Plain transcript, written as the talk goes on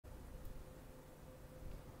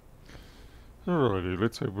Alrighty,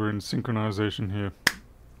 let's hope we're in synchronization here.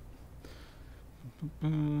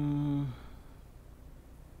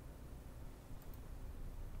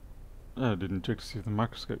 I didn't check to see if the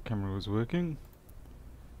microscope camera was working.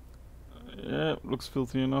 Yeah, looks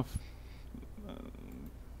filthy enough.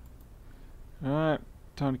 Alright,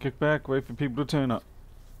 time to kick back, wait for people to turn up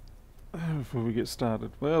before we get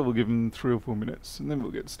started. Well, we'll give them 3 or 4 minutes and then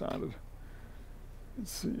we'll get started.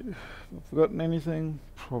 Let's see, if I've forgotten anything?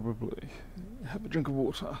 Probably. Have a drink of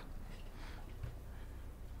water.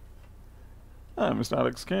 Hi, Mr.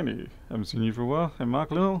 Alex Candy. Haven't seen you for a while. Hey,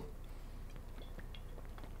 Mark Linnell.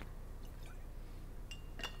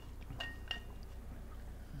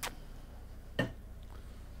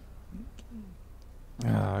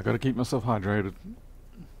 I gotta keep myself hydrated.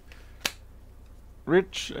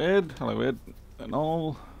 Rich, Ed, hello Ed,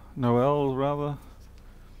 Noel rather,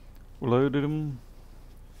 loaded him.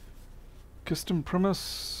 Custom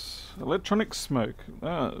premise, electronic smoke.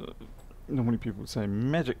 Normally people would say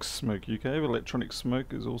magic smoke UK, but electronic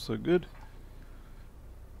smoke is also good.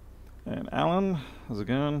 And Alan, how's it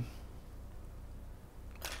going?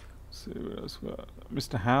 Let's see what else we got.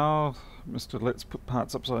 Mr. Howe, Mr. Let's Put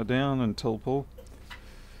Parts Upside Down and Tell Paul.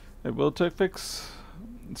 Hey, World Tech Fix,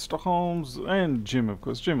 Stockholm's, and Jim, of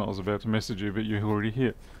course. Jim, I was about to message you, but you're already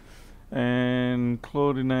here. And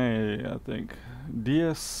Claudine, I think.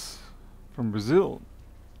 DS from Brazil.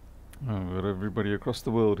 Oh, we've got everybody across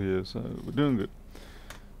the world here, so we're doing good.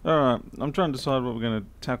 Alright, I'm trying to decide what we're going to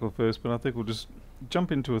tackle first, but I think we'll just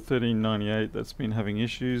jump into a 1398 that's been having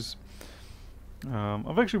issues.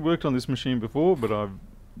 I've actually worked on this machine before, but I've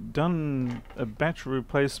done a battery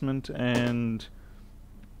replacement and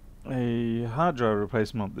a hard drive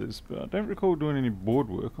replacement on this, but I don't recall doing any board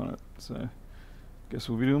work on it, so guess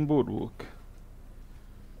we'll be doing board work.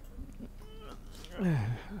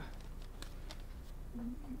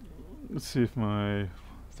 Let's see if my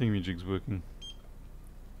thingamajig's working.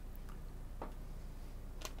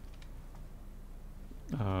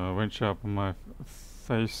 Won't show up on my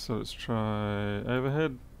face, so let's try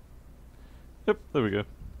overhead. Yep, there we go.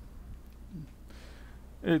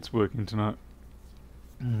 It's working tonight.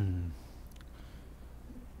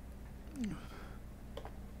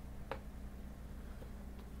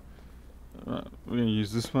 Right, we're going to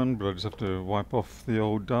use this one, but I just have to wipe off the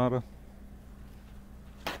old data.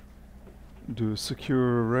 Do a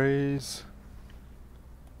secure erase.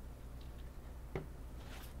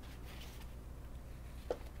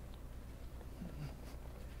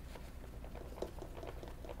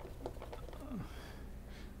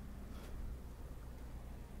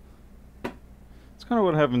 It's kind of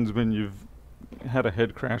what happens when you've had a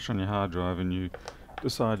head crash on your hard drive and you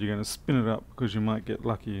decide you're going to spin it up because you might get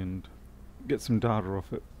lucky and get some data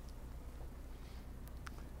off it.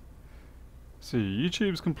 See,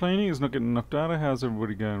 YouTube's complaining it's not getting enough data. How's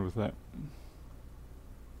everybody going with that?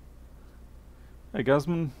 Hey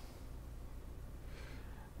Guzman.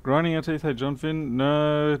 Grinding our teeth, hey John Finn.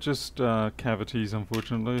 No, just cavities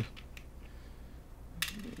unfortunately.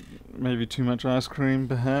 Maybe too much ice cream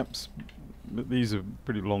perhaps. But these are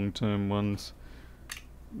pretty long-term ones.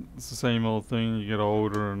 It's the same old thing, you get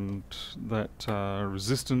older and that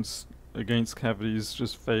resistance against cavities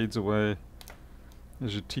just fades away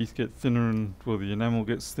as your teeth get thinner and, well, the enamel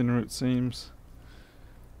gets thinner it seems.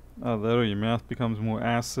 That or your mouth becomes more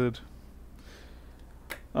acid.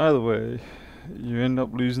 Either way, you end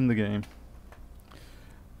up losing the game.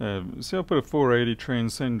 See, I put a 480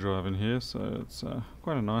 Transcend drive in here, so it's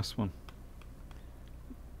quite a nice one.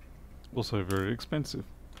 Also very expensive.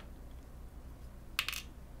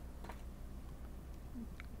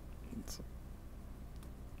 It's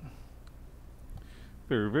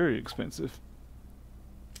very, very expensive.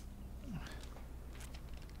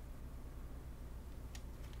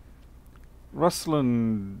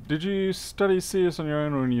 Ruslan, did you study CS on your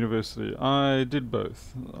own or in university? I did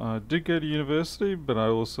both. I did go to university, but I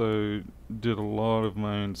also did a lot of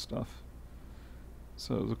my own stuff.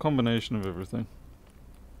 So it was a combination of everything.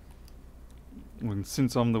 And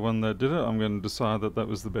since I'm the one that did it, I'm going to decide that that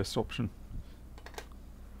was the best option.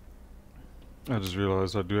 I just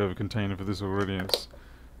realised I do have a container for this already. It's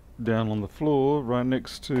down on the floor right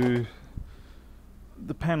next to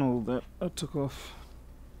the panel that I took off.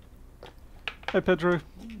 Hey Pedro.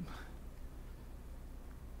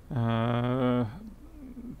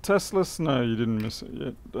 Teslas? No, you didn't miss it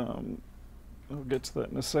yet. I'll get to that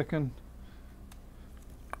in a second.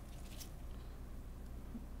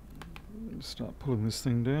 Start pulling this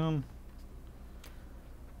thing down.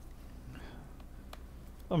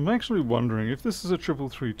 I'm actually wondering if this is a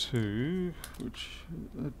 3332, which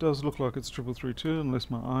it does look like it's 3332 unless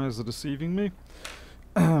my eyes are deceiving me.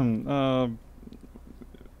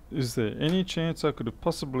 Is there any chance I could have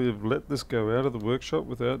possibly have let this go out of the workshop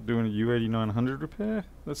without doing a U8900 repair?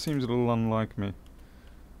 That seems a little unlike me.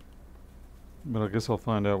 But I guess I'll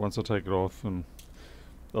find out once I take it off, and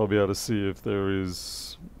I'll be able to see if there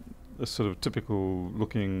is a sort of typical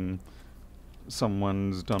looking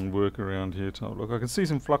someone's done work around here type look. I can see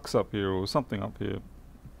some flux up here or something up here.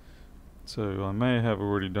 So I may have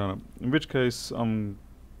already done it. In which case I'm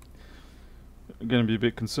going to be a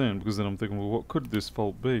bit concerned, because then I'm thinking, well, what could this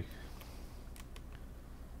fault be?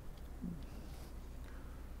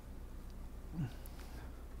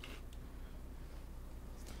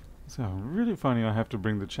 So I'm really finding I have to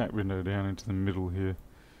bring the chat window down into the middle here.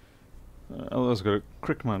 Otherwise I've got to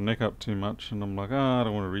crick my neck up too much, and I'm like, I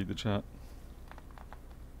don't want to read the chat.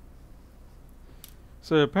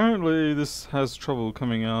 So apparently this has trouble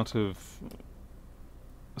coming out of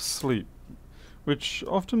sleep, which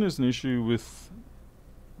often is an issue with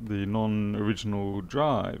the non-original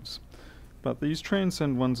drives, but these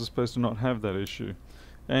transcend ones are supposed to not have that issue,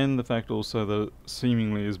 and the fact also that it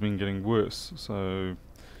seemingly has been getting worse, so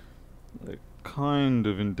it kind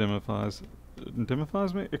of indemnifies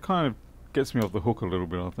me? It kind of gets me off the hook a little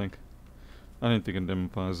bit, I think. I don't think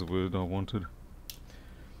indemnify is the word I wanted.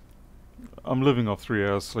 I'm living off 3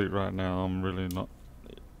 hours sleep right now. I'm really not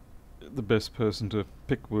the best person to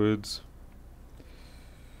pick words.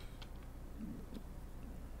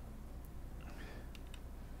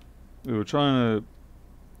 We were trying to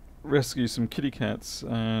rescue some kitty cats,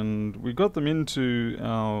 and we got them into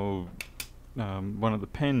our one of the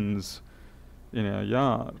pens in our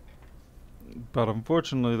yard, but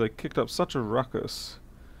unfortunately they kicked up such a ruckus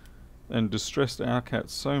and distressed our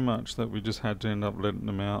cats so much that we just had to end up letting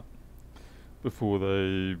them out before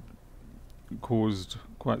they caused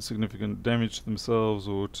quite significant damage to themselves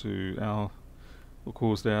or to or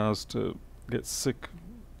caused ours to get sick,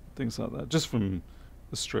 things like that, just from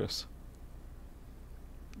the stress.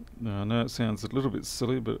 Now I know it sounds a little bit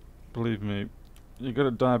silly, but believe me, you got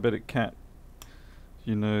a diabetic cat,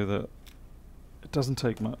 you know that it doesn't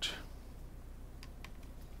take much.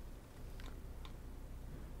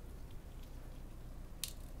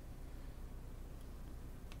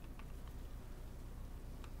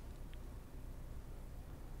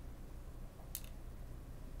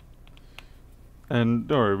 And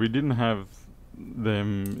don't worry, we didn't have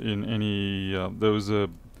them in any, there was a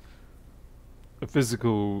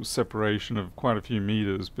physical separation of quite a few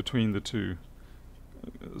meters between the two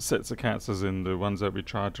sets of cats, as in the ones that we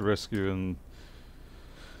tried to rescue and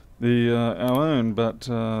the our own, but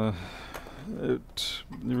it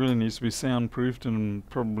really needs to be soundproofed and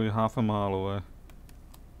probably half a mile away.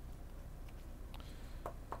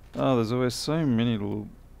 Oh, there's always so many little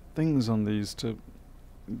things on these to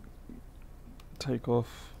take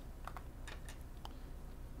off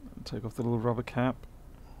the little rubber cap.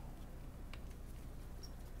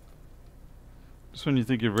 Just when you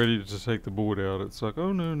think you're ready to take the board out, it's like,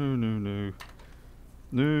 oh no, no, no, no.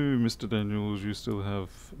 No, Mr. Daniels, you still have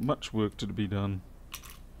much work to be done.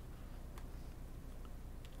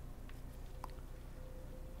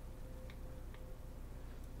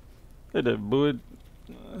 Hey there, Boyd.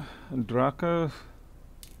 Draco.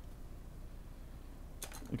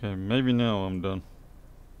 Okay, maybe now I'm done.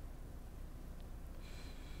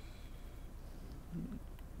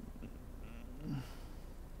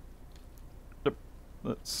 Yep,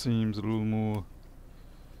 that seems a little more...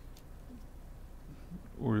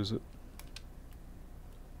 Or is it?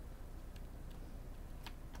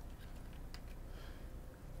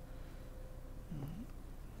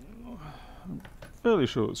 I'm fairly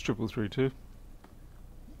sure it's 3332.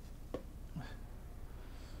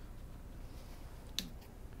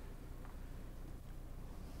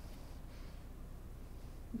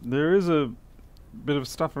 There is a bit of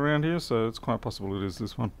stuff around here, so it's quite possible it is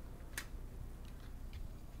this one.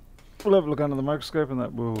 We'll have a look under the microscope and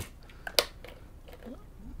that will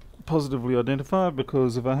positively identify,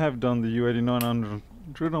 because if I have done the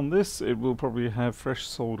U8900 on this, it will probably have fresh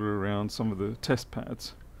solder around some of the test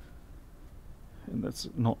pads. And that's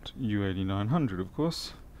not U8900, of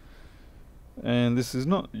course. And this is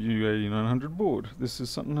not U8900 board. This is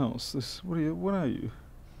something else. This, what are you?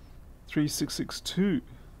 3662.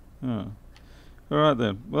 Oh. Alright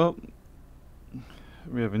then, well,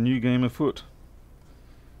 we have a new game afoot.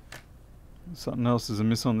 Something else is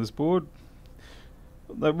amiss on this board.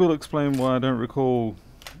 That will explain why I don't recall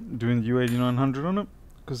doing the U8900 on it,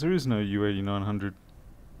 because there is no U8900.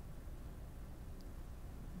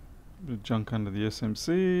 Bit of junk under the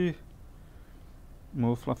SMC,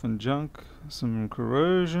 more fluff and junk, some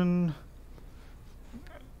corrosion.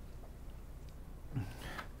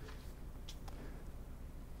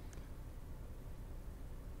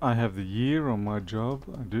 I have the year on my job.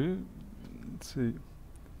 I do. Let's see.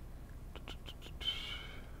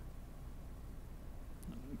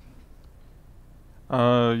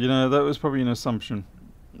 You know, that was probably an assumption.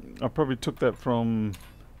 I probably took that from...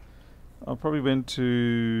 I probably went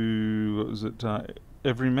to... what was it?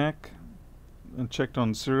 Every Mac and checked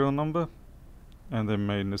on serial number and then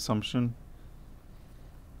made an assumption.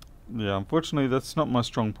 Yeah, unfortunately that's not my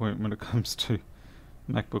strong point when it comes to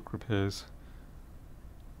MacBook repairs.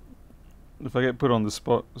 If I get put on the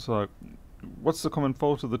spot, it's like, what's the common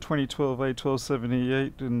fault of the 2012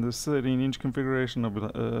 A1278 in this 13-inch configuration? I'll be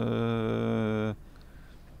like,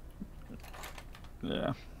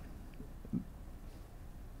 yeah.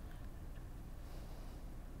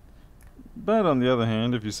 But on the other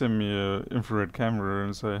hand, if you send me an infrared camera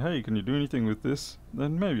and say, hey, can you do anything with this?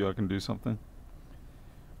 Then maybe I can do something.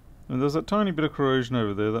 And there's that tiny bit of corrosion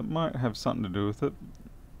over there that might have something to do with it.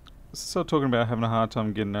 Start talking about having a hard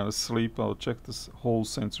time getting out of sleep. I'll check this Hall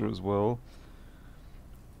sensor as well.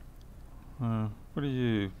 What are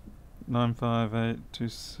you?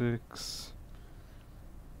 95826.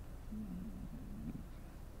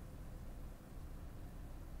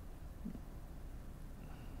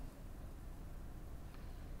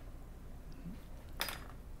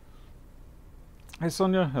 Hey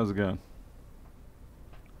Sonia, how's it going?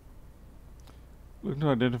 Looking to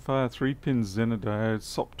identify a 3-pin Zener diode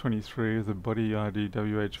SOP23 with a body ID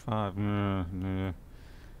WH5.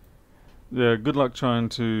 Yeah, good luck trying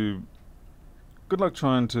to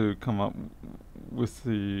come up with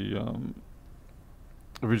the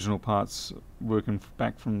original parts working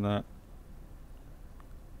back from that.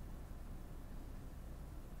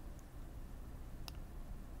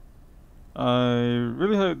 I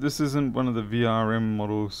really hope this isn't one of the VRM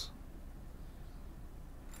models.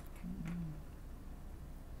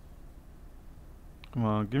 Come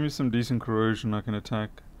on, give me some decent corrosion I can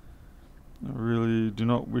attack. I really do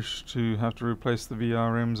not wish to have to replace the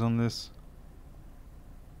VRMs on this.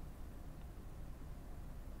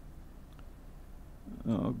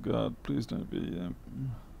 Oh god, please don't be...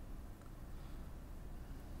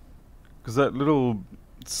 because that little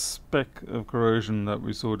speck of corrosion that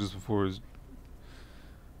we saw just before is...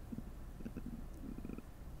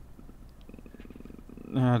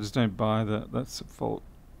 I just don't buy that. That's a fault.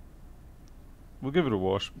 We'll give it a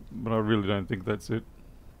wash, but I really don't think that's it.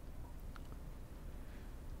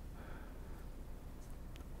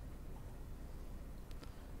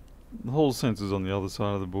 The whole sensor's on the other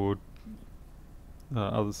side of the board.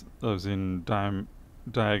 Others in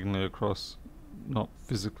diagonally across, not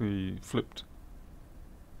physically flipped.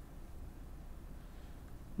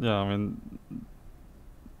 Yeah, I mean,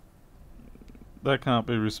 that can't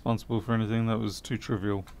be responsible for anything. That was too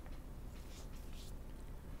trivial.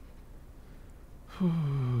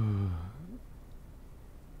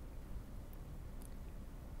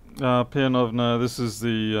 Pianov, no, this is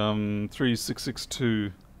the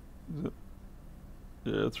 3662.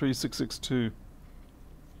 Yeah, 3662.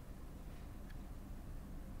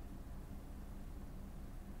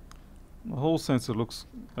 The whole sensor looks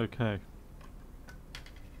okay.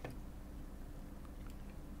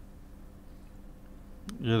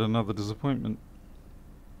 Yet another disappointment.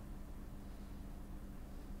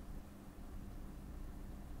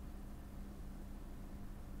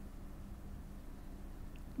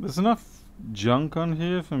 There's enough junk on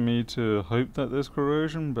here for me to hope that there's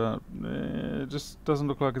corrosion, but it just doesn't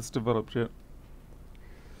look like it's developed yet.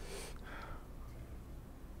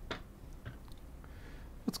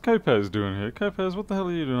 What's Kopaz doing here? Kopaz, what the hell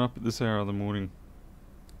are you doing up at this hour of the morning?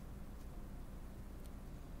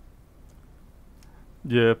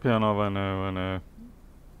 Yeah, Pianov, I know.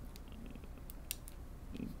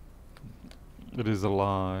 It is a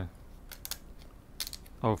lie.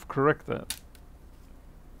 I'll correct that.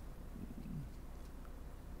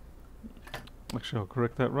 Actually, I'll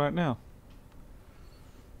correct that right now.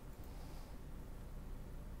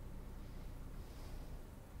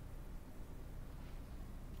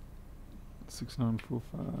 $6945.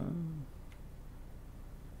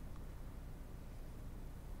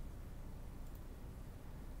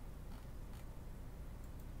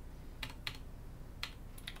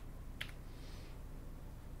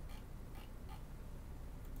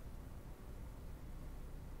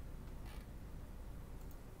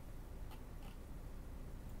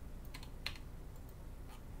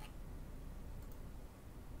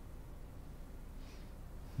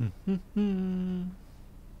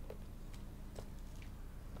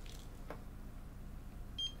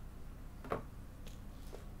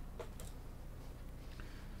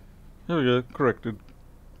 There we go, corrected.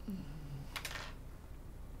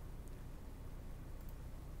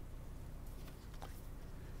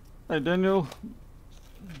 Hey Daniel.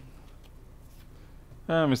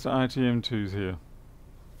 Ah, Mr. ITM2's here.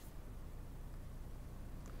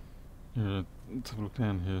 Yeah, let's have a look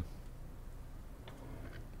down here.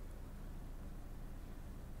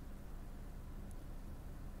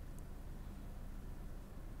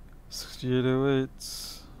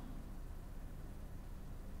 $68.08.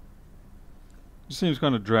 It seems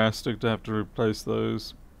kind of drastic to have to replace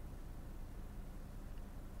those.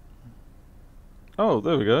 Oh,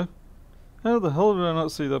 there we go. How the hell did I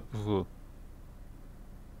not see that before?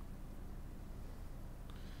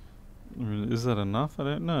 I mean, is that enough? I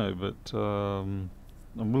don't know, but I'm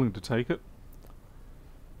willing to take it.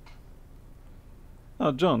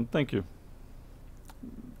 Oh, John, thank you.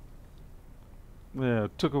 Yeah,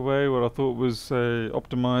 took away what I thought was a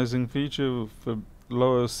optimizing feature for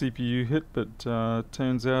lower CPU hit, but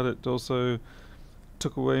turns out it also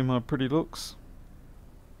took away my pretty looks.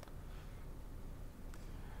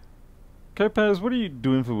 Kopaz, what are you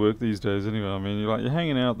doing for work these days anyway? I mean, you're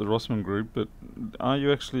hanging out at the Rossman group, but are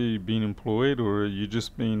you actually being employed, or are you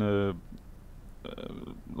just being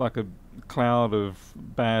like a cloud of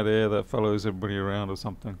bad air that follows everybody around or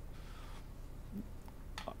something?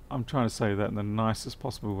 I'm trying to say that in the nicest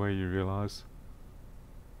possible way, you realise.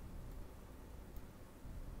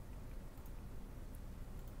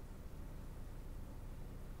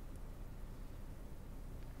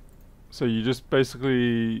 So you just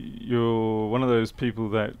basically, you're one of those people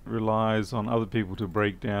that relies on other people to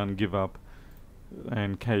break down, give up,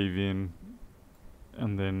 and cave in,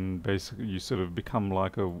 and then basically you sort of become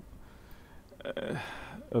like a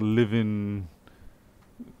living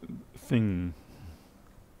thing.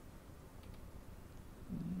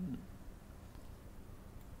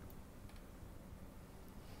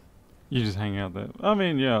 You just hang out there. I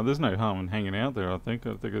mean, yeah, there's no harm in hanging out there, I think.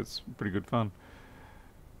 I think it's pretty good fun.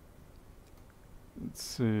 Let's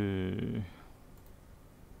see.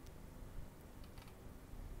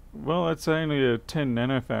 Well, it's only a 10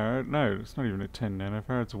 nanofarad. No, it's not even a 10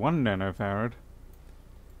 nanofarad. It's 1 nanofarad.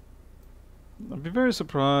 I'd be very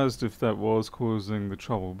surprised if that was causing the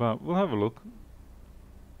trouble, but we'll have a look.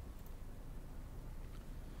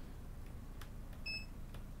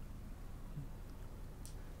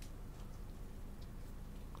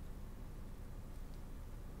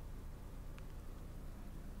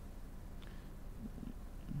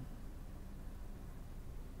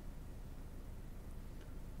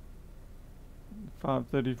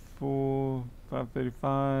 $534,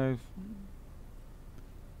 $535.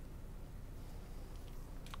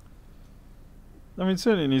 I mean,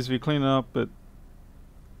 certainly it needs to be cleaned up, but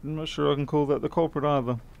I'm not sure I can call that the culprit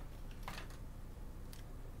either.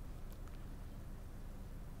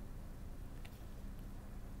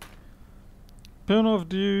 Pernov,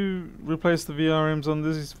 do you replace the VRMs on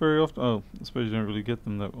this very often? Oh, I suppose you don't really get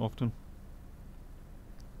them that often.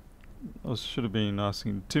 I should have been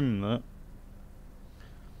asking Tim that.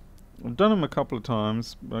 I've done them a couple of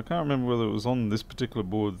times, but I can't remember whether it was on this particular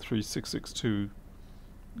board, 3662,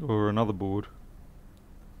 or another board.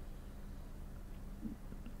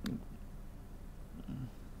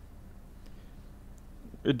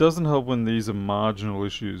 It doesn't help when these are marginal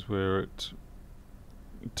issues where it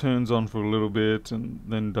turns on for a little bit and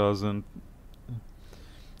then doesn't.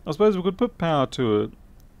 I suppose we could put power to it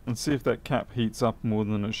and see if that cap heats up more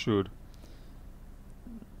than it should.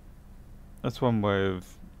 That's one way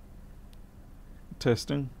of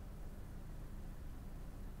testing.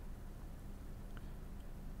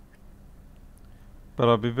 But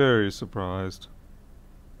I'd be very surprised.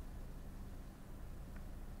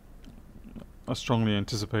 I strongly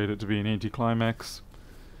anticipate it to be an anticlimax.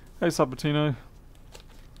 Hey Sabatino.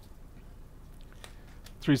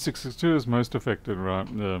 3662 is most affected, right?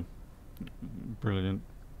 Yeah. Brilliant.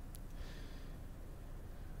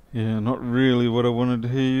 Yeah, not really what I wanted to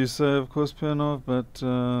hear you say, of course, Pernov, but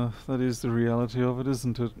that is the reality of it,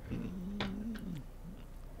 isn't it?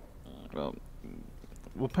 Well,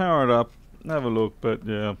 we'll power it up, have a look, but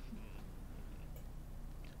yeah.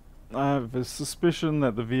 I have a suspicion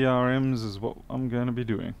that the VRMs is what I'm going to be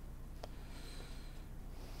doing.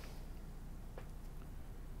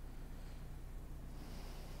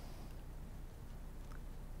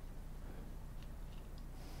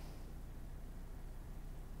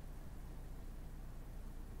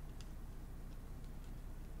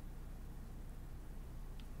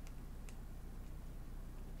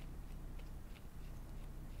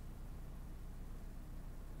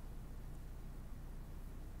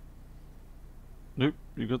 Nope,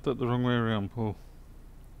 you got that the wrong way around, Paul.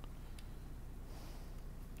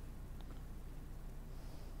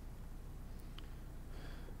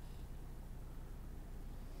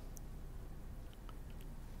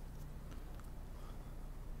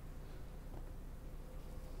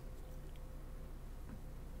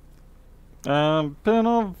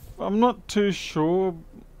 Pernov, I'm not too sure.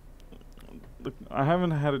 I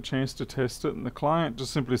haven't had a chance to test it, and the client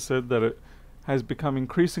just simply said that it has become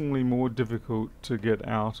increasingly more difficult to get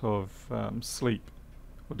out of sleep,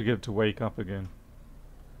 or to get it to wake up again.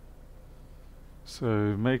 So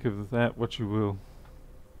make of that what you will.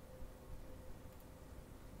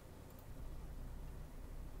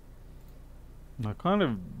 I kind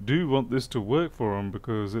of do want this to work for them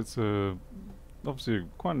because it's obviously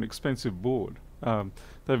quite an expensive board. They've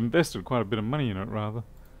invested quite a bit of money in it, rather.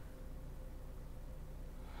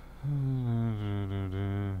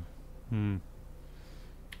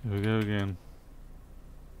 Here we go again.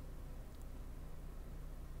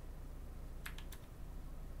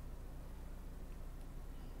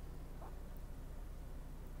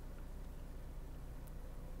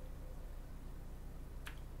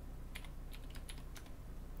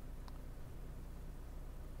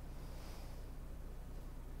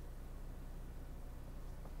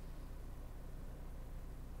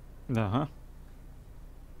 Uh-huh.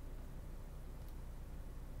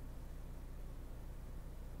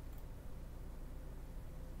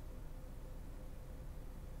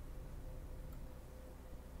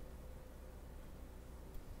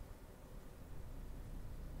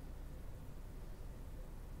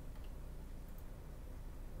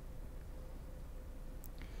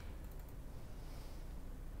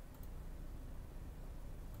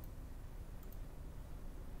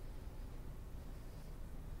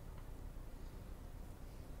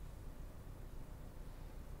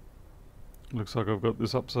 Looks like I've got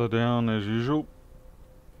this upside down as usual.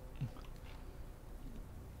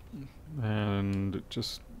 And it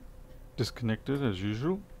just disconnected as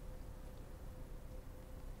usual.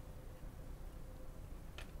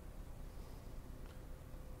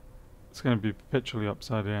 It's going to be perpetually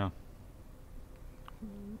upside down.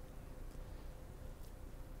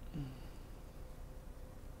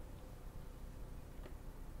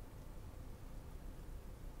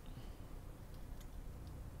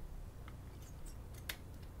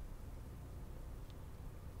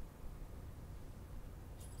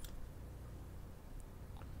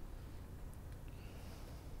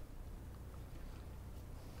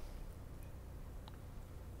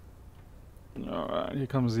 Alright, here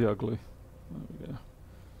comes the ugly. There we go.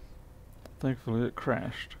 Thankfully it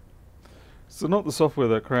crashed. So not the software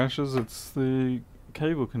that crashes, it's the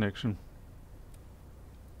cable connection.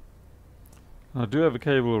 I do have a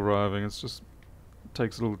cable arriving, it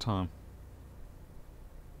takes a little time.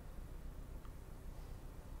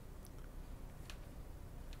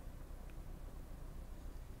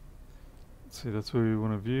 Let's see, that's where we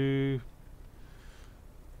want to view.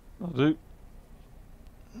 I'll do.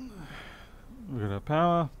 We've got our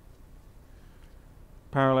power.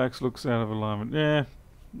 Parallax looks out of alignment. Yeah,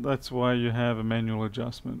 that's why you have a manual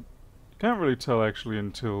adjustment. You can't really tell actually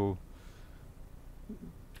until...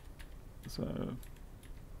 So,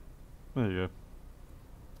 there you go.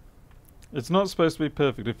 It's not supposed to be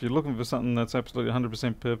perfect. If you're looking for something that's absolutely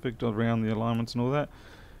 100% perfect around the alignments and all that,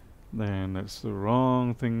 then that's the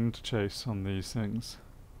wrong thing to chase on these things.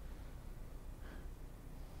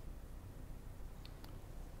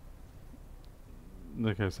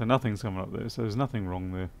 Okay, so nothing's coming up there, so there's nothing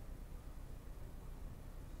wrong there.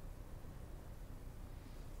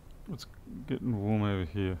 It's getting warm over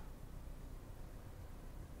here.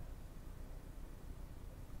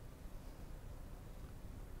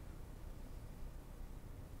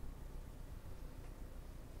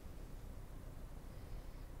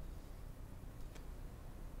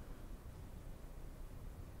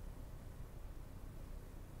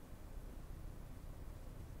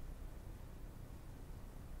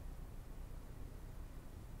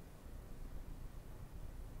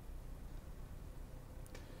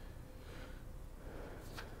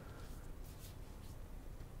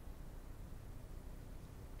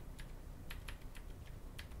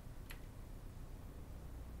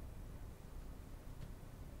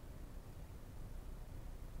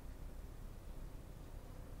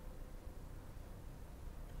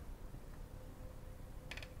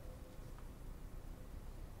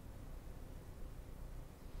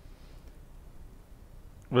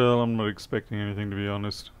 Well, I'm not expecting anything, to be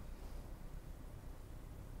honest.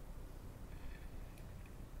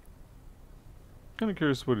 Kinda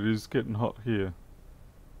curious what it is getting hot here.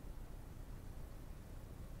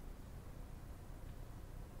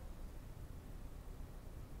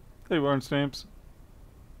 Hey, warrant stamps.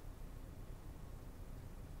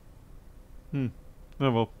 Oh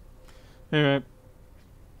well. Anyway.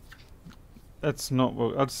 That's not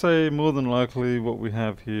what... I'd say more than likely what we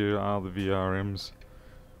have here are the VRMs.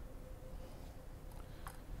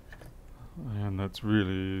 And that's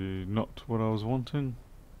really not what I was wanting.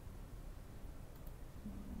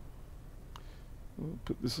 We'll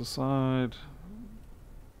put this aside.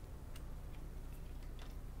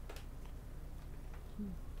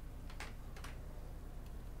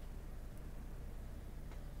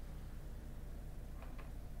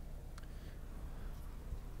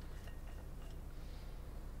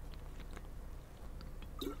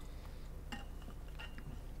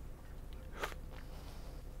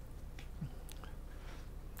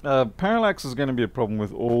 Parallax is going to be a problem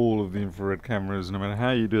with all of the infrared cameras, no matter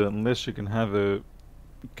how you do it, unless you can have a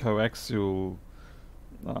coaxial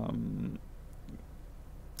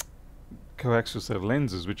set of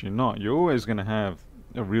lenses, which you're not. You're always going to have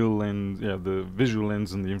a real lens, the visual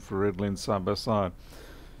lens and the infrared lens side by side,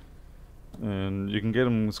 and you can get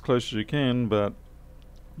them as close as you can, but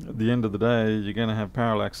at the end of the day you're going to have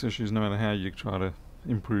parallax issues no matter how you try to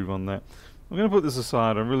improve on that. I'm going to put this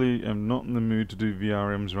aside. I really am not in the mood to do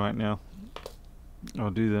VRMs right now.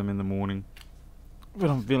 I'll do them in the morning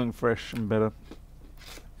when I'm feeling fresh and better.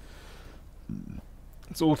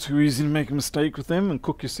 It's all too easy to make a mistake with them and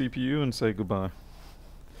cook your CPU and say goodbye.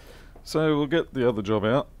 So we'll get the other job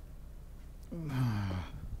out.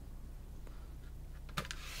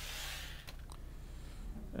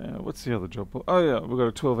 What's the other job? Oh yeah, we've got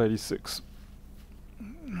a 1286.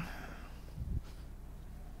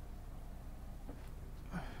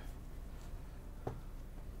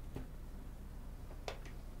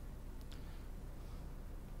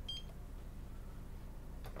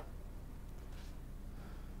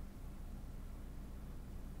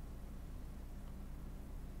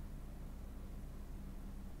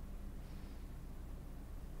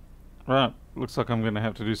 Right, looks like I'm going to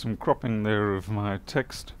have to do some cropping there of my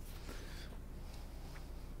text.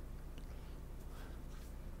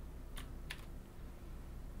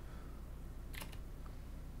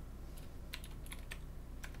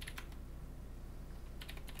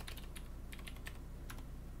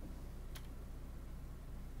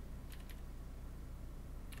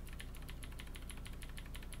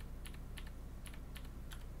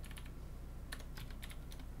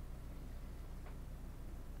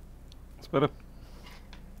 Better.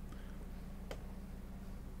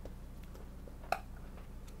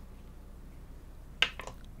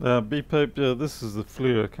 B-Pope, yeah, this is the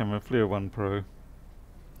FLIR camera, FLIR 1 Pro. At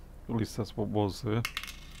least that's what was there.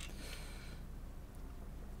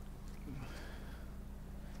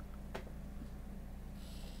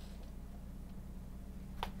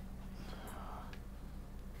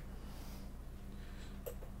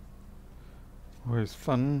 Always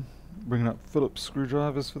fun bringing up Phillips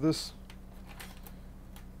screwdrivers for this.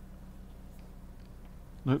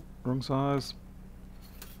 Nope, wrong size.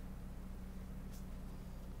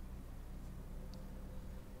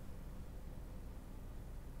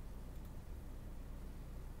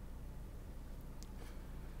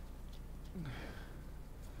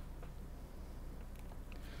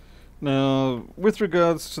 Now, with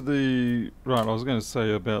regards to the... Right, I was going to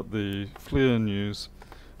say about the FLIR news.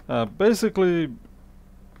 Basically,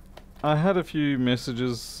 I had a few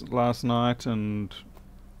messages last night and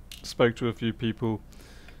spoke to a few people.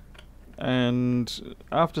 And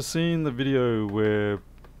after seeing the video where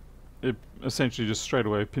it essentially just straight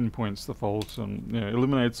away pinpoints the fault and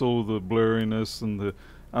eliminates all the blurriness and the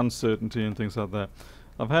uncertainty and things like that,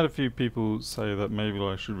 I've had a few people say that maybe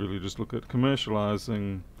I should really just look at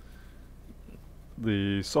commercializing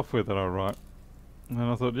the software that I write. And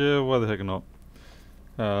I thought, yeah, why the heck not?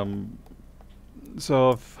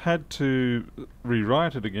 So I've had to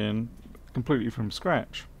rewrite it again completely from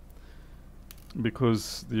scratch,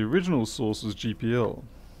 because the original source was GPL,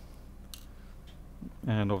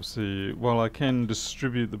 and obviously while I can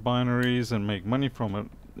distribute the binaries and make money from it,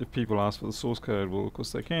 if people ask for the source code, well of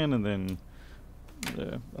course they can, and then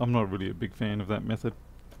yeah, I'm not really a big fan of that method.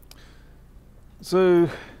 So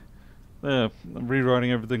yeah, I'm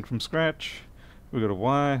rewriting everything from scratch. We've got a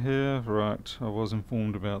wire here, right, I was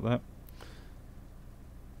informed about that.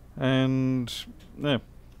 And yeah,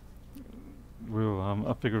 well,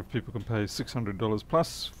 I figure if people can pay $600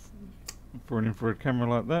 plus for an infrared camera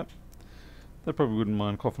like that, they probably wouldn't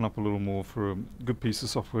mind coughing up a little more for a good piece of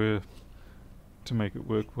software to make it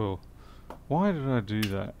work well. Why did I do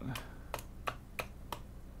that?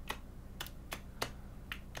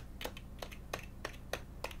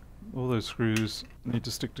 All those screws need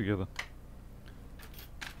to stick together.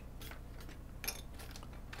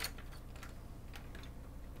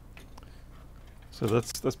 So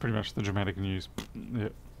that's pretty much the dramatic news. Yeah.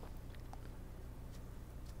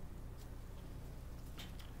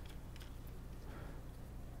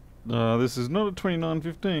 This is not a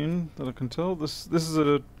 2915 that I can tell. This is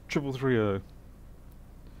a 3330.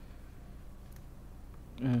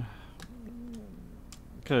 Yeah.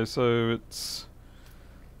 Okay, so it's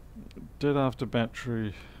dead after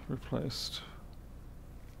battery replaced.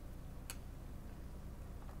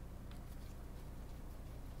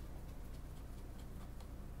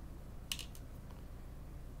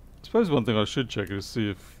 I suppose one thing I should check is see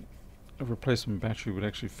if a replacement battery would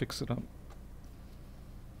actually fix it up.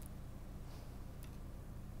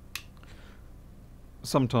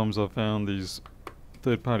 Sometimes I've found these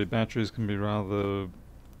third-party batteries can be rather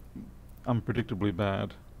unpredictably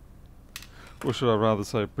bad. Or should I rather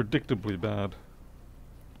say predictably bad.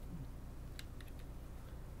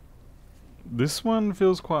 This one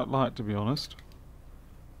feels quite light, to be honest.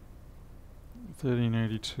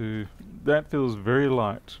 1382. That feels very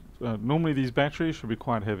light. Normally these batteries should be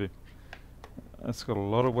quite heavy. That's got a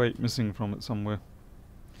lot of weight missing from it somewhere.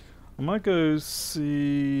 I might go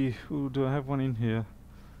see... Ooh, do I have one in here?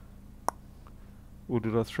 Or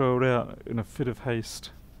did I throw it out in a fit of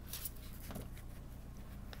haste?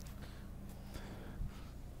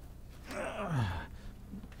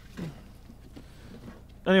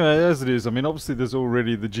 Anyway, as it is, I mean, obviously there's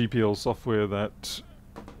already the GPL software that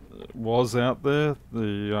was out there,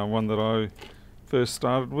 the one that I first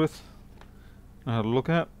started with, I had a look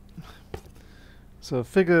at. So I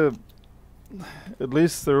figure at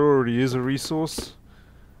least there already is a resource.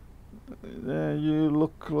 You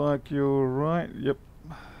look like you're right. Yep,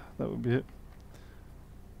 that would be it.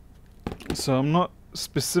 So I'm not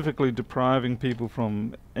specifically depriving people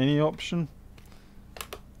from any option,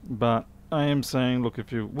 but I am saying, look,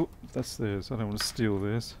 if you... Whoop, that's theirs. I don't want to steal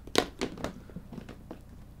theirs.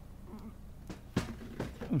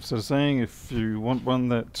 I'm sort of saying if you want one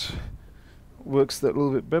that works that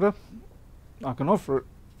little bit better, I can offer it.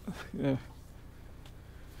 Yeah.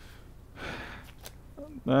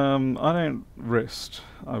 I don't rest.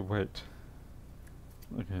 I wait.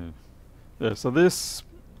 Okay. Yeah. So this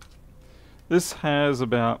has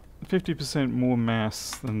about 50% more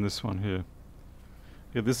mass than this one here.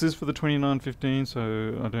 Yeah, this is for the 2915,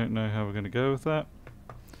 so I don't know how we're going to go with that.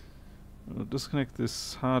 I'll disconnect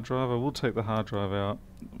this hard drive. I will take the hard drive out.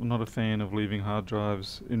 I'm not a fan of leaving hard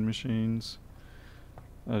drives in machines,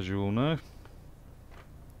 as you all know.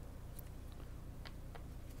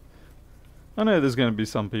 I know there's going to be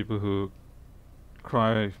some people who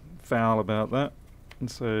cry foul about that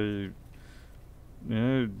and say, you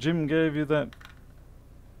know, Jim gave you that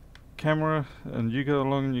camera and you go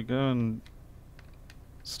along and you go and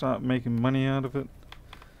start making money out of it.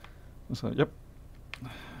 It's like, yep,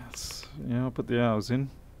 yeah, I'll put the hours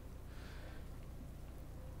in.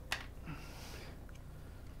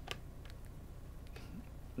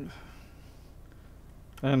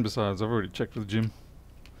 And besides, I've already checked with Jim.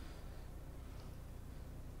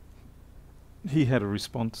 He had a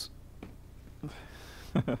response.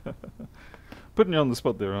 Putting you on the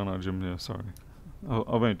spot there, aren't I, Jim? Yeah, sorry.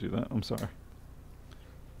 I won't do that. I'm sorry.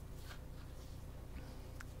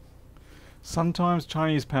 Sometimes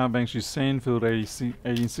Chinese power banks use sand-filled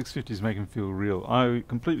 18650s make them feel real. I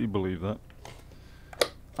completely believe that.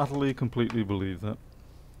 Utterly, completely believe that.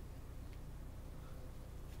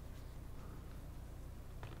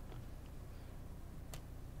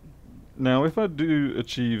 Now, if I do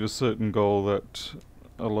achieve a certain goal that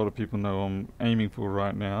a lot of people know I'm aiming for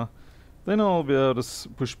right now, then I'll be able to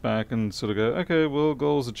push back and sort of go, okay, well,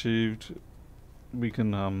 goal's achieved. We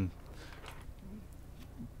can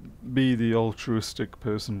be the altruistic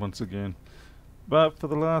person once again. But for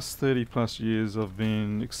the last 30 plus years, I've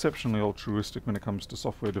been exceptionally altruistic when it comes to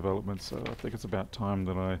software development, so I think it's about time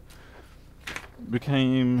that I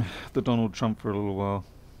became the Donald Trump for a little while.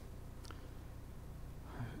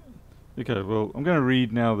 Okay, well, I'm going to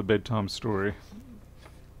read now the bedtime story.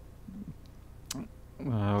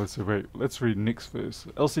 Let's read Nick's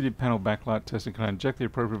first. LCD panel backlight testing. Can I inject the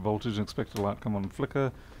appropriate voltage and expect the light to come on and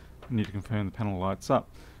flicker? I need to confirm the panel lights up.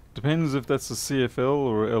 Depends if that's a CFL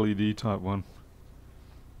or a LED type one.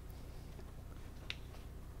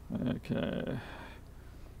 Okay.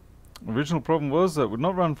 Original problem was that it would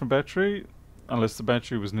not run from battery unless the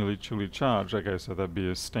battery was nearly fully charged. Okay, so that'd be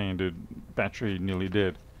a standard battery nearly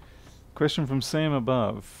dead. Question from Sam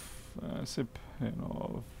above.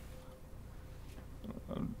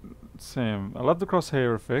 Sam, I love the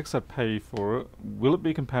crosshair effects. I pay for it. Will it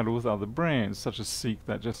be compatible with other brands, such as Seek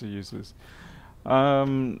that Jesse uses?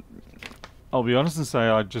 I'll be honest and say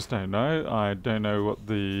I just don't know. I don't know what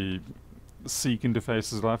the Seek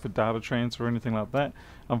interface is like for data transfer or anything like that.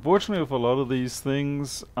 Unfortunately, with a lot of these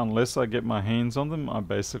things, unless I get my hands on them, I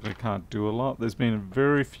basically can't do a lot. There's been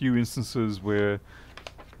very few instances where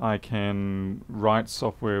I can write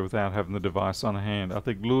software without having the device on hand. I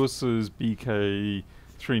think Lewis's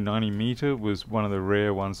BK390 meter was one of the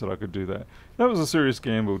rare ones that I could do that. That was a serious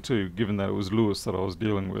gamble too, given that it was Lewis that I was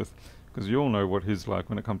dealing with, because you all know what he's like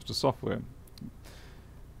when it comes to software.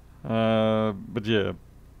 But yeah,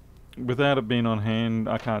 without it being on hand,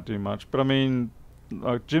 I can't do much. But I mean,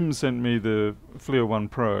 Jim sent me the FLIR 1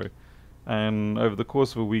 Pro, and over the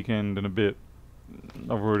course of a weekend and a bit,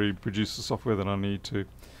 I've already produced the software that I need to.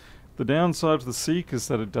 The downside of the Seek is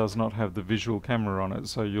that it does not have the visual camera on it,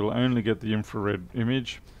 so you'll only get the infrared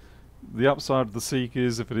image. The upside of the Seek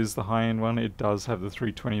is, if it is the high-end one, it does have the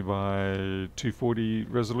 320 by 240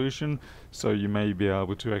 resolution, so you may be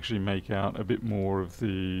able to actually make out a bit more of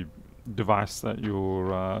the device that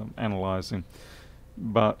you're analyzing.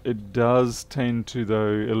 But it does tend to,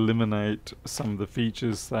 though, eliminate some of the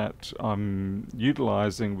features that I'm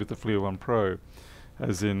utilizing with the FLIR 1 Pro,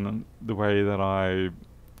 as in the way that I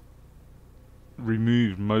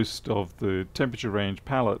removed most of the temperature range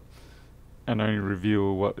palette and only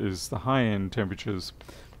reveal what is the high-end temperatures.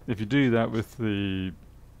 If you do that with the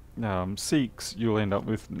Seeks, you'll end up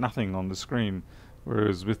with nothing on the screen,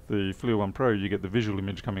 whereas with the FLIR 1 Pro you get the visual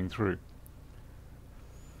image coming through.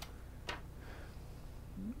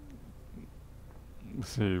 Let's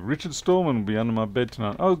see, Richard Stallman will be under my bed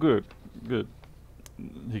tonight. Oh good, good.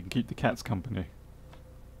 He can keep the cats company.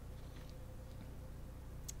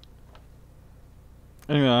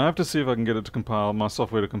 Anyway, I have to see if I can get it to compile, my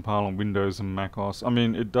software to compile on Windows and Mac OS. I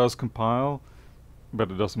mean, it does compile,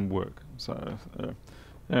 but it doesn't work. So,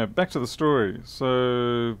 yeah, back to the story.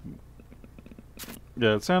 So,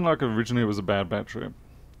 yeah, it sounded like originally it was a bad battery.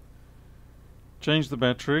 Change the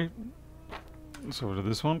battery. So over to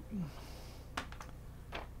this one.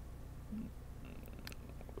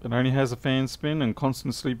 It only has a fan spin and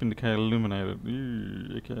constant sleep indicator illuminated.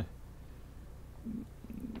 Ew, okay.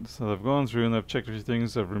 So they've gone through and they've checked a few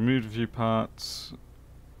things, they've removed a few parts,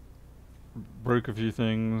 broke a few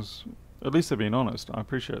things. At least they're being honest, I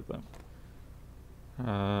appreciate that.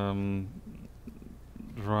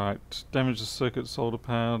 Right, damage the circuit, solder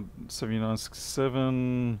pad,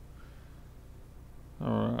 7967.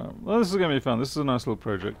 Alright, well this is going to be fun, this is a nice little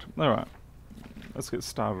project. Alright, let's get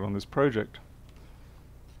started on this project.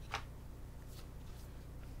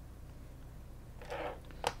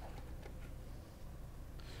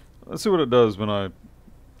 Let's see what it does when I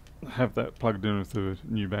have that plugged in with the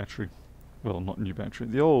new battery. Well, not new battery,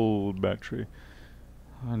 the old battery.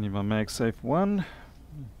 I need my MagSafe 1.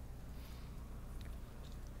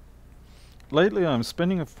 Lately I'm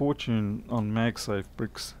spending a fortune on MagSafe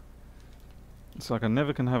bricks. It's like I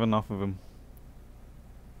never can have enough of them.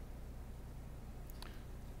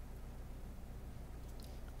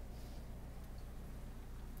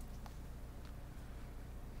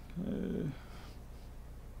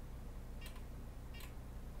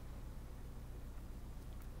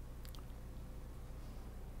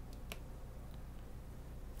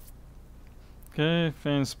 Okay,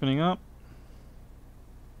 fan spinning up.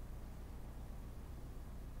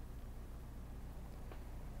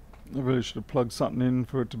 I really should have plugged something in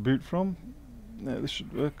for it to boot from. Yeah, this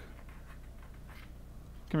should work.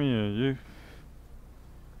 Come here, you.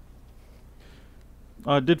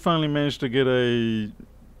 I did finally manage to get a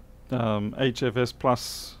HFS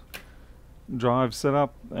Plus drive set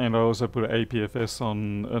up, and I also put an APFS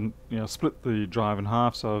on, and split the drive in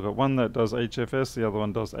half. So I've got one that does HFS, the other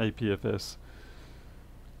one does APFS.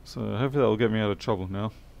 So hopefully that'll get me out of trouble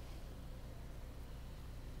now.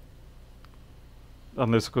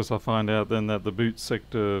 Unless of course I find out then that the boot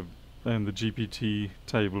sector and the GPT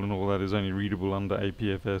table and all that is only readable under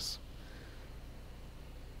APFS.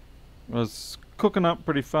 Well, it's cooking up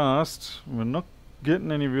pretty fast. We're not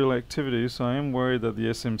getting any real activity, so I am worried that the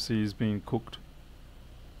SMC is being cooked.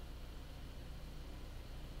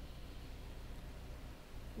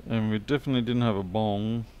 And we definitely didn't have a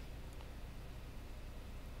bong.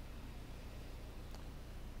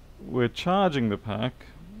 We're charging the pack.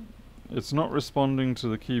 It's not responding to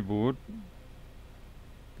the keyboard.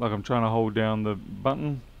 Like I'm trying to hold down the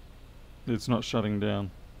button. It's not shutting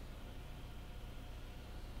down.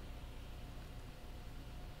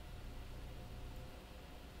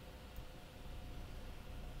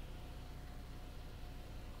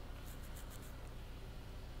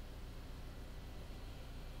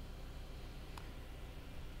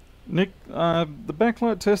 Nick, the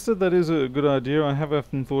backlight tester, that is a good idea. I have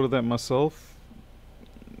often thought of that myself.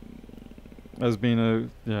 As being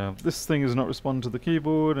this thing is not responding to the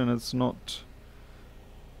keyboard and it's not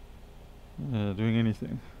doing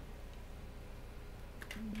anything.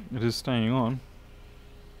 It is staying on.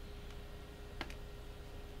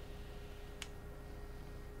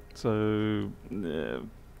 So,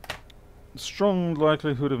 strong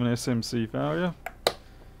likelihood of an SMC failure,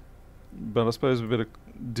 but I suppose we better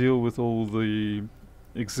deal with all the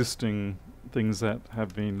existing things that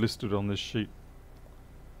have been listed on this sheet.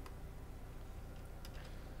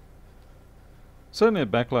 Certainly a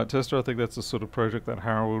backlight tester, I think that's the sort of project that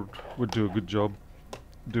Harold would do a good job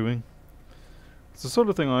doing. It's the sort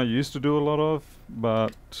of thing I used to do a lot of,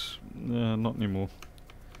 but not anymore.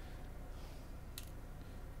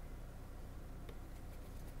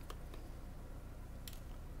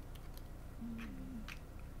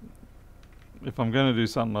 If I'm going to do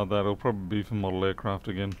something like that, it'll probably be for model aircraft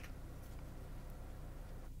again.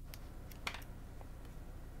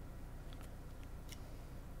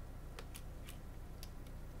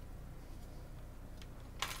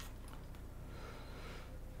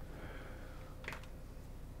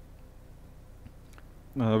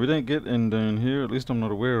 We don't get end down here, at least I'm not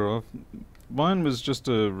aware of. Mine was just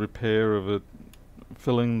a repair of a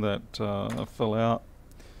filling that fell out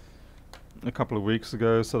a couple of weeks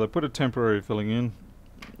ago, so they put a temporary filling in,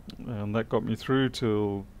 and that got me through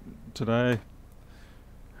till today,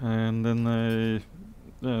 and then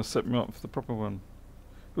they set me up for the proper one.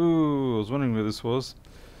 Ooh, I was wondering where this was.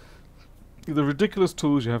 The ridiculous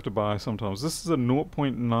tools you have to buy sometimes. This is a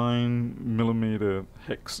 0.9mm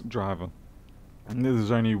hex driver. And there's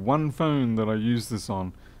only one phone that I use this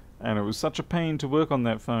on, and it was such a pain to work on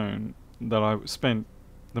that phone that I spent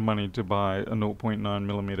the money to buy a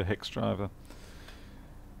 0.9mm hex driver.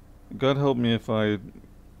 God help me if I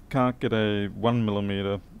can't get a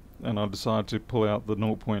 1mm and I decide to pull out the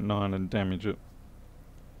 0.9 and damage it.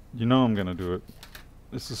 You know I'm going to do it.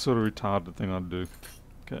 This is the sort of retarded thing I'd do.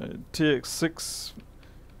 Okay, TX6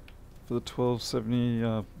 for the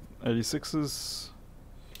 1270 86s.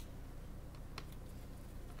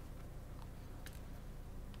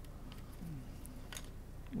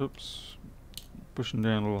 Oops, pushing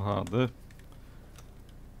down a little hard there.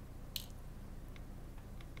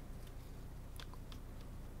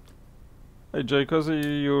 Hey Jay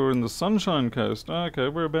Cozzy, you're in the Sunshine Coast. Okay,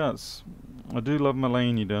 whereabouts? I do love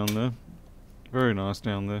Mullaney down there. Very nice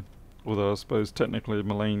down there. Although I suppose technically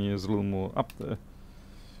Mullaney is a little more up there,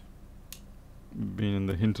 being in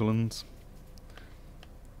the hinterlands.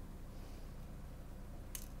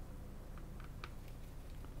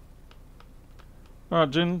 Alright,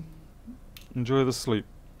 Jen, enjoy the sleep.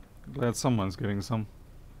 Glad someone's getting some.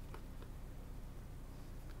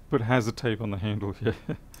 Put hazard tape on the handle, yeah.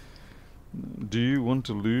 Do you want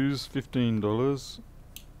to lose $15?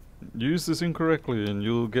 Use this incorrectly and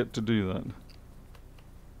you'll get to do that.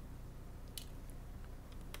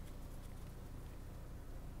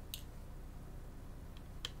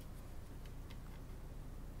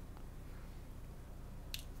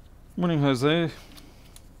 Morning, Jose.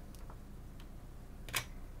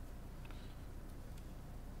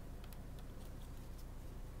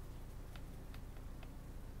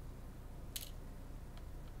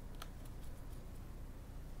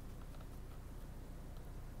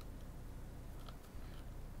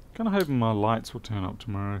 Kind of hoping my lights will turn up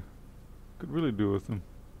tomorrow. Could really do with them.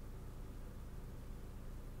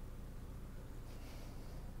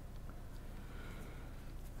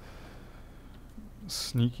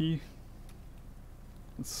 Sneaky.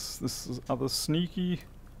 This is other sneaky.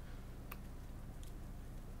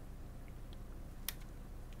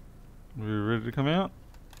 We're ready to come out?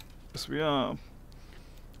 Yes, we are.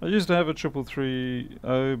 I used to have a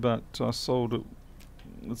 333O, but I sold it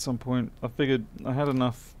at some point. I figured I had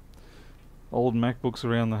enough old MacBooks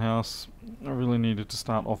around the house. I really needed to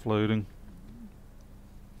start offloading.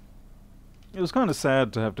 It was kind of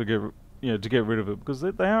sad to have to get rid of it because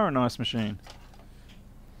they are a nice machine.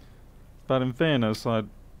 But in fairness, I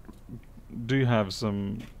do have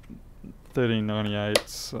some 1398s.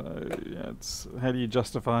 So yeah, it's how do you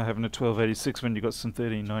justify having a 1286 when you got some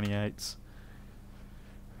 1398s?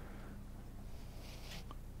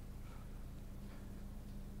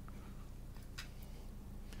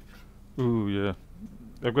 Ooh, yeah.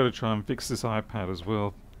 I've got to try and fix this iPad as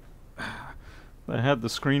well. They had the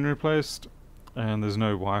screen replaced, and there's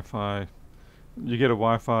no Wi-Fi. You get a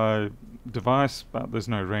Wi-Fi device, but there's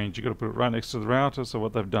no range. You've got to put it right next to the router, so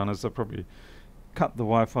what they've done is they've probably cut the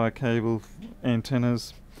Wi-Fi cable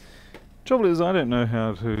antennas. Trouble is, I don't know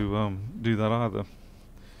how to do that either.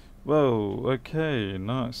 Whoa, okay,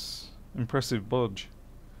 nice. Impressive bodge.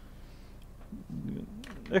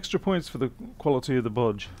 Extra points for the quality of the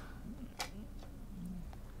bodge.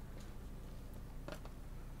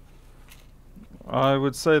 I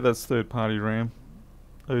would say that's third-party RAM.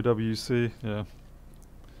 OWC, yeah.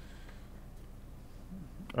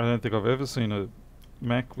 I don't think I've ever seen a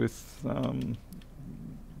Mac with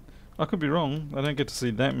I could be wrong. I don't get to see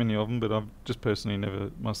that many of them, but I've just personally never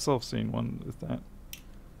myself seen one with that.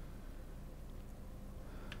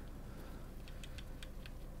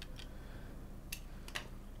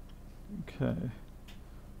 Okay.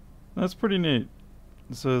 That's pretty neat.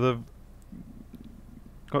 So they've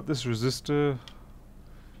got this resistor.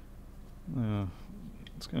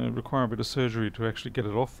 It's going to require a bit of surgery to actually get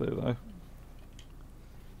it off there though.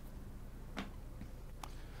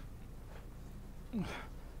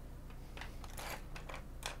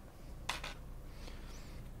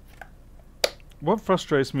 What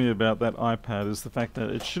frustrates me about that iPad is the fact that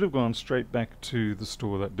it should have gone straight back to the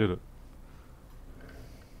store that did it.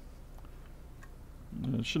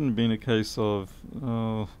 It shouldn't have been a case of,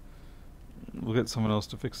 oh, we'll get someone else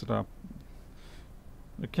to fix it up.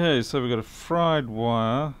 Okay, so we've got a fried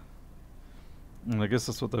wire, and I guess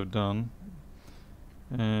that's what they've done.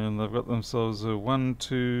 And they've got themselves a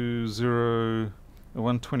 120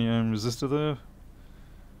 ohm resistor there.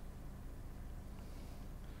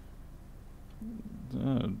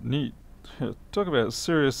 Neat. Talk about a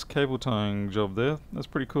serious cable tying job there. That's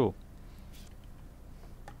pretty cool.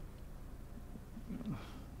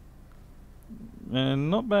 And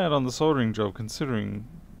not bad on the soldering job, considering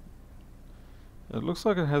it looks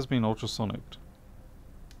like it has been ultrasonicked.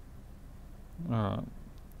 Alright.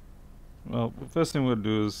 Well, the first thing we'll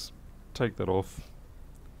do is take that off.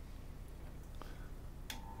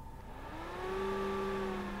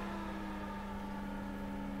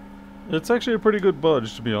 It's actually a pretty good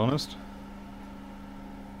budge, to be honest.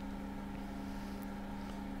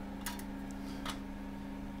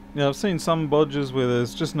 Yeah, I've seen some bodges where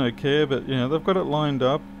there's just no care, but you know, they've got it lined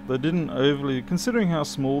up. They didn't overly, considering how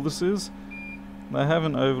small this is, they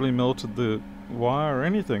haven't overly melted the wire or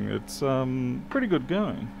anything. It's pretty good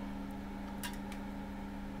going.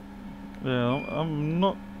 Yeah, I'm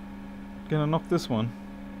not gonna knock this one.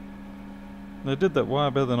 They did that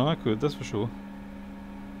wire better than I could, that's for sure.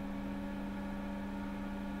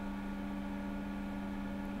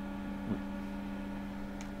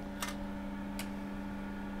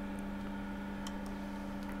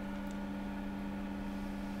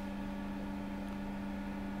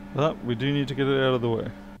 But we do need to get it out of the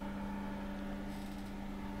way.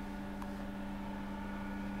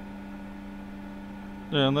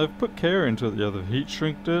 Yeah, and they've put care into it. Yeah, they've heat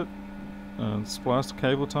shrinked it, and spliced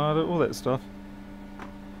cable tied it, all that stuff.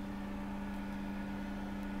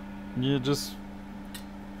 You just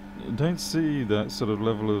don't see that sort of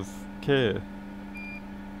level of care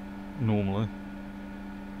normally.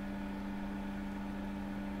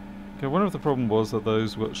 Okay, I wonder if the problem was that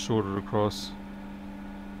those got shorted across.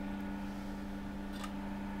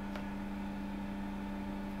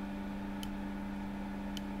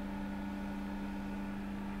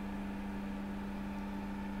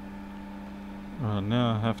 Right,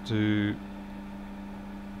 now I have to...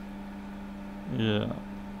 yeah.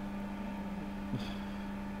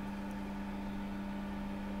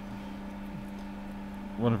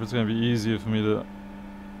 Wonder if it's going to be easier for me to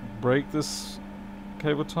break this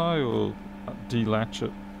cable tie or delatch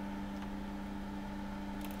it.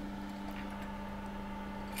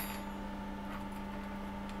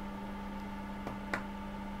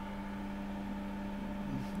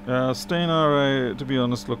 Stain RA, to be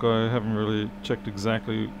honest, look, I haven't really checked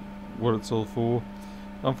exactly what it's all for.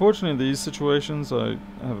 Unfortunately, in these situations, I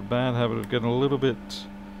have a bad habit of getting a little bit...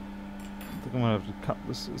 I think I'm going to have to cut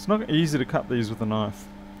this. It's not easy to cut these with a knife.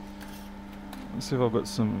 Let's see if I've got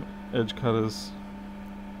some edge cutters.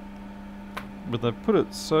 But they've put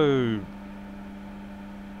it so...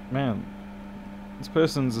 Man, this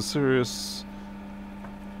person's a serious...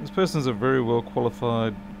 This person's a very well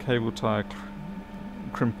qualified cable tie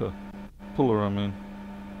crimper. Puller, I mean.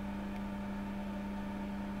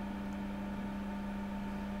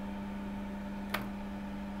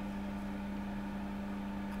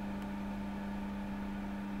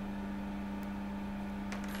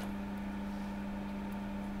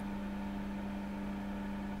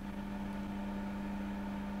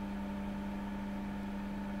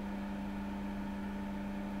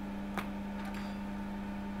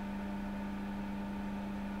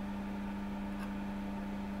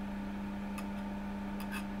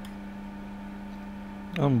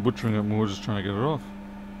 I'm butchering it more, just trying to get it off.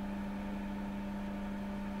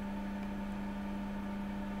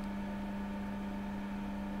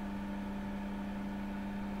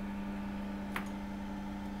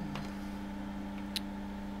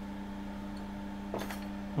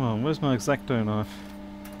 Come on, where's my X-Acto knife?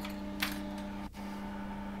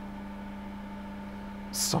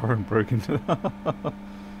 Siren broke into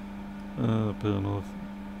burn off.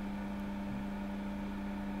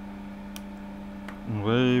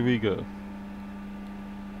 Away we go.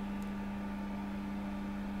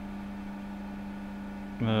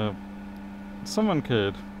 Someone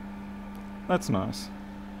cared. That's nice.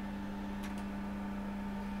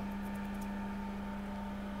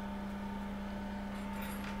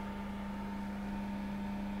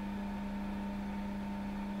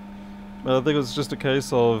 I think it was just a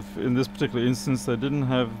case of, in this particular instance, they didn't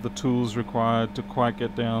have the tools required to quite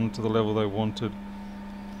get down to the level they wanted.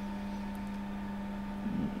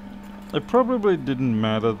 It probably didn't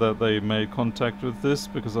matter that they made contact with this,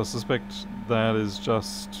 because I suspect that is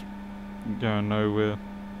just going nowhere.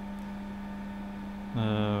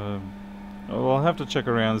 Well, I'll have to check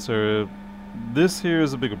around this area. This here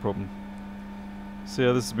is a bigger problem. See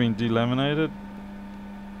how this has been delaminated?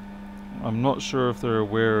 I'm not sure if they're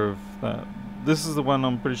aware of that. This is the one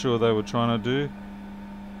I'm pretty sure they were trying to do.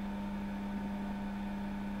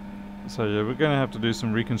 So yeah, we're going to have to do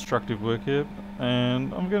some reconstructive work here,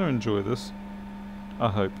 and I'm going to enjoy this. I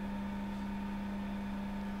hope.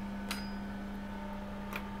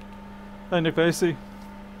 Hey Nick Basie.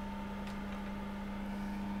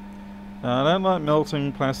 I don't like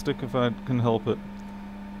melting plastic if I can help it.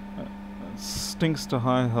 It stinks to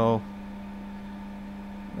high hell.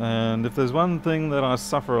 And if there's one thing that I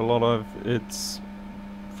suffer a lot of, it's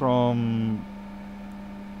from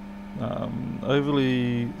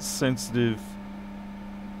overly sensitive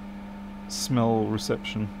smell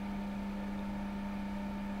reception.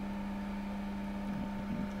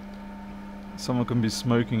 Someone can be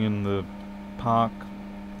smoking in the park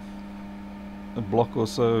a block or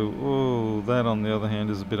so. Oh, that on the other hand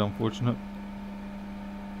is a bit unfortunate.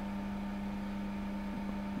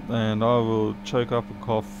 And I will choke up a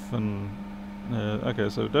cough and... okay,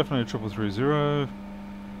 so definitely 3330.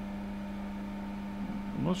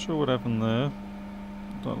 I'm not sure what happened there.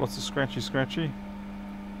 Lots of scratchy.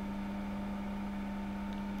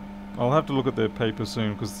 I'll have to look at their paper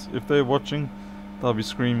soon, because if they're watching, they'll be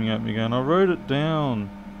screaming at me going, I wrote it down.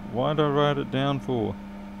 Why did I write it down for?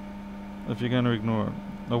 If you're going to ignore it.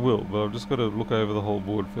 I will, but I've just got to look over the whole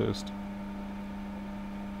board first.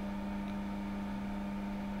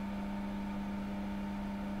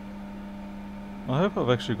 I hope I've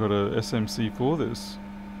actually got a SMC for this.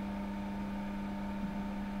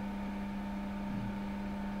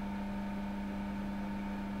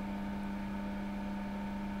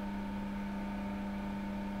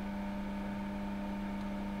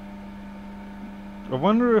 I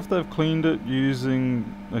wonder if they've cleaned it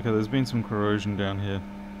using... Okay, there's been some corrosion down here.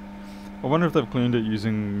 I wonder if they've cleaned it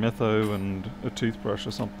using metho and a toothbrush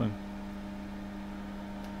or something.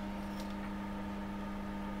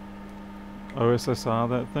 OSSR,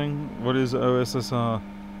 that thing? What is OSSR?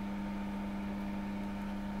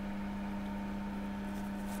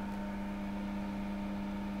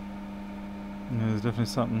 Yeah, there's definitely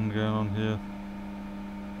something going on here.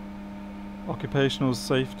 Occupational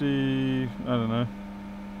safety... I don't know.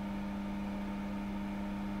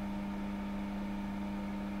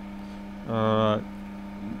 Alright.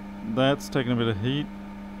 That's taking a bit of heat.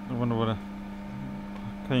 I wonder what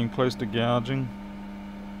came close to gouging.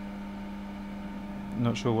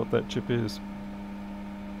 Not sure what that chip is.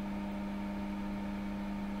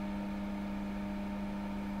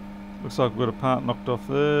 Looks like we've got a part knocked off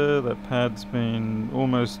there. That pad's been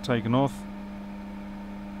almost taken off.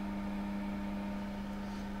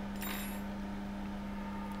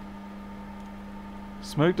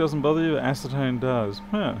 Smoke doesn't bother you, acetone does.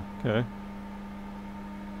 Huh, okay.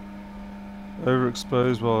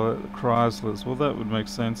 Overexposed while it chrysalis. Well, that would make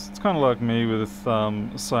sense. It's kind of like me with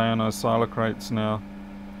cyanosilocrates now.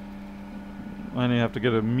 I only have to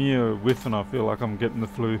get a mere whiff and I feel like I'm getting the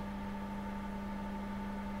flu.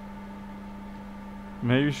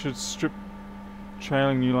 Maybe you should strip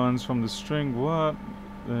trailing new lines from the string. What?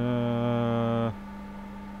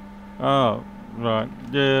 Oh, right.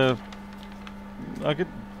 Yeah. I could...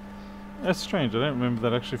 That's strange. I don't remember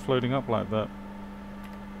that actually floating up like that.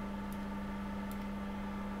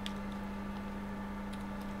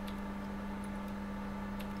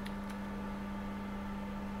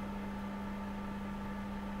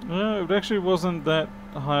 No, it actually wasn't that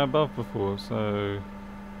high above before, so...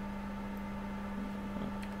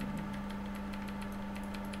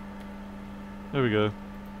 There we go.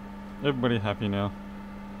 Everybody happy now.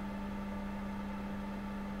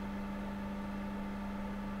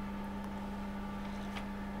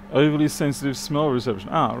 Overly sensitive smell reception.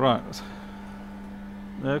 Ah, right.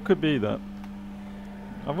 Yeah, it could be that.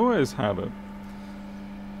 I've always had it.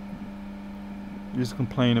 I used to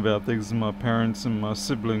complain about things to my parents and my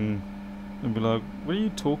sibling and be like, what are you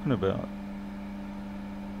talking about?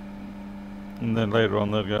 And then later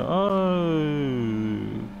on they'll go, oh.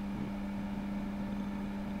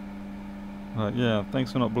 Right, yeah,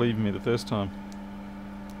 thanks for not believing me the first time.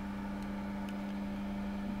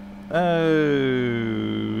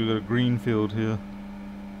 Oh, we got a green field here.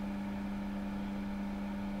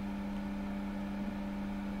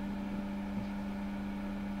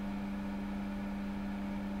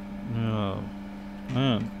 Oh,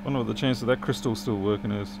 man, wonder what the chance of that crystal still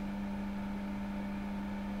working is.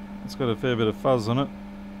 It's got a fair bit of fuzz on it.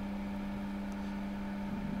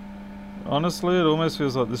 Honestly, it almost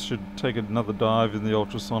feels like this should take another dive in the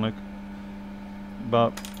ultrasonic.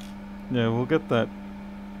 But, yeah, we'll get that,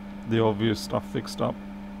 the obvious stuff fixed up.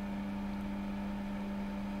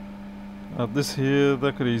 This here,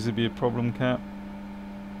 that could easily be a problem cap.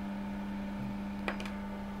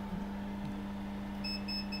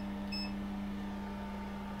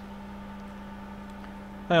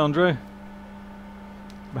 Hey Andre.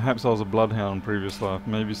 Perhaps I was a bloodhound in previous life,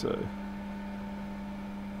 maybe so.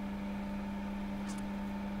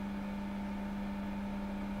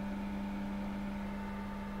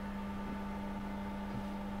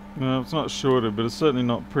 No, it's not shorter, but it's certainly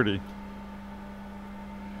not pretty.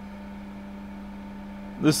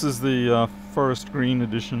 This is the forest green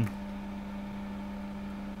edition.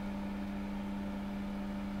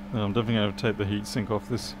 I'm definitely going to take the heat sink off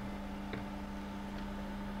this.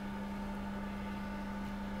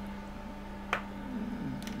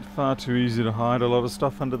 Far too easy to hide a lot of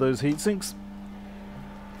stuff under those heat sinks.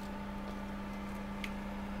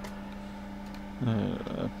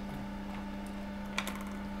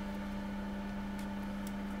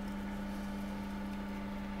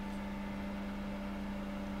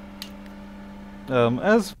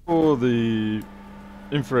 As for the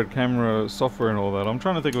infrared camera software and all that, I'm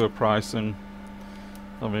trying to think of a pricing.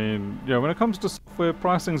 I mean, yeah, when it comes to software,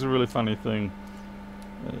 pricing's a really funny thing.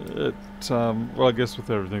 Well, I guess with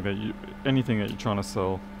everything anything that you're trying to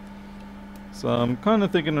sell. So I'm kind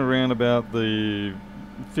of thinking around about the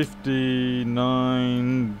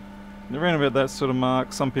 59, around about that sort of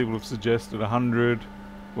mark. Some people have suggested 100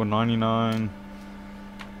 or 99.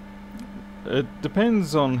 It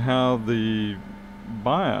depends on how the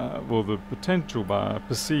buyer, or the potential buyer,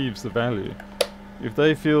 perceives the value. If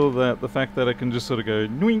they feel that the fact that it can just sort of go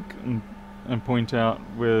nwink and point out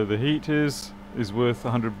where the heat is worth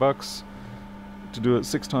 $100 to do it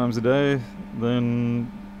 6 times a day, then,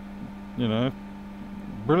 you know,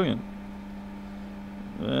 brilliant.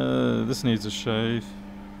 This needs a shave.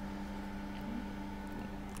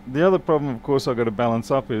 The other problem, of course, I've got to balance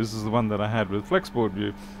up is the one that I had with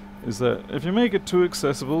Boardview, is that if you make it too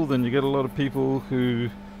accessible, then you get a lot of people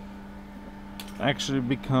who actually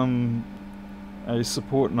become a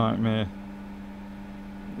support nightmare.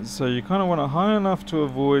 So you kind of want it high enough to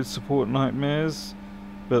avoid support nightmares,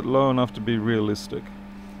 but low enough to be realistic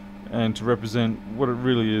and to represent what it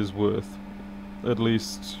really is worth. At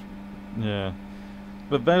least, yeah.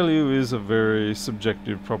 But value is a very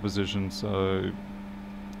subjective proposition, so...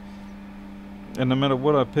 And no matter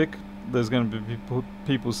what I pick, there's going to be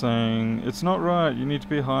people saying, it's not right, you need to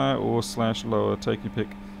be higher or / lower, take your pick.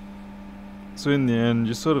 So in the end,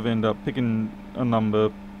 you sort of end up picking a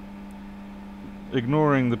number,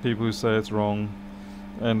 ignoring the people who say it's wrong,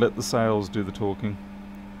 and let the sales do the talking.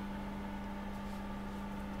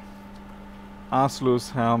 Ask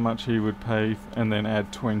Lewis how much he would pay and then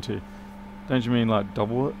add 20. Don't you mean like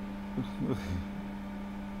double it?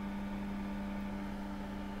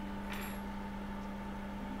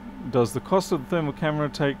 Does the cost of the thermal camera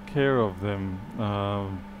take care of them?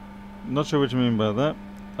 Not sure what you mean by that.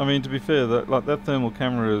 I mean, to be fair, that thermal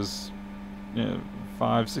camera is, you know,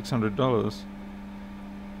 $500–600.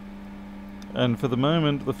 And for the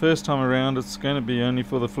moment, the first time around, it's going to be only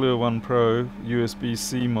for the FLIR 1 Pro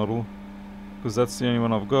USB-C model, because that's the only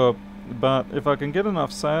one I've got. But if I can get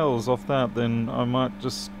enough sales off that, then I might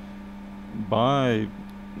just buy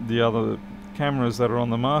the other cameras that are on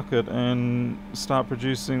the market and start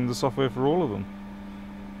producing the software for all of them.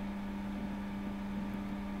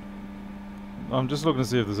 I'm just looking to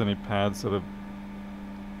see if there's any pads that are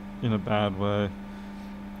in a bad way.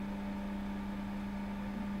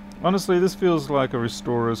 Honestly, this feels like a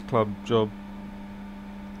restorer's club job.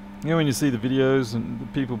 You know, when you see the videos and the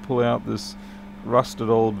people pull out this rusted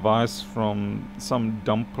old vise from some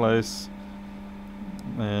dump place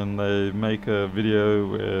and they make a video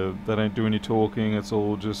where they don't do any talking, it's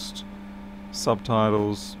all just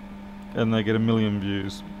subtitles, and they get 1 million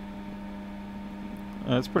views.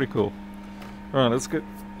 It's pretty cool. Alright, let's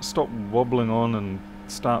stop wobbling on and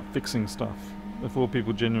start fixing stuff before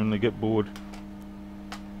people genuinely get bored.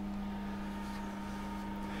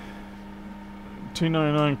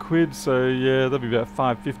 299 quid, so yeah, that'd be about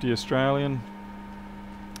 550 Australian.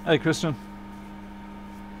 Hey Christian.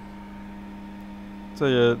 So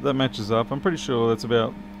yeah, that matches up. I'm pretty sure that's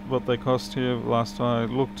about what they cost here last I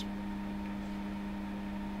looked.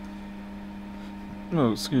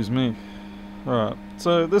 Oh, excuse me. Alright,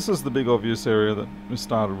 so this is the big obvious area that we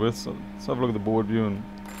started with, so let's have a look at the board view and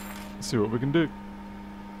see what we can do.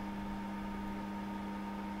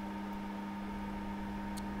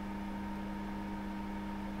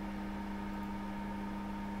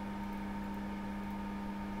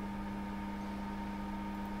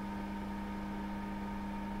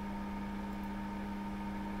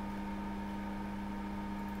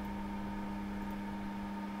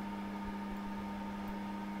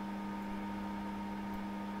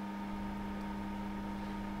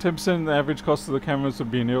 $10% the average cost of the cameras would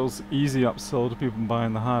be an easy upsell to people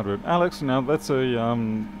buying the hardware. Alex, now that's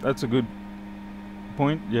a good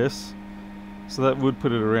point. Yes, so that would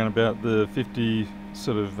put it around about the 50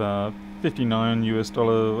 sort of 59 US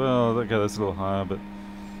dollar. Well, okay, that's a little higher, but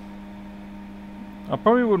I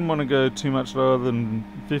probably wouldn't want to go too much lower than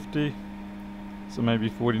 50. So maybe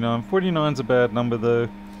 49. 49's a bad number though.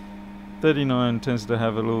 39 tends to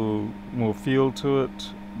have a little more feel to it,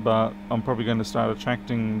 but I'm probably going to start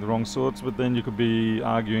attracting the wrong sorts. But then you could be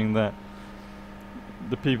arguing that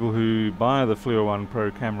the people who buy the FLIR 1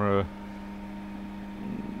 Pro camera,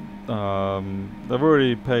 they've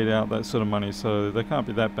already paid out that sort of money, so they can't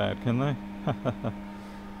be that bad, can they?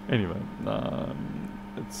 Anyway,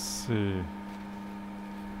 let's see.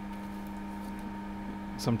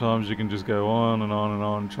 Sometimes you can just go on and on and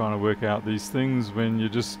on trying to work out these things when you're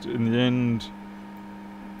just, in the end,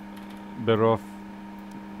 better off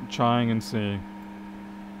trying and seeing.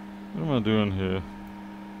 What am I doing here?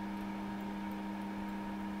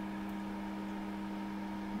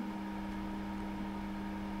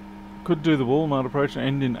 Could do the Walmart approach and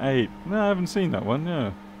end in 8. No, I haven't seen that one,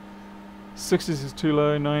 yeah. 60s is too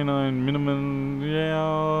low, 99 minimum,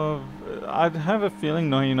 yeah. I'd have a feeling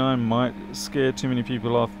 99 might scare too many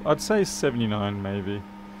people off. I'd say 79 maybe.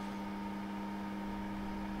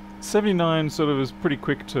 79 sort of is pretty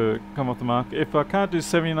quick to come off the mark. If I can't do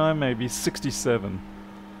 79, maybe 67.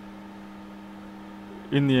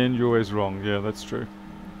 In the end, you're always wrong. Yeah, that's true.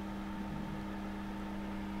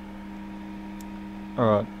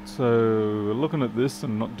 Alright, so we're looking at this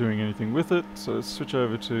and not doing anything with it. So let's switch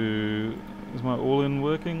over to... Is my all-in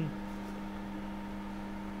working?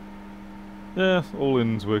 Yeah,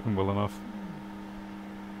 all-in's working well enough.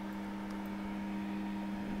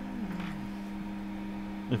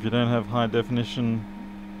 If you don't have high definition,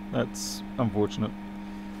 that's unfortunate.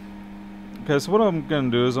 Okay, so what I'm going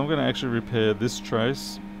to do is I'm going to actually repair this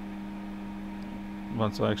trace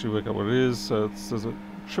once I actually work out what it is. So there's a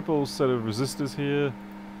triple set of resistors here.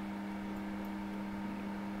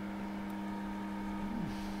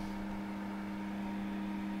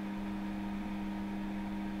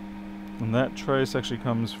 And that trace actually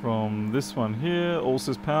comes from this one here, all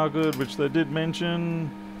says power good, which they did mention.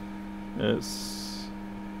 Yes.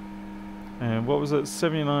 And what was it?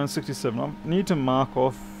 7967. I need to mark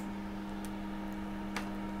off.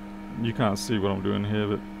 You can't see what I'm doing here,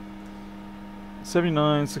 but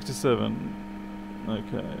 7967.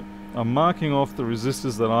 Okay. I'm marking off the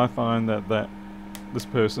resistors that I find that this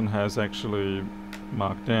person has actually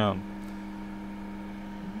marked down.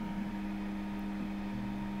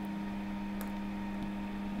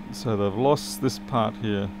 So they've lost this part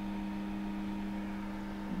here.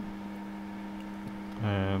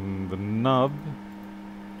 And the nub.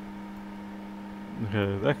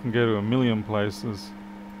 Okay, that can go to a million places.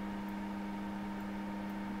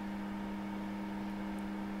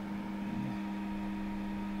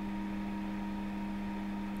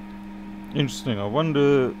 Interesting. I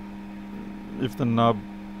wonder if the nub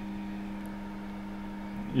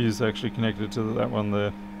is actually connected to that one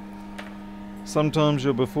there. Sometimes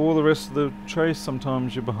you're before the rest of the trace,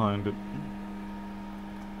 sometimes you're behind it.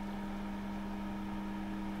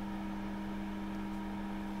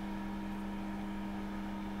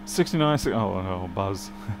 Oh,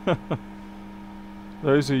 buzz.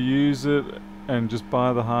 Those who use it and just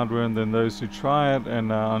buy the hardware, and then those who try it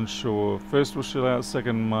and are unsure. First will shell out,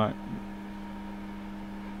 second might.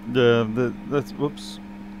 Yeah, that's whoops.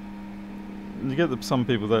 You get some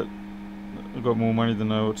people that have got more money than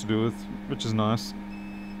know what to do with, which is nice.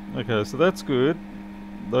 Okay, so that's good.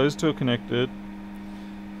 Those two are connected.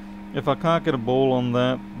 If I can't get a ball on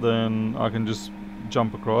that, then I can just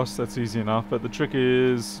jump across. That's easy enough. But the trick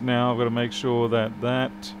is now I've got to make sure that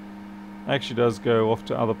that actually does go off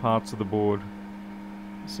to other parts of the board.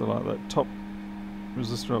 So like that top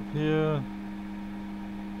resistor up here.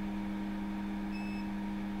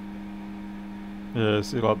 Yeah,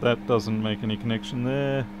 see, like that doesn't make any connection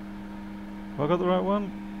there. Have I got the right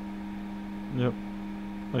one? Yep.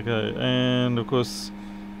 Okay, and of course,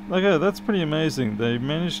 okay, that's pretty amazing. They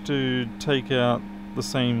managed to take out the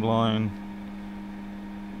same line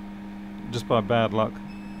just by bad luck.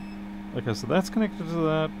 Okay, so that's connected to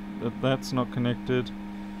that. That's not connected.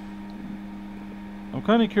 I'm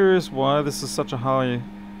kind of curious why this is such a high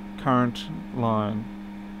current line.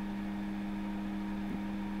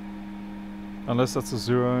 Unless that's a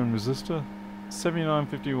 0 ohm resistor.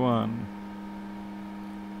 7951.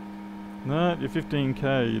 No, you're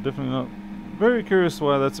 15k. You're definitely not. Very curious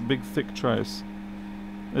why that's a big thick trace.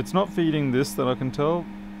 It's not feeding this that I can tell.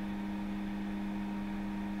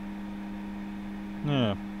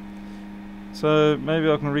 Yeah. So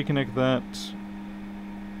maybe I can reconnect that.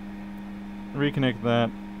 Reconnect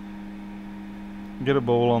that. Get a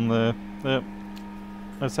ball on there. Yep.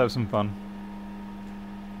 Let's have some fun.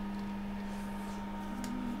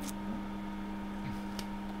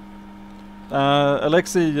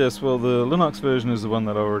 Alexi, yes, well the Linux version is the one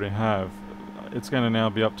that I already have. It's going to now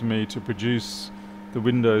be up to me to produce the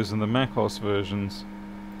Windows and the Mac OS versions.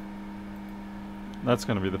 That's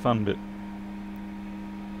going to be the fun bit.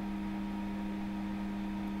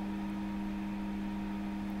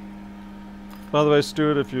 By the way,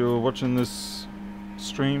 Stuart, if you're watching this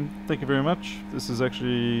stream, thank you very much. This is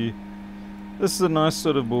actually... this is a nice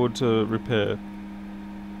sort of board to repair.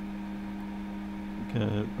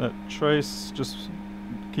 Okay, that trace just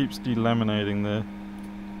keeps delaminating there.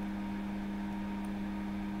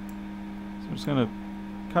 So I'm just going to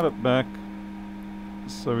cut it back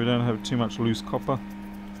so we don't have too much loose copper.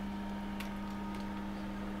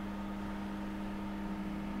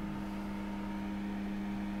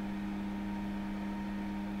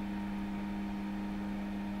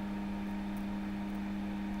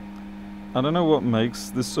 I don't know what makes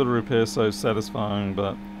this sort of repair so satisfying,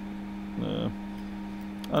 but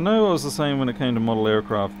I know it was the same when it came to model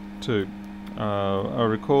aircraft too. I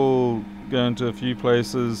recall going to a few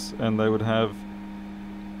places and they would have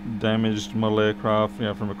damaged model aircraft, you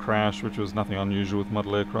know, from a crash, which was nothing unusual with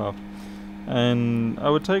model aircraft. And I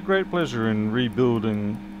would take great pleasure in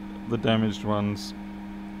rebuilding the damaged ones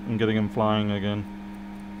and getting them flying again.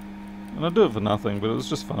 And I'd do it for nothing, but it was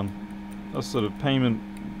just fun. That sort of payment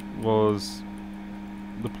was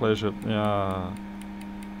the pleasure. Yeah.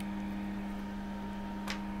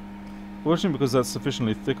 Fortunately, because that's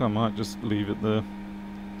sufficiently thick, I might just leave it there.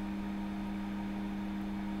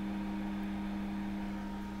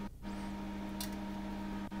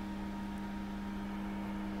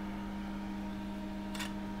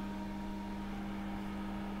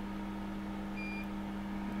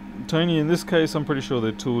 Tony, in this case, I'm pretty sure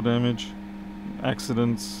they're tool damage,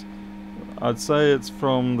 accidents. I'd say it's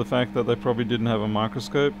from the fact that they probably didn't have a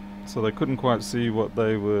microscope, so they couldn't quite see what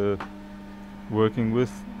they were working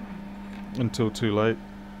with until too late.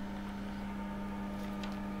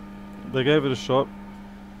 They gave it a shot.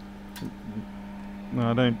 No,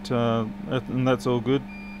 I don't, and that's all good.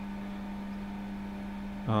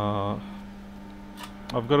 I've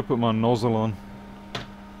got to put my nozzle on.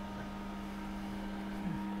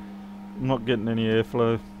 I'm not getting any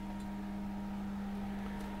airflow.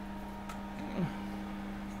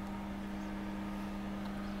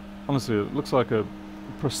 Honestly, it looks like a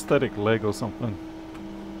prosthetic leg or something.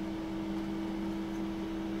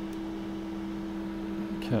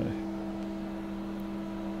 Okay.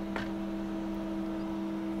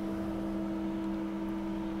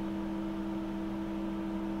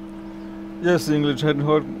 Yes, the English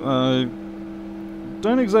headhog. I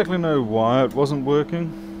don't exactly know why it wasn't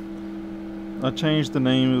working. I changed the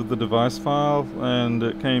name of the device file and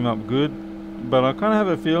it came up good, but I kind of have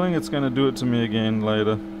a feeling it's going to do it to me again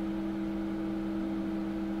later.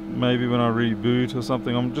 Maybe when I reboot or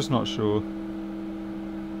something, I'm just not sure.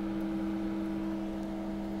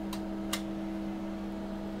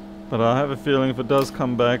 But I have a feeling if it does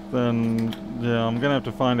come back, then yeah, I'm going to have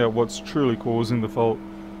to find out what's truly causing the fault.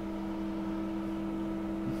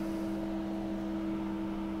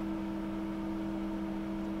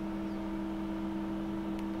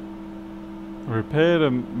 Repaired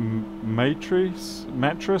a mattress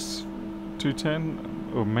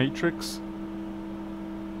 210 or matrix.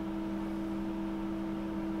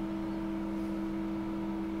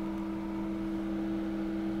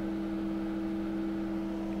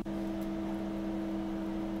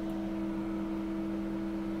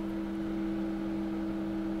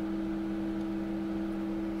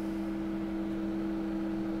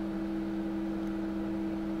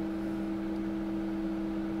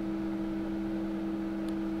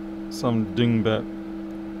 Some dingbat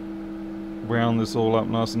wound this all up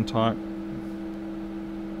nice and tight.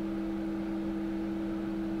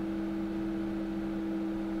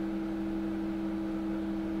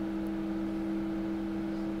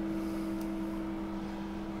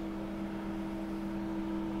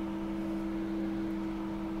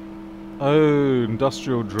 Oh,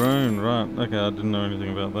 industrial drone, right. Okay, I didn't know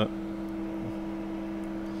anything about that.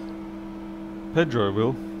 Pedro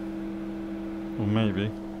will. Or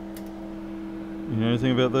maybe. You know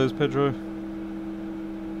anything about those, Pedro?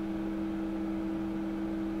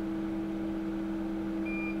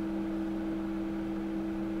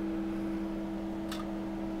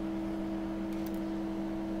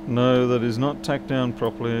 No, that is not tacked down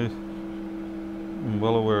properly. I'm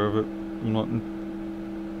well aware of it. I'm not...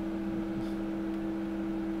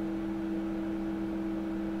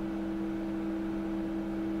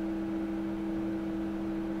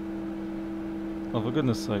 Oh, for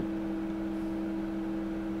goodness sake.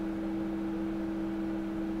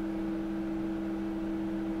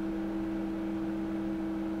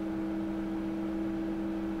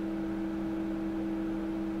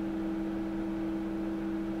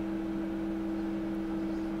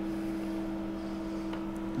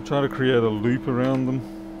 Try to create a loop around them,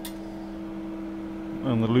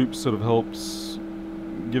 and the loop sort of helps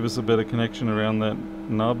give us a better connection around that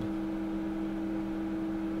nub.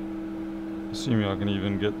 Assuming I can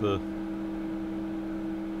even get the...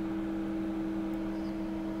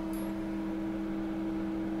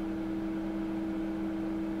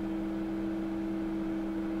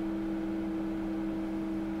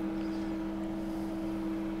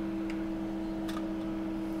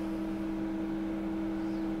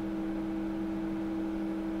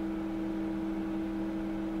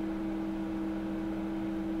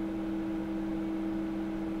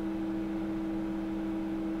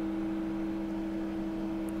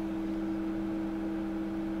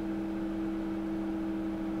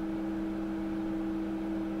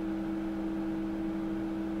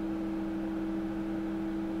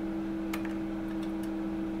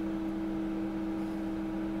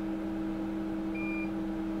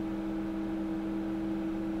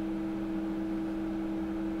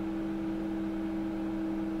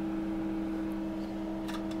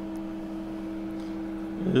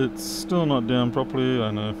 It's still not down properly, I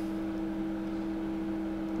know.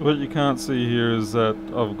 What you can't see here is that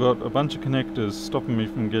I've got a bunch of connectors stopping me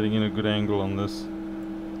from getting in a good angle on this.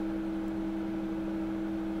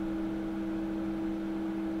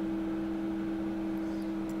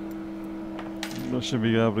 I should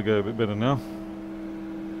be able to go a bit better now.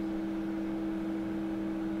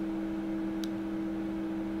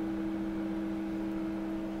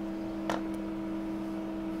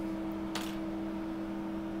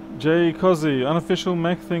 J. Cozzy, unofficial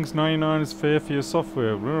Mac thinks 99 is fair for your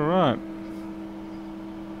software. Alright.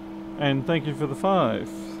 And thank you for the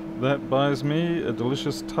 5. That buys me a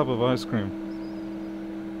delicious tub of ice cream.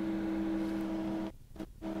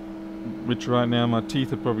 Which right now my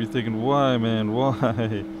teeth are probably thinking, why man,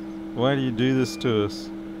 why? Why do you do this to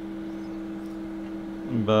us?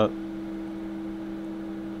 But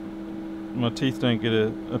my teeth don't get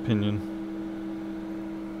an opinion.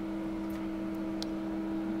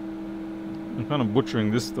 I'm kind of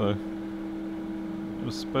butchering this though. It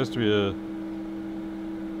was supposed to be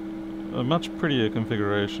a much prettier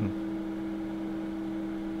configuration.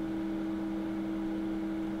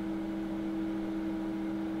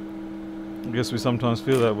 I guess we sometimes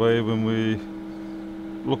feel that way when we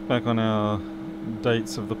look back on our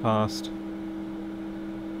dates of the past.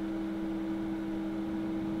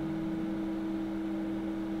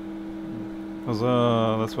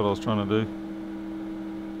 Huzzah, that's what I was trying to do.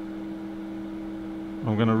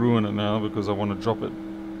 I'm going to ruin it now because I want to drop it.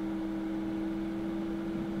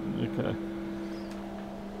 Okay.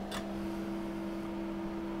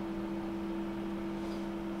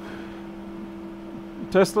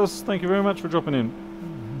 Teslas, thank you very much for dropping in.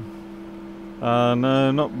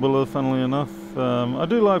 No, not Buller, funnily enough. I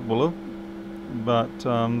do like Buller, but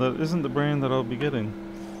that isn't the brand that I'll be getting.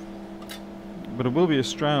 But it will be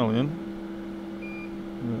Australian.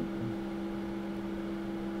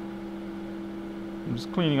 I'm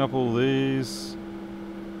just cleaning up all these,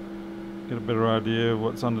 get a better idea of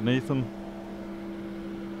what's underneath them.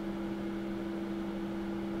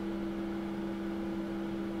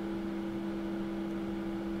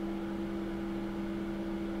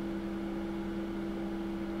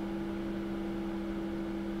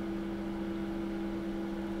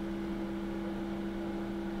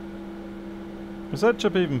 Is that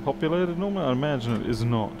chip even populated normally? I imagine it is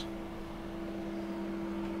not.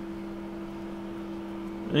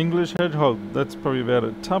 English Hedgehog, that's probably about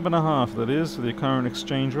a tub and a half, that is, for the current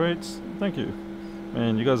exchange rates. Thank you.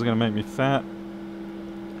 Man, you guys are going to make me fat.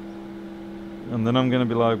 And then I'm going to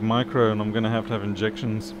be like micro and I'm going to have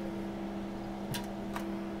injections.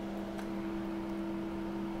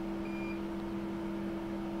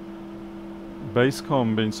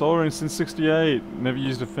 Basecom, been soldering since '68. Never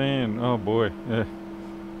used a fan. Oh boy, yeah.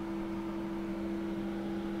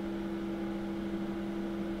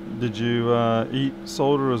 Did you eat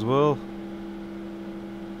solder as well?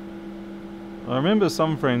 I remember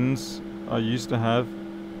some friends I used to have,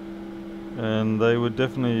 and they would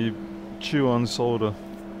definitely chew on solder.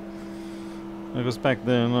 Because back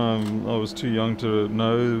then I was too young to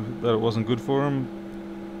know that it wasn't good for them,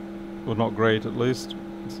 or not great at least.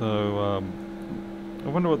 So I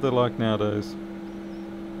wonder what they're like nowadays.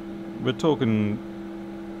 We're talking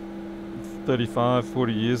 35,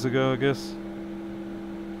 40 years ago, I guess.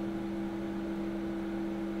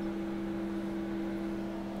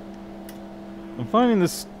 I'm finding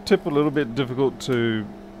this tip a little bit difficult to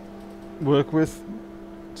work with,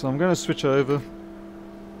 so I'm going to switch over.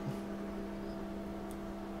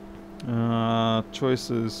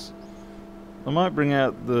 Choices. I might bring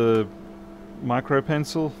out the micro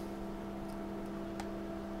pencil.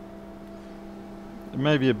 It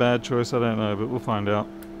may be a bad choice, I don't know, but we'll find out.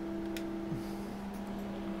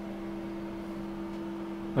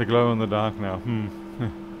 They glow in the dark now.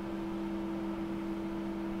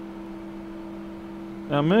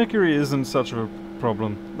 Now, mercury isn't such a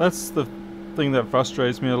problem. That's the thing that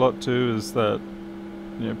frustrates me a lot too, is that,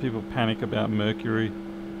 you know, people panic about mercury,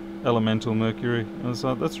 elemental mercury, and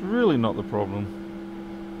so that's really not the problem.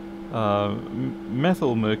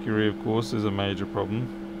 Methyl mercury, of course, is a major problem.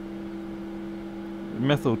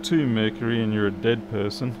 Methyl 2 mercury and you're a dead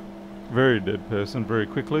person. Very dead person, very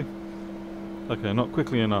quickly. Okay, not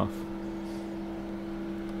quickly enough.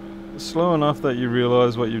 Slow enough that you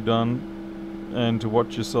realize what you've done and to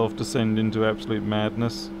watch yourself descend into absolute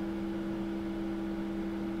madness.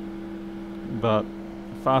 But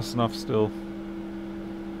fast enough still.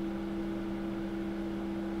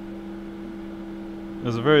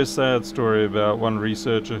 There's a very sad story about one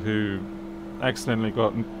researcher who accidentally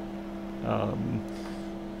got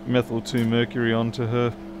methyl 2 mercury onto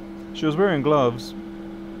her. She was wearing gloves,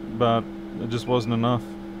 but it just wasn't enough.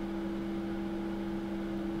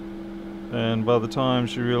 And by the time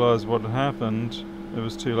she realized what had happened, it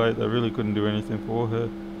was too late. They really couldn't do anything for her.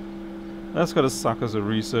 That's got to suck as a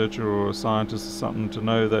researcher or a scientist or something, to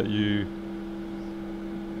know that you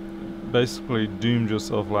basically doomed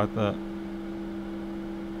yourself like that.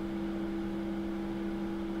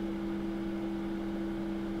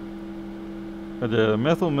 But yeah,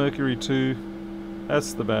 methyl mercury 2,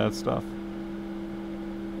 that's the bad stuff.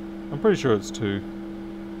 I'm pretty sure it's 2.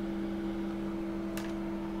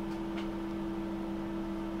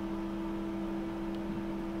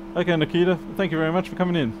 Okay, Nikita, thank you very much for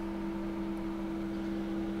coming in.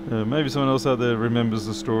 Maybe someone else out there remembers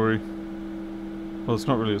the story. Well, it's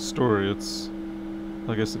not really a story, it's...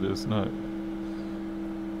 I guess it is, no.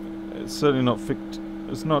 It's certainly not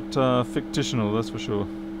fictional, that's for sure.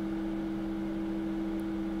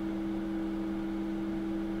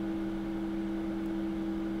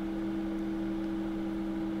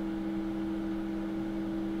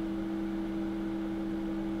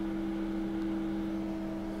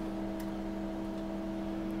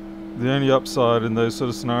 The only upside in those sort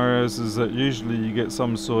of scenarios is that usually you get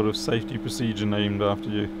some sort of safety procedure named after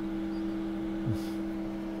you.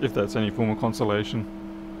 If that's any form of consolation.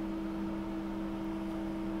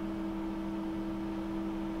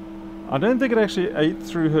 I don't think it actually ate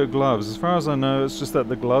through her gloves. As far as I know, it's just that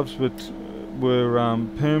the gloves were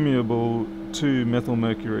permeable to methyl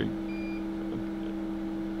mercury.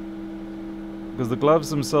 Because the gloves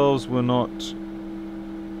themselves were not...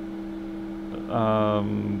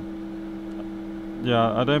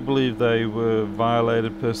 yeah, I don't believe they were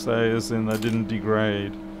violated per se, as in they didn't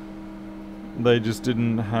degrade. They just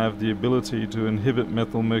didn't have the ability to inhibit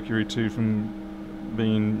methyl mercury 2 from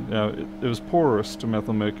being... it was porous to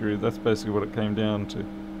methyl mercury. That's basically what it came down to.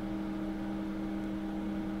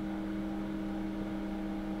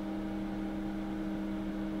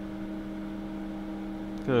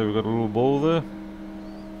 Okay, we've got a little ball there.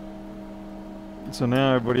 So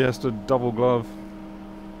now everybody has to double glove.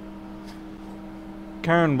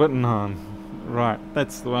 Karen Wittenhahn. Right,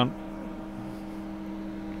 that's the one.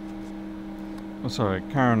 Oh, sorry,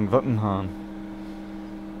 Karen Wittenhahn.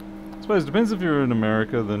 I suppose it depends if you're in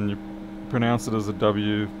America, then you pronounce it as a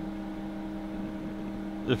W.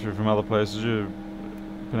 If you're from other places, you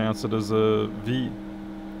pronounce it as a V.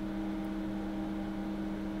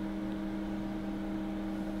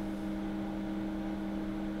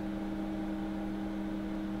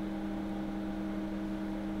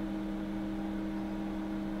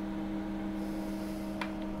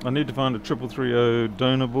 I need to find a 3330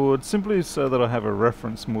 donor board, simply so that I have a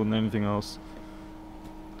reference more than anything else.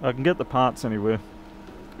 I can get the parts anywhere.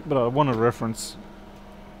 but I want a reference.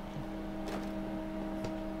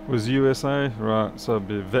 Was USA? Right, so it'd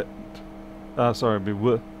be vet. Sorry, it'd be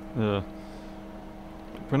W. Yeah.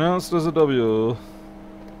 Pronounced as a W.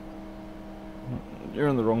 You're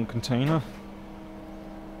in the wrong container.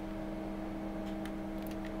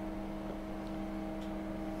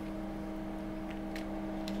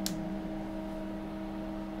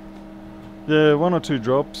 Yeah, 1 or 2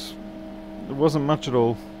 drops. It wasn't much at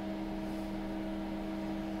all.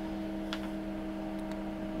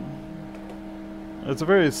 It's a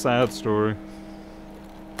very sad story.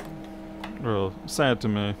 Well, sad to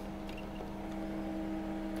me.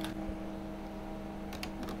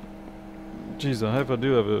 Jeez, I hope I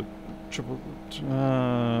do have a triple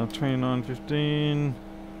 2915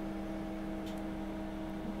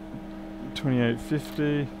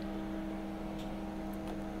 2850.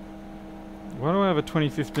 Why do I have a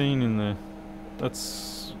 2015 in there?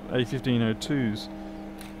 That's A1502s.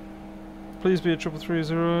 Please be a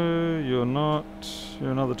 3330. You're not.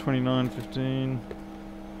 You're another 2915.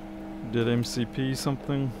 Did MCP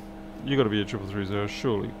something? You gotta be a 3330,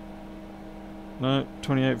 surely. No,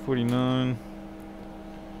 2849.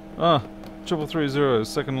 Ah, 3330,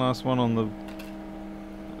 second last one on the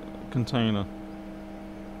container.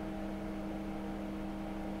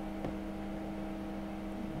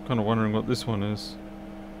 Kind of wondering what this one is.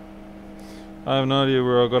 I have no idea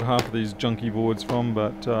where I got half of these junky boards from,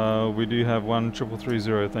 but we do have one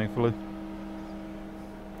 3330, thankfully.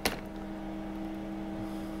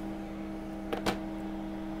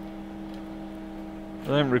 I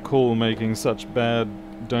don't recall making such bad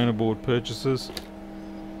donor board purchases,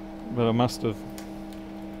 but I must have.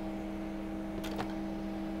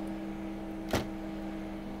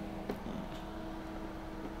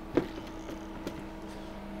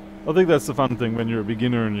 I think that's the fun thing when you're a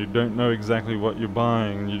beginner and you don't know exactly what you're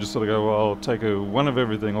buying. You just sort of go, well, I'll take one of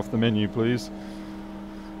everything off the menu, please.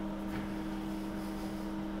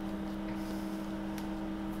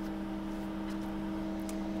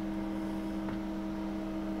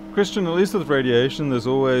 Christian, at least with radiation, there's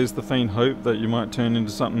always the faint hope that you might turn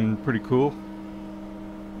into something pretty cool.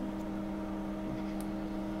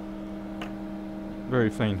 Very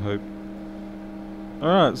faint hope.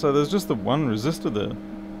 Alright, so there's just the one resistor there.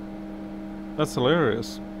 That's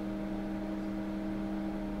hilarious.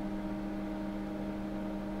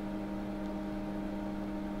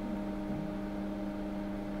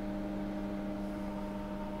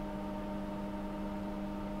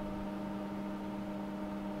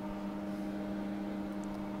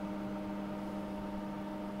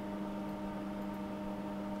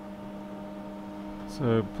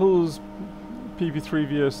 So pulls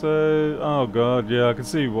PP3 VSO. Oh god, yeah, I can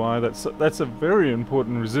see why. That's a very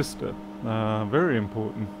important resistor. Very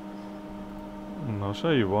important. And I'll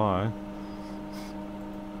show you why.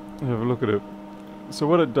 Have a look at it. So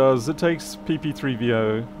what it does, it takes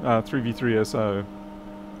PP3VO, 3V3SO,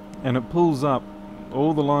 and it pulls up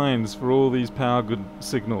all the lines for all these power good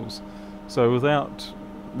signals. So without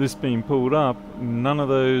this being pulled up, none of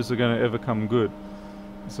those are going to ever come good.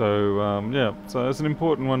 So yeah, so that's an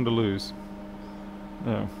important one to lose.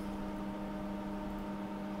 Yeah.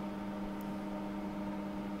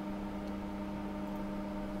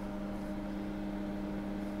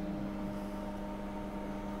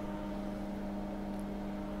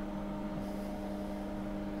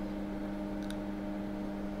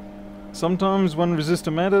 Sometimes one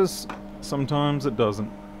resistor matters, sometimes it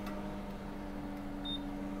doesn't.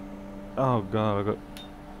 Oh god, I got...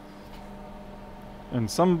 And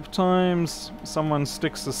sometimes someone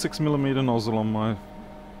sticks a 6mm nozzle on my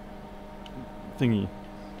thingy.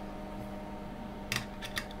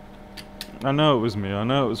 I know it was me, I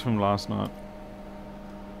know it was from last night.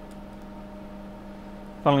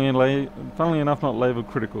 Funnily enough, not labelled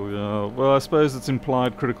critical, yeah. Well, I suppose it's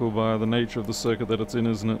implied critical by the nature of the circuit that it's in,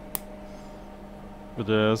 isn't it? But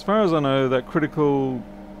yeah, as far as I know, that critical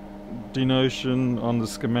denotion on the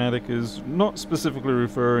schematic is not specifically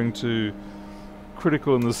referring to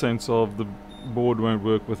critical in the sense of the board won't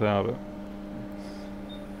work without it.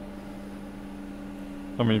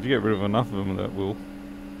 I mean, if you get rid of enough of them, that will.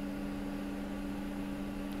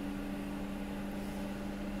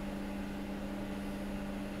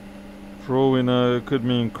 For all we know, it could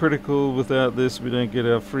mean critical. Without this, we don't get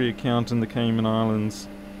our free account in the Cayman Islands.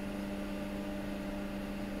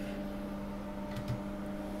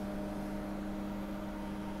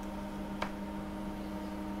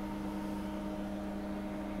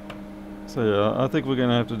 So yeah, I think we're going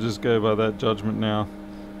to have to just go by that judgment now.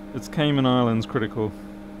 It's Cayman Islands critical.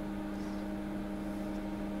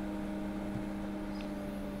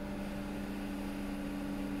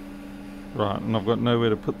 Right, and I've got nowhere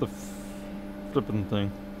to put the flippin'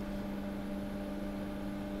 thing.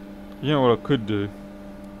 You know what I could do?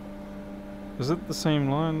 Is it the same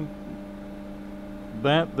line?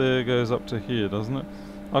 That there goes up to here, doesn't it?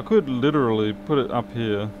 I could literally put it up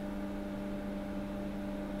here.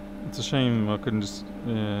 It's a shame I couldn't just...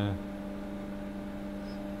 yeah.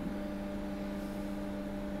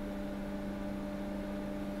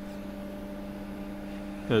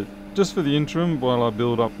 Okay, just for the interim, while I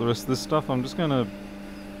build up the rest of this stuff, I'm just gonna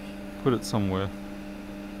put it somewhere.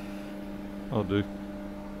 I'll do.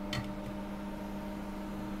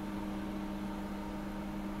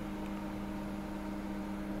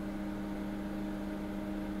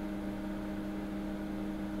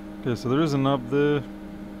 Okay, so there is a nub there.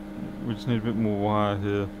 We just need a bit more wire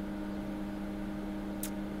here.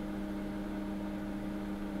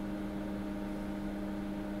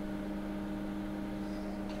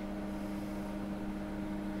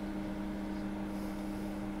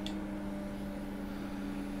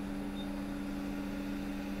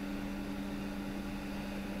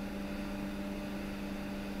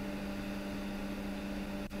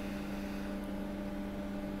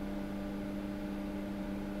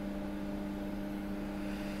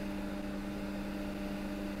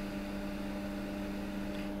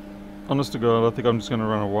 Honest to God, I think I'm just going to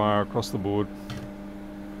run a wire across the board.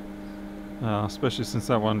 Especially since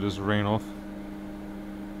that one just ran off.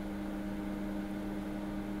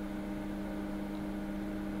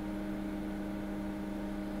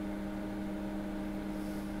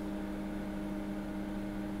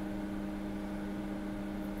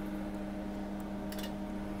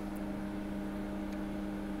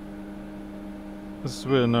 This is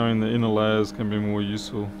where knowing the inner layers can be more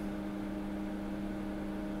useful.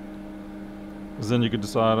 Because then you could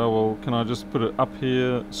decide, oh well, can I just put it up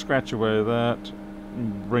here, scratch away that,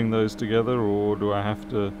 bring those together, or do I have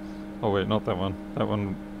to... oh wait, not that one. That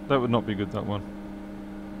one, that would not be good, that one.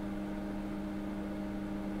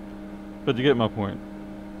 But you get my point.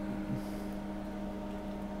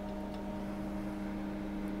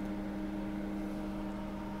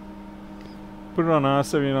 Put it on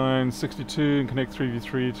R7962 and connect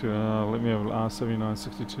 3v3 to, let me have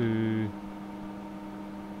R7962.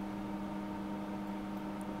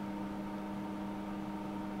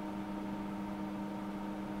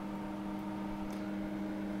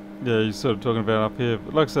 Yeah, you're sort of talking about up here.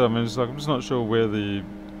 But like I said, I mean, I'm just not sure where the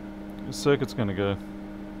circuit's going to go.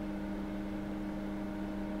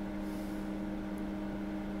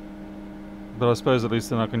 But I suppose at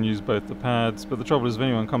least then I can use both the pads. But the trouble is, if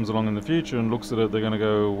anyone comes along in the future and looks at it, they're going to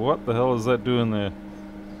go, what the hell is that doing there?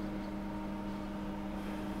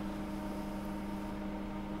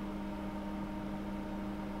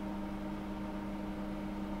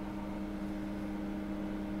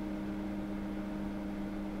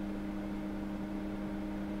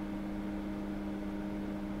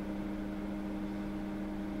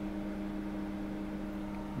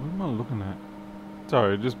 What am I looking at?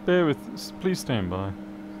 Sorry, just bear with... please stand by.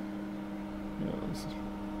 Yeah, this is...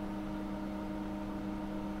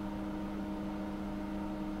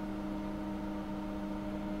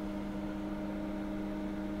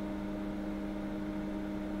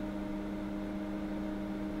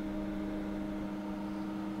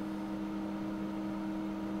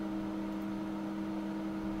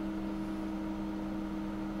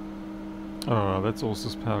 Oh, that's all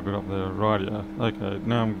just power good up there. Right, yeah. Okay,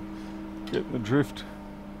 now I'm getting the drift.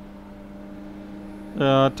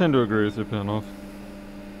 Yeah, I tend to agree with you, Farnell.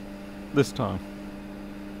 This time.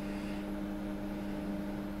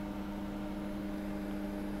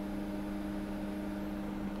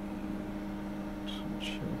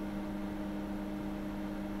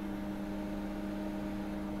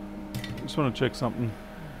 Just want to check something.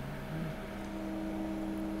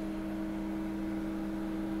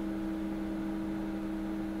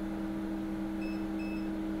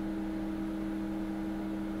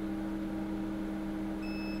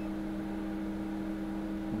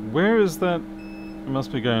 Where is that? It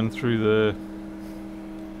must be going through there.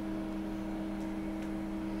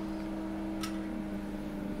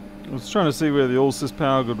 I was trying to see where the all-sys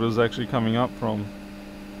power good was actually coming up from.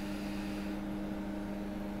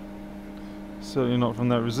 Certainly not from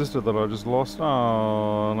that resistor that I just lost.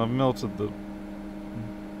 Oh, and I've melted the...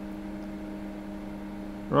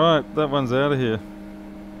 Right, that one's out of here.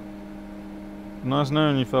 Nice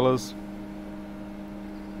knowing you fellas.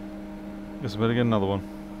 Guess I better get another one.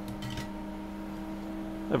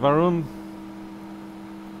 Hey Varun.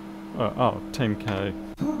 Oh, 10k.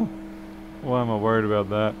 Why am I worried about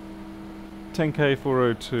that? 10k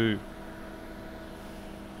 402.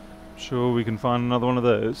 Sure, we can find another one of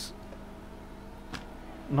those.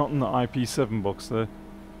 Not in the IP7 box though.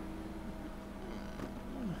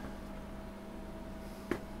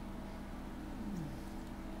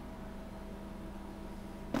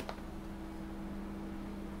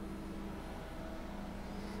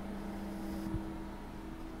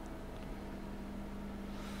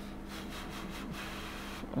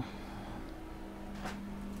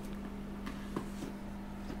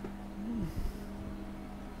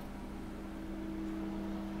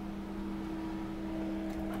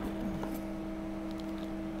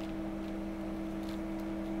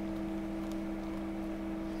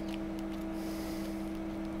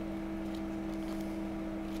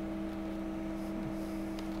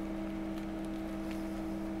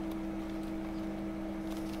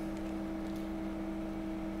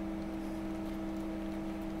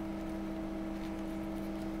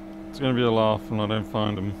 It's going to be a laugh when I don't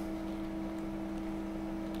find them.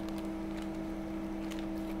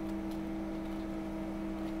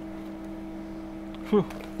 Whew,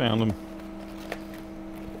 found them.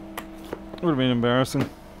 Would have been embarrassing.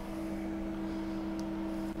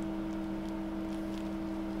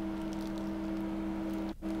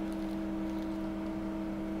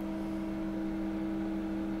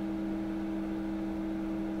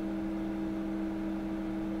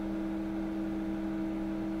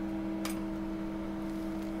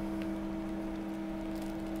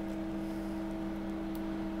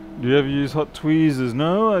 Do you ever use hot tweezers?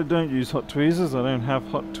 No, I don't use hot tweezers. I don't have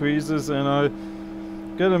hot tweezers, and I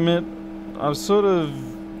gotta admit, I'm sort of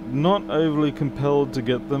not overly compelled to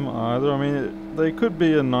get them either. I mean, they could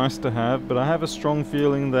be a nice to have, but I have a strong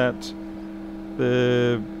feeling that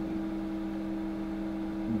they're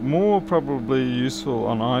more probably useful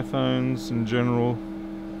on iPhones in general,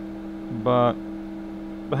 but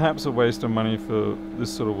perhaps a waste of money for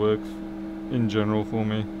this sort of work in general for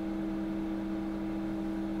me.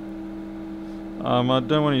 I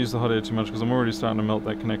don't want to use the hot air too much because I'm already starting to melt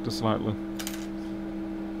that connector slightly.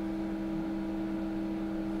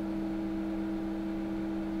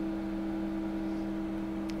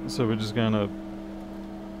 So we're just going to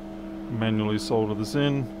manually solder this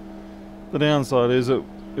in. The downside is it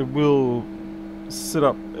will sit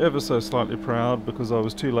up ever so slightly proud because I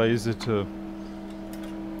was too lazy to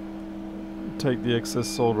take the excess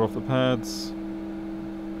solder off the pads.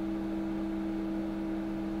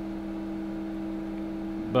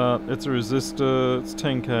 But it's a resistor, it's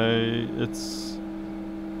 10K, it's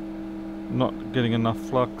not getting enough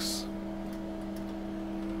flux.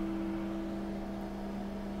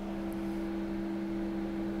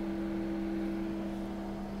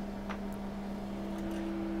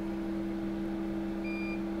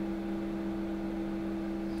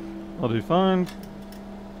 I'll do fine.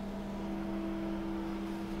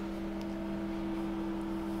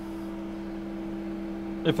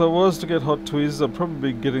 If I was to get hot tweezers, I'd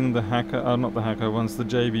probably be getting the Hakko, not the Hakko ones, the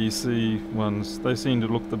JBC ones. They seem to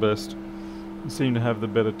look the best. They seem to have the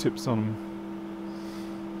better tips on them.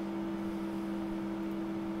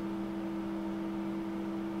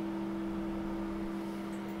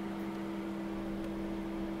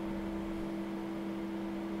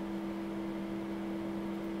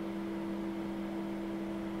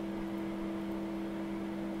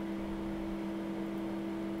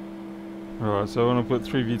 Alright, so I want to put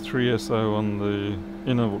 3v3 SO on the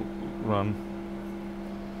inner run.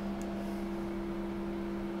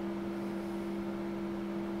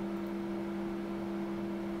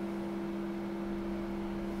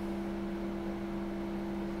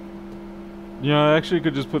 You know, I actually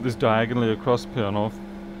could just put this diagonally across pan off.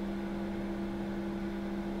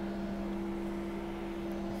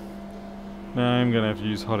 Now I'm going to have to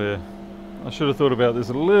use hot air. I should have thought about this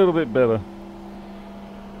a little bit better.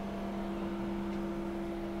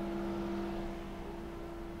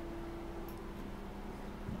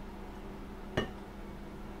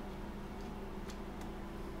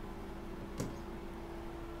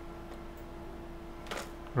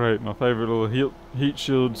 Great, my favourite little heat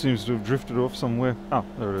shield seems to have drifted off somewhere. Ah,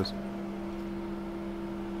 there it is.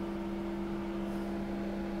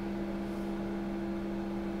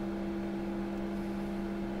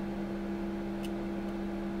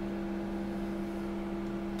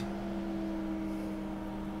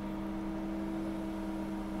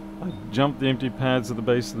 I jumped the empty pads at the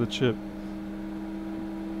base of the chip.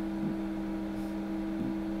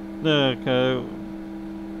 Yeah, okay.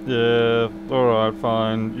 Yeah, alright,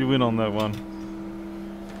 fine. You win on that one.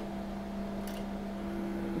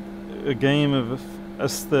 A game of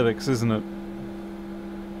aesthetics, isn't it?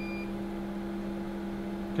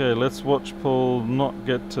 Okay, let's watch Paul not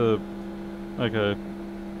get to... Okay.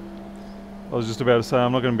 I was just about to say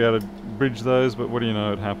I'm not going to be able to bridge those, but what do you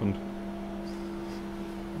know, it happened.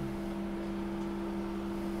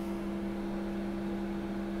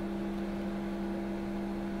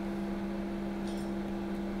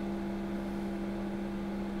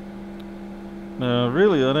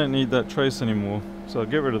 Really, I don't need that trace anymore, so I'll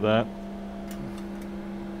get rid of that.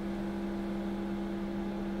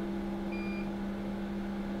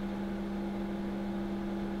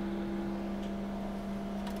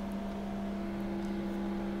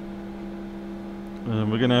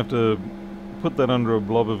 We're going to have to put that under a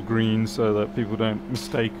blob of green so that people don't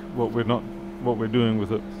mistake what we're doing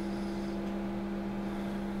with it.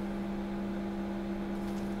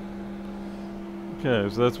 Okay,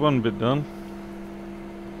 so that's one bit done.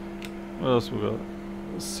 What else we got?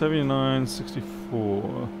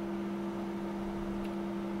 7964.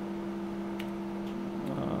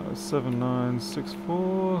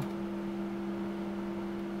 7964.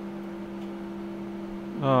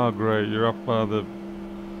 Oh great, you're up by the...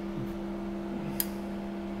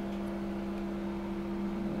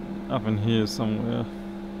 up in here somewhere.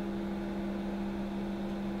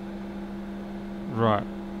 Right.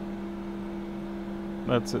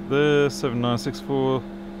 That's it there, 7964.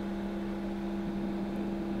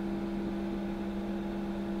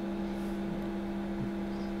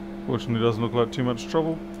 Fortunately doesn't look like too much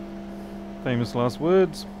trouble. Famous last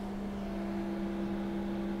words.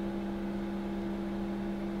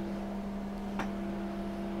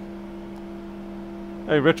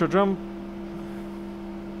 Hey, Retro Drum.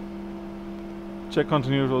 Check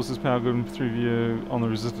continuity resources, power good and 3VO on the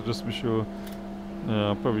resistor just to be sure.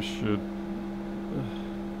 Yeah, I probably should.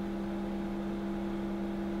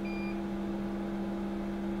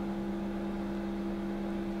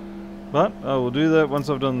 But I will do that once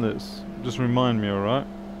I've done this. Just remind me, alright?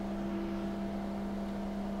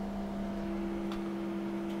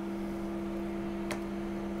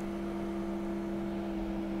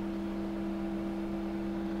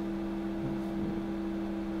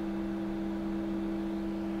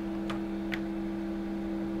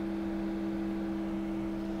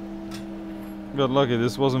 Got lucky,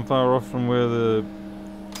 this wasn't far off from where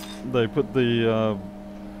they put the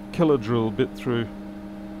killer drill bit through.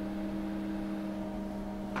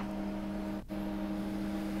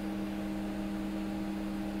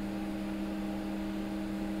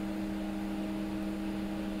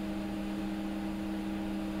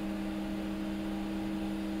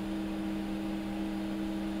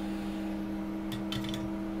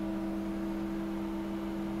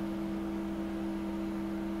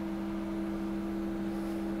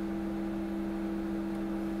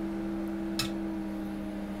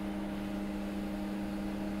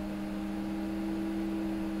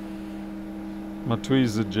 My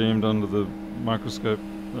tweezers are jammed under the microscope.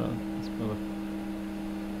 That's better.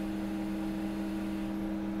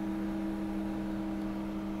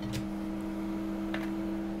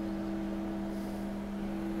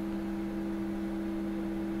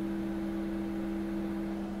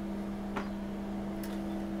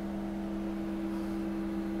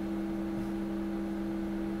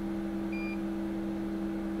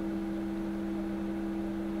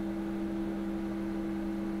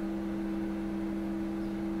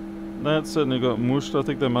 That certainly got mushed. I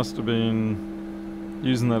think they must have been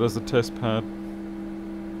using that as a test pad.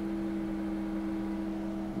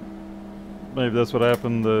 Maybe that's what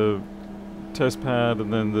happened, the test pad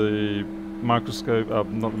and then the microscope,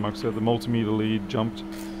 not the microscope, the multimeter lead jumped.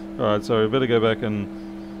 Alright, so I better go back and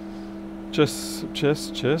chest,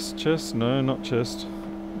 no, not chest.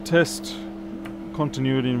 Test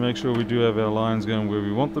continuity and make sure we do have our lines going where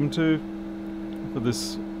we want them to for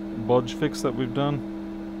this bodge fix that we've done.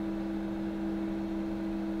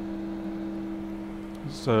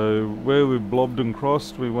 So where we've blobbed and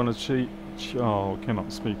crossed, we want to I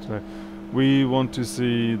cannot speak today. We want to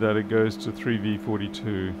see that it goes to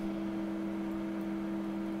 3V42. .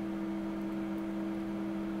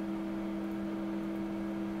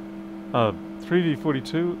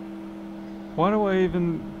 3V42? What am I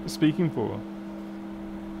even speaking for?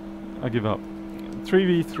 I give up.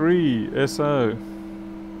 3V3 SO.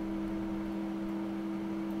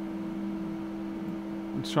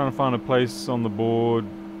 Just trying to find a place on the board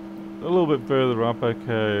a little bit further up.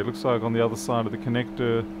 Okay, it looks like on the other side of the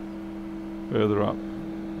connector, further up.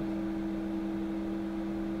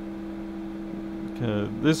 Okay,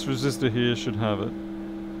 this resistor here should have it.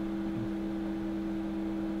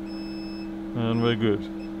 And we're good.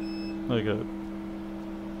 Okay.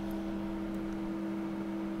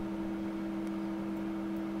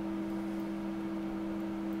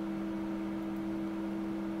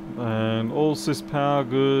 And all sys power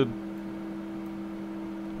good.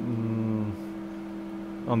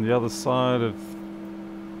 On the other side of...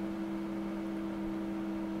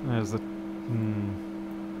 There's the...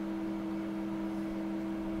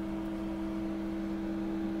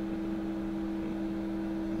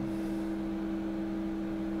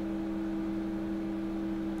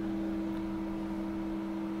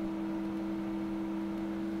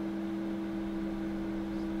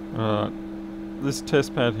 Right. This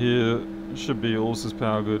test pad here should be all this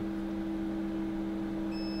power good.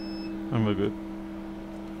 And we're good.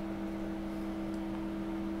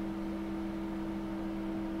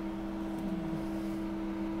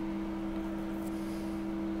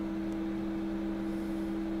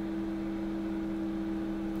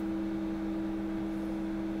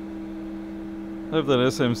 Hope that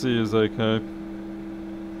SMC is okay.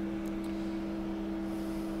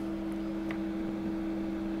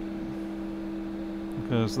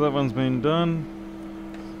 Okay, so that one's been done.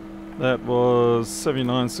 That was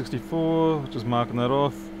 7964, just marking that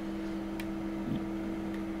off.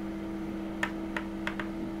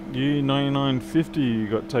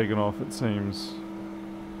 U9950 got taken off, it seems.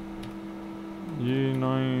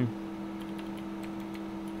 U9.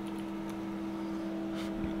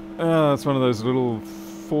 Ah, it's one of those little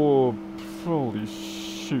four. Holy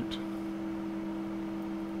shoot.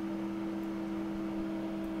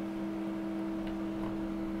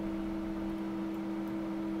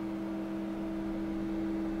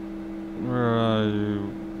 Where are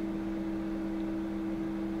you?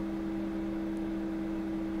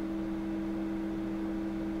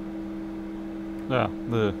 Ah,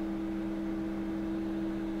 there.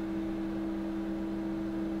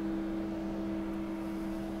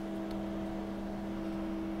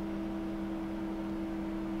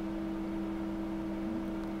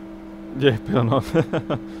 Yeah, pound off.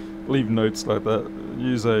 Leave notes like that.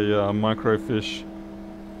 Use a microfiche.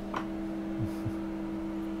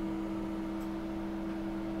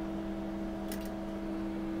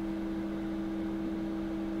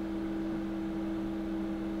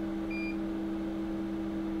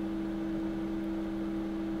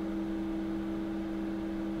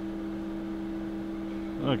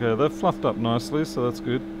 Okay, they've fluffed up nicely, so that's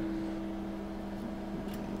good.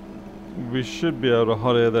 We should be able to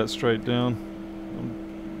hot air that straight down.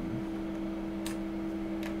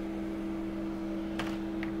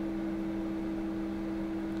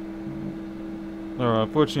 Alright,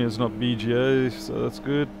 fortunately it's not BGA, so that's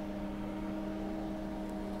good.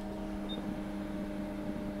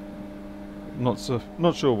 Not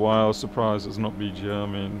sure why I was surprised it's not BGA. I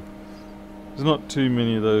mean, there's not too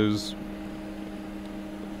many of those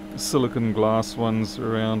silicon glass ones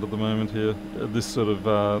around at the moment here. This sort of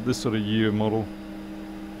year model.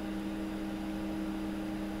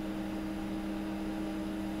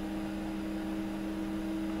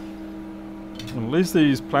 At least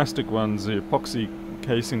these plastic ones, the epoxy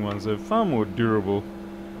casing ones, they're far more durable.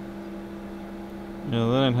 You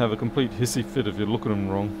know, they don't have a complete hissy fit if you look at them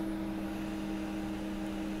wrong.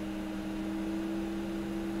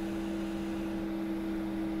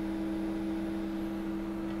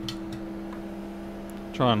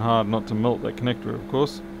 Trying hard not to melt that connector, of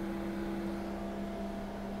course.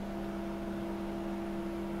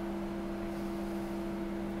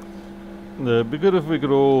 Yeah, it'd be good if we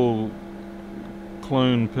could all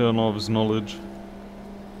clone Pernov's knowledge.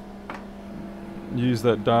 Use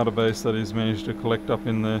that database that he's managed to collect up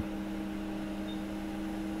in there.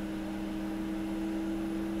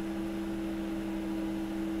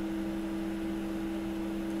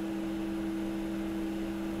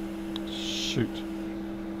 Shoot.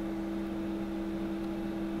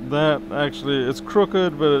 That actually, it's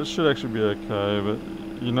crooked, but it should actually be okay, but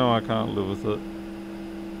you know I can't live with it.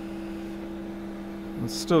 I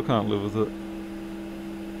still can't live with it.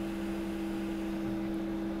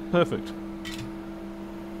 Perfect.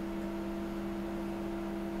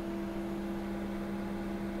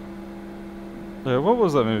 Yeah, what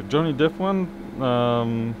was that movie? Johnny Depp one?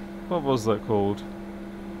 What was that called?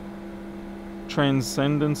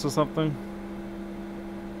 Transcendence or something?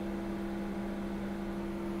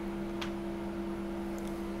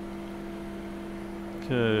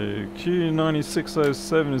 Okay,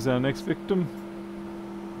 Q9607 is our next victim.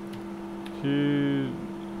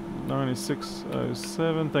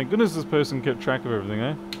 Q9607. Thank goodness this person kept track of everything,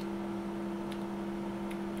 eh?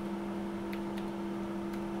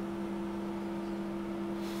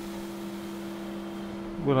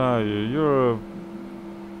 What are you? You're a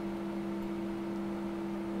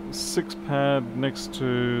 6 pad next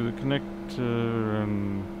to the connector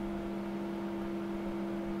and...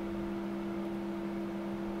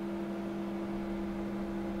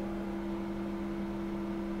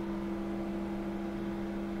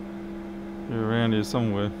 You're around here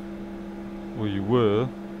somewhere. Well, you were.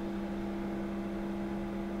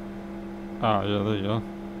 Ah, yeah, there you are.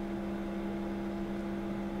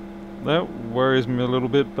 That worries me a little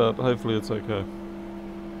bit, but hopefully it's okay.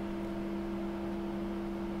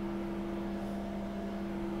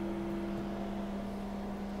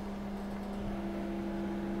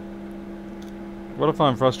 what I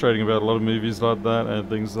find frustrating about a lot of movies like that, and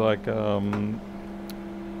things like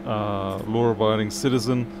Law-Abiding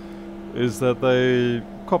Citizen, is that they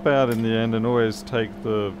cop out in the end and always take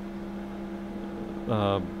the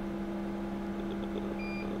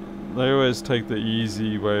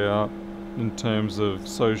easy way out in terms of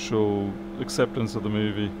social acceptance of the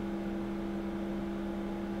movie.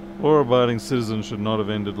 Law-Abiding Citizen should not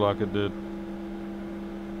have ended like it did.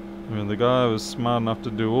 I mean, the guy was smart enough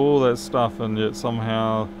to do all that stuff, and yet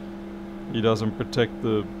somehow he doesn't protect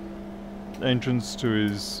the entrance to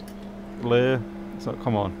his lair. So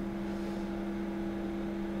come on.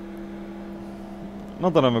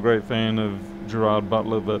 Not that I'm a great fan of Gerard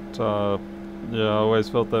Butler, but yeah, I always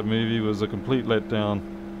felt that movie was a complete letdown.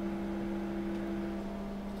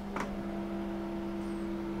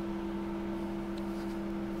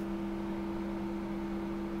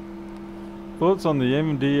 Thoughts on the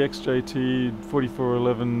MD XJT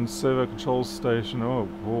 4411 servo control station? Oh,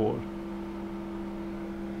 Lord.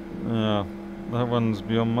 Yeah, that one's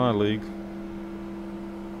beyond my league.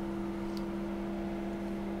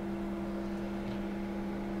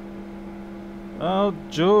 Oh,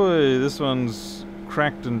 joy! This one's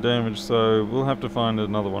cracked and damaged, so we'll have to find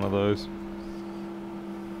another one of those.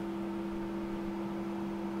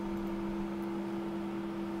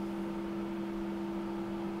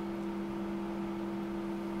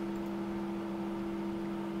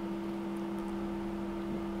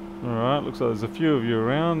 Alright, looks like there's a few of you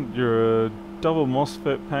around. You're a double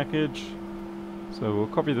MOSFET package. So we'll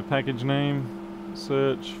copy the package name,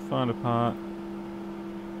 search, find a part.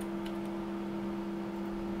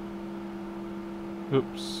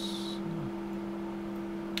 Oops.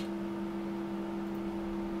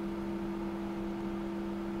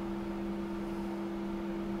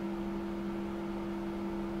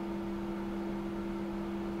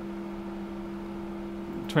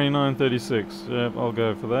 $29.36. Yep, I'll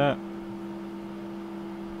go for that.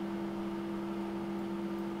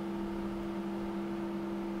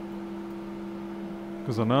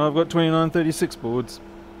 Because I know I've got $29.36 boards.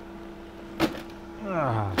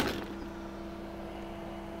 Ah.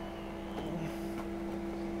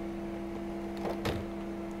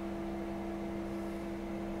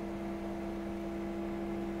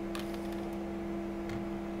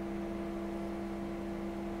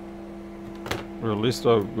 Or at least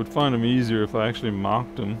I would find them easier if I actually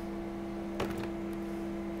marked them.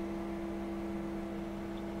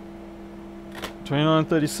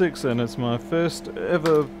 $29.36, and it's my first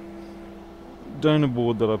ever donor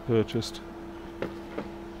board that I purchased.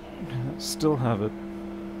 Still have it.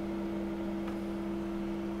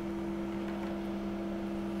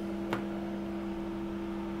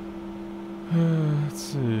 Let's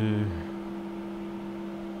see.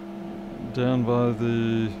 Down by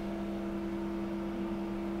the...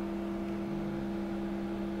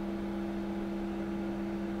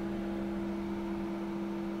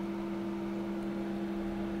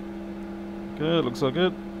 Okay, looks like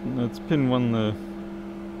it. It's pin 1 there.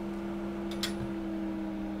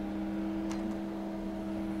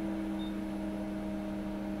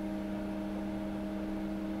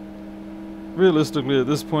 Realistically, at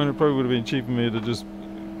this point, it probably would have been cheaper for me to just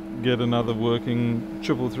get another working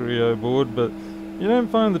 3330 board, but you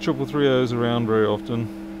don't find the 3330s around very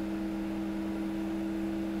often.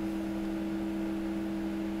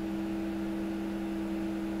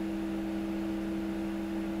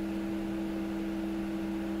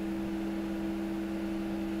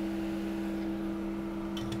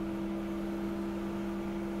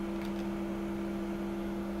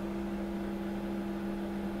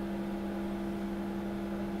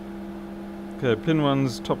 Okay, pin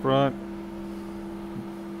 1's top right.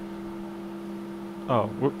 Oh,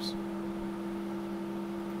 whoops.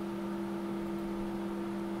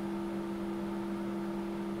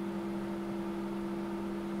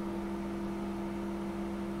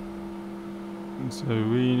 And so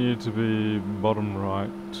we need to be bottom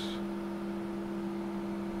right.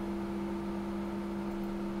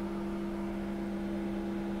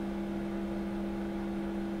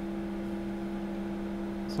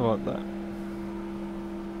 So like that.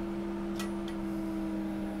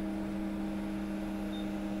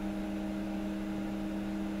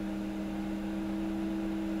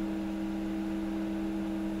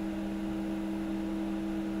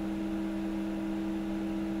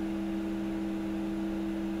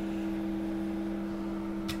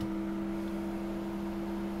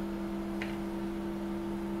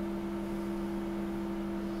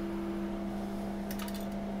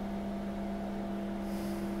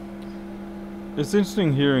 It's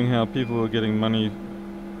interesting hearing how people are getting money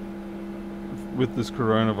with this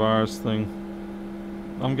coronavirus thing.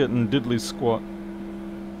 I'm getting diddly squat.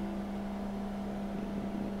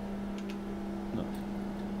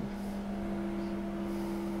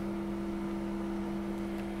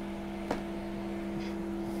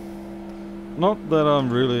 Not that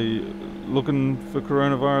I'm really looking for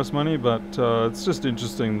coronavirus money, but it's just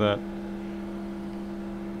interesting that,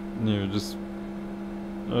 you know, just...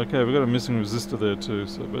 Okay, we've got a missing resistor there too,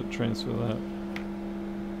 so I better transfer that.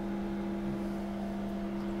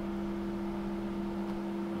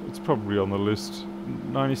 It's probably on the list.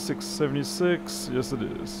 9676, yes it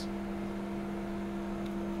is.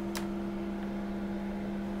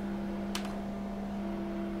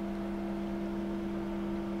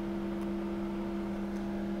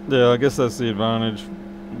 Yeah, I guess that's the advantage.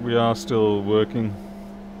 We are still working.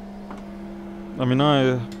 I mean,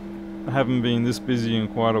 I haven't been this busy in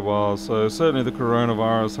quite a while, so certainly the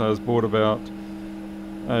coronavirus has brought about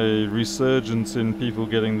a resurgence in people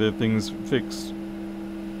getting their things fixed.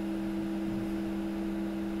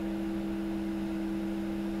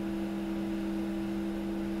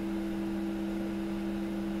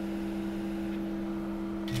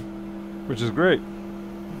 Which is great.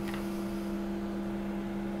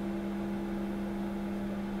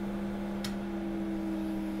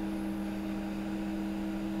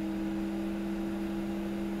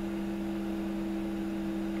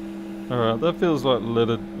 Alright, that feels like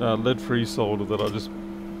lead-free solder that I just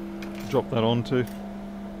dropped that onto.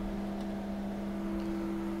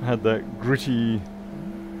 Had that gritty,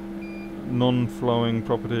 non-flowing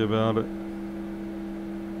property about it.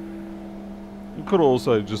 It could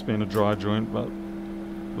also have just been a dry joint, but,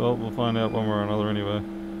 well, we'll find out one way or another anyway.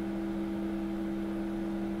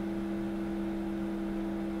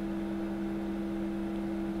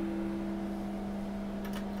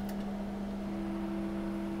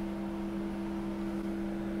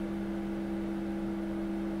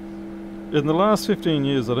 In the last 15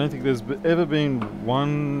 years, I don't think there's ever been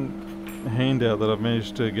one handout that I've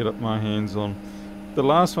managed to get up my hands on. The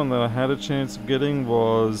last one that I had a chance of getting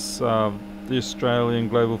was the Australian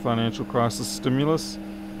Global Financial Crisis Stimulus,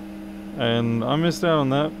 and I missed out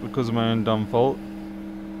on that because of my own dumb fault,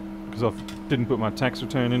 because I didn't put my tax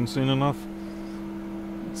return in soon enough,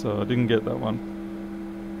 so I didn't get that one.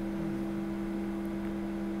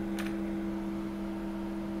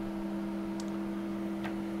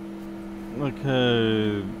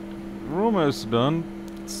 Okay, we're almost done.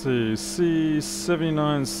 Let's see,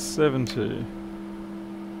 C7970.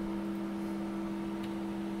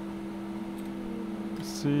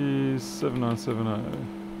 C7970.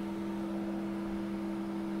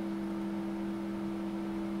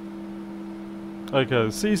 Okay,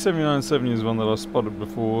 C7970 is one that I spotted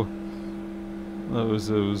before. It was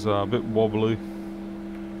a bit wobbly.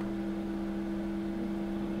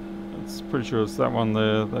 It's pretty sure it's that one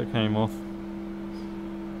there that came off.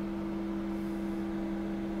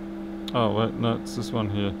 Oh wait, no, it's this one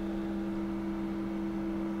here.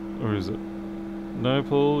 Or is it? No,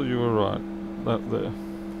 Paul, you were right. That there.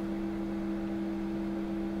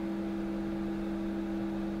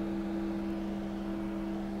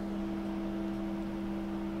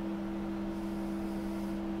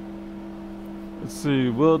 Let's see,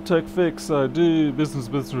 World Tech Fix. I do business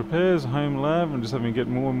repairs, home lab. I'm just having to get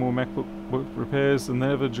more and more MacBook repairs than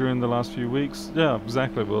ever during the last few weeks. Yeah,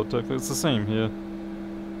 exactly, World Tech Fix. It's the same here.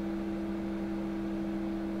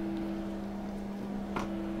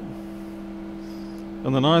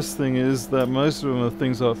 And the nice thing is that most of them are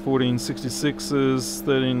things like 1466s,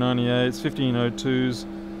 1398s, 1502s,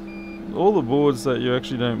 all the boards that you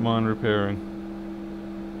actually don't mind repairing.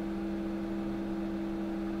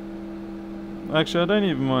 Actually, I don't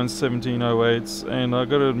even mind 1708s, and I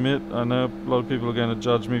got to admit, I know a lot of people are going to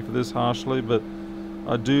judge me for this harshly, but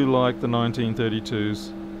I do like the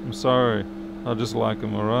 1932s. I'm sorry, I just like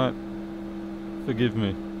them, alright? Forgive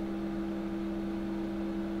me.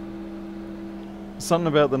 Something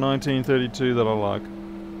about the 1932 that I like.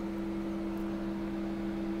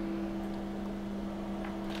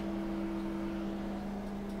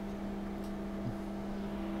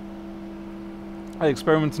 Hey,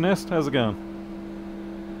 Experiments Nest, how's it going?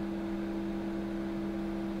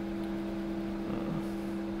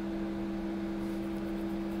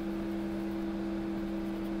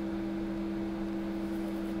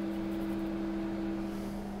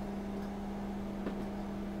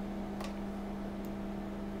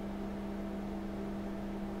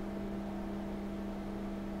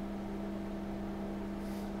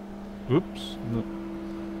 Oops. No.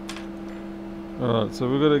 Alright, so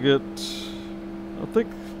we've got to get... I think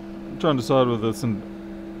I'm trying to decide whether it's an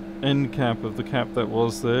end cap of the cap that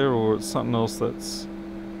was there or it's something else that's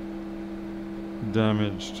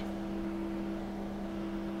damaged.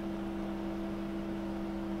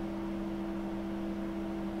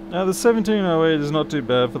 Now the 1708 is not too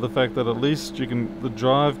bad for the fact that at least you can, the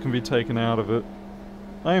drive can be taken out of it.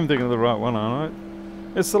 I am thinking of the right one, aren't I?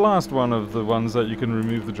 It's the last one of the ones that you can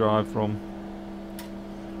remove the drive from.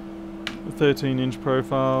 A 13-inch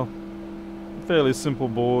profile, fairly simple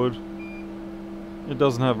board. It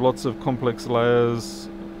doesn't have lots of complex layers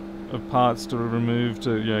of parts to remove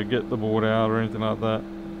to, you know, get the board out or anything like that.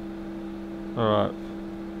 Alright,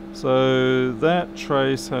 so that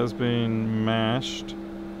trace has been mashed.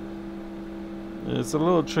 It's a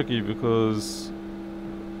little tricky because,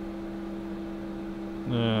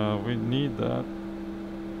 yeah, we need that.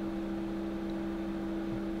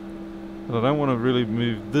 But I don't want to really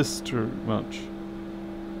move this too much.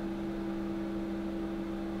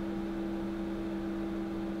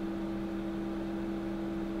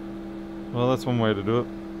 Well, that's one way to do it.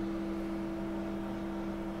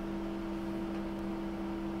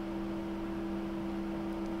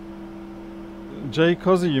 Jay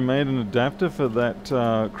Cozzy, you made an adapter for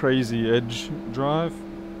that crazy edge drive.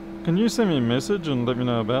 Can you send me a message and let me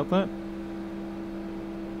know about that?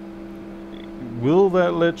 Will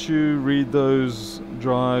that let you read those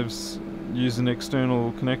drives use an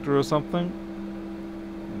external connector or something?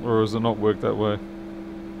 Or does it not work that way?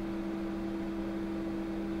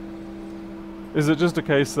 Is it just a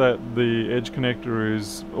case that the edge connector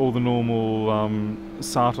is all the normal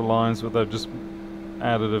SATA lines, but they've just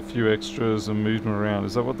added a few extras and moved them around?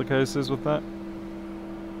 Is that what the case is with that?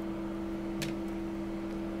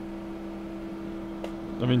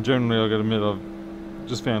 I mean, generally I gotta admit I've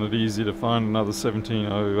just found it easy to find another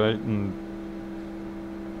 1708 and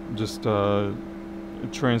just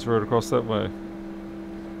transfer it across that way.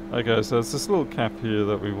 Okay, so it's this little cap here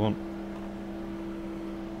that we want.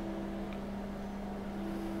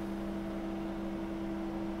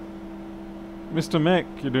 Mr. Mac,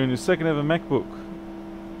 you're doing your second ever MacBook.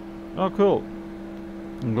 Oh, cool.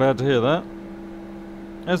 I'm glad to hear that.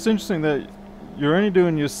 It's interesting that you're only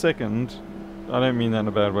doing your second. I don't mean that in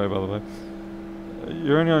a bad way, by the way.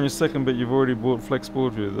 You're only on your second, but you've already bought Flex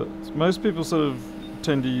Boardview. Most people sort of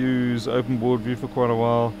tend to use Open Boardview for quite a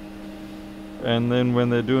while, and then when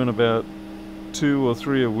they're doing about 2 or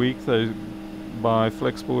 3 a week, they buy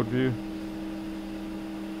Flex Boardview.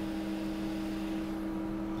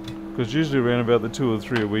 Because usually around about the 2 or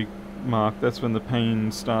 3 a week mark, that's when the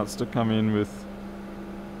pain starts to come in with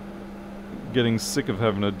getting sick of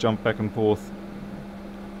having to jump back and forth.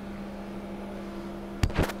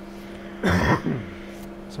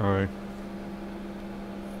 Sorry.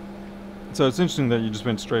 So it's interesting that you just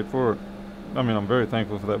went straight for it. I mean, I'm very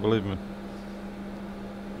thankful for that, believe me.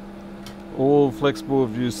 All Flex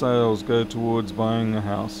Boardview sales go towards buying a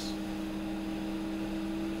house.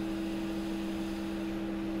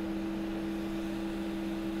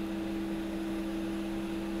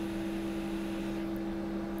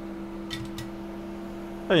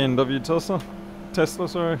 Hey NW Tesla,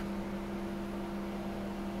 sorry.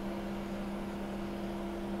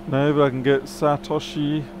 No, but I can get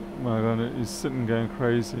Satoshi. My God, he's sitting going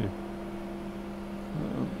crazy.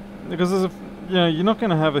 Because there's you're not going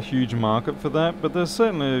to have a huge market for that, but there's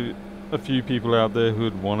certainly a few people out there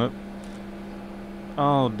who'd want it.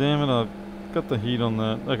 Oh damn it! I've got the heat on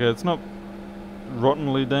that. Okay, it's not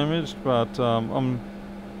rottenly damaged, but I'm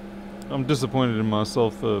disappointed in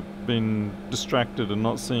myself for being distracted and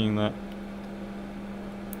not seeing that.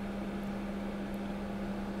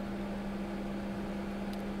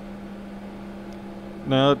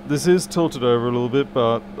 Now, this is tilted over a little bit,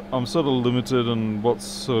 but I'm sort of limited on what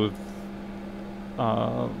sort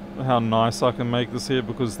of how nice I can make this here,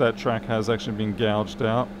 because that track has actually been gouged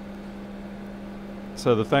out.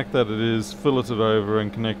 So the fact that it is filleted over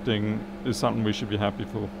and connecting is something we should be happy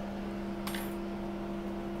for.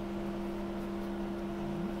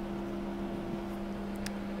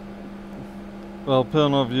 Well,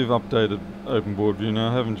 Pernov, you've updated Open Boardview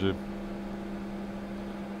now, haven't you?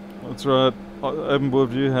 That's right. Open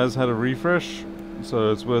Boardview has had a refresh,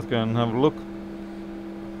 so it's worth going and have a look.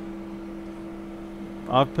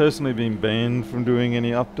 I've personally been banned from doing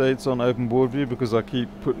any updates on Open Boardview because I keep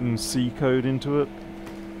putting C code into it,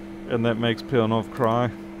 and that makes Pernov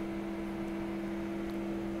cry.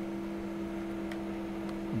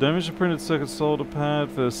 Damage to printed circuit solder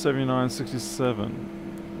pad for 7967.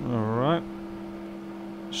 Alright.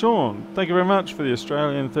 Sean, thank you very much for the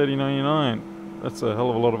Australian $30.99. That's a hell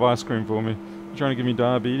of a lot of ice cream for me. You're trying to give me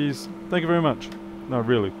diabetes? Thank you very much. No,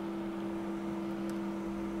 really.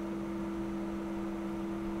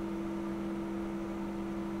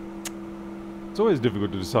 It's always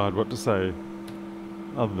difficult to decide what to say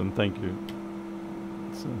other than thank you.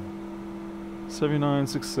 So,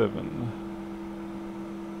 7967.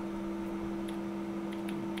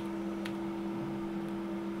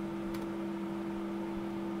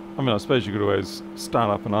 I mean, I suppose you could always start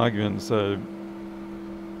up an argument and say,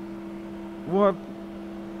 What?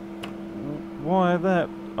 Why that?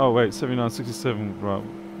 Oh wait, 7967. Right,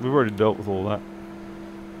 we've already dealt with all that.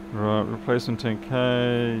 Right, replacement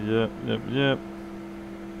 10k. Yep.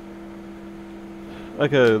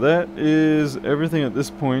 Okay, that is everything at this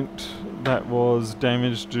point that was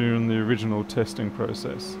damaged during the original testing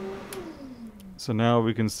process. So now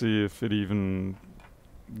we can see if it even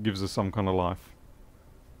gives us some kind of life.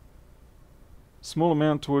 Small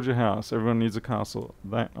amount towards your house. Everyone needs a castle.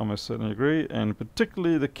 That I most certainly agree, and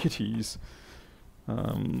particularly the kitties.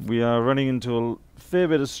 We are running into a fair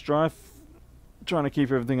bit of strife, trying to keep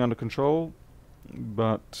everything under control,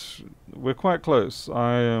 but we're quite close.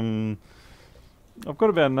 I've got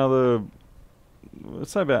about another,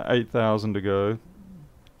 let's say about 8,000 to go,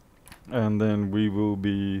 and then we will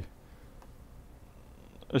be,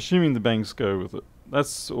 assuming the banks go with it.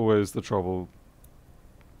 That's always the trouble.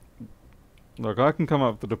 Like, I can come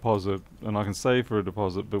up with a deposit, and I can save for a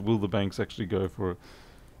deposit, but will the banks actually go for it?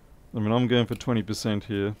 I mean, I'm going for 20%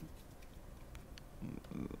 here.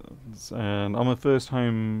 And I'm a first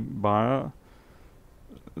home buyer,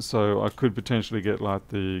 so I could potentially get like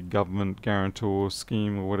the government guarantor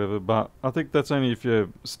scheme or whatever, but I think that's only if you're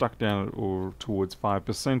stuck down at or towards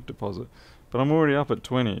 5% deposit. But I'm already up at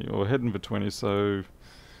 20 or heading for 20, so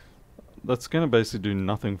that's going to basically do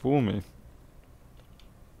nothing for me.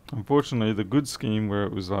 Unfortunately, the good scheme where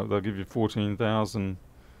it was like they'll give you 14,000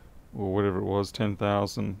 or whatever it was,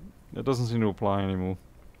 10,000, it doesn't seem to apply anymore.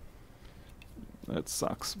 That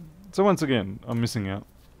sucks. So once again, I'm missing out.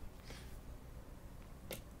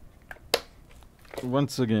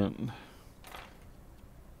 Once again.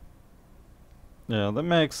 Yeah, that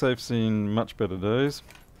MagSafe's seen much better days.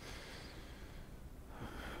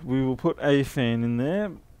 We will put a fan in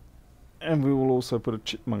there, and we will also put a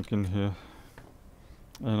chipmunk in here.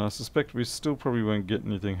 And I suspect we still probably won't get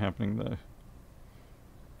anything happening though.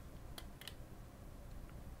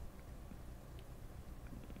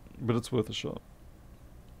 But it's worth a shot.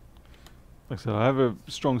 Like I said, I have a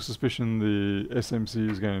strong suspicion the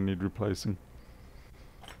SMC is going to need replacing.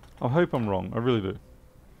 I hope I'm wrong, I really do.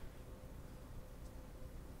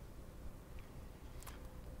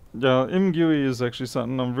 Yeah, MGUI is actually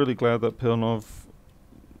something I'm really glad that Pelnov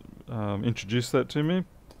introduced that to me.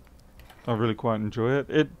 I really quite enjoy it.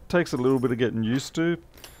 It takes a little bit of getting used to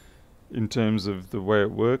in terms of the way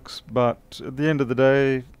it works, but at the end of the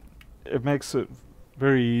day, it makes it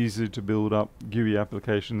very easy to build up GUI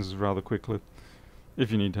applications rather quickly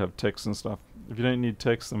if you need to have text and stuff. If you don't need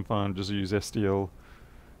text, then fine, just use STL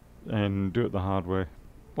and do it the hard way,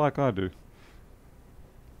 like I do.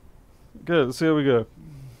 Okay, let's see how we go.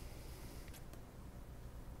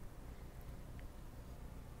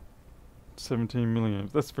 $17 million.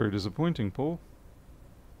 That's very disappointing, Paul.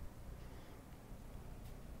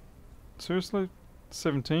 Seriously?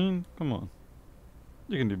 17? Come on.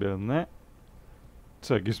 You can do better than that.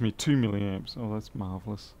 So it gives me 2 milliamps. Oh, that's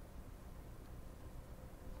marvelous.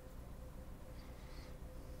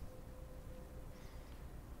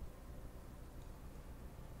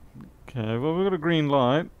 Okay, well, we've got a green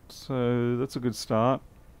light, so that's a good start.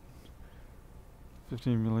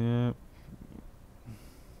 15 milliamp.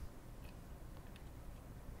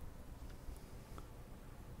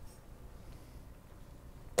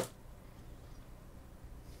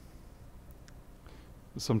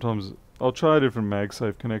 Sometimes I'll try a different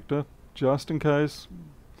MagSafe connector, just in case.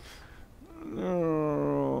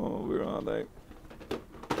 Oh, where are they?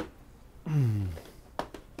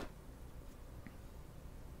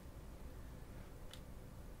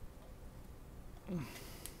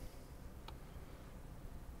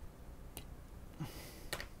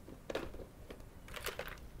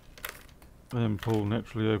 And Paul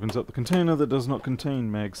naturally opens up the container that does not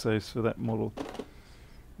contain MagSafes for that model.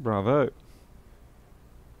 Bravo.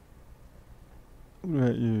 What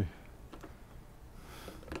about you?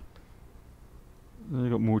 You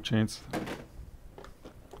got more chance.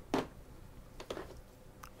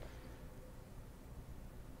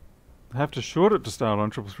 I have to short it to start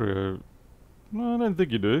on 3330. No, I don't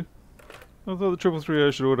think you do. I thought the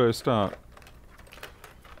 3330 should auto start.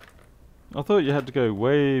 I thought you had to go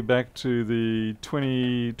way back to the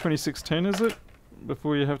 2610, is it?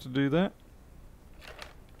 Before you have to do that?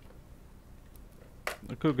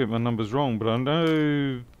 I could get my numbers wrong, but I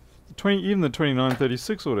know even the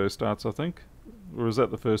 2936 auto starts, I think. Or is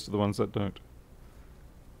that the first of the ones that don't?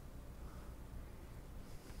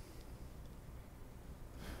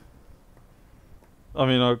 I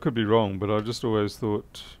mean, I could be wrong, but I just always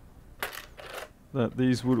thought that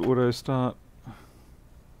these would auto start.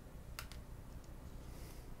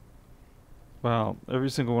 Wow, every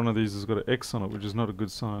single one of these has got an X on it, which is not a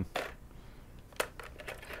good sign.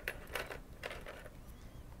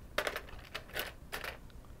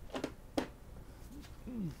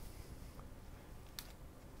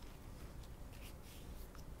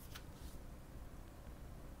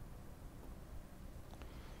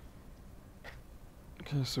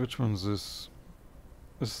 Okay, so which one's this?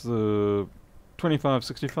 This is the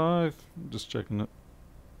 2565. Just checking it.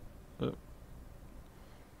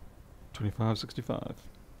 2565.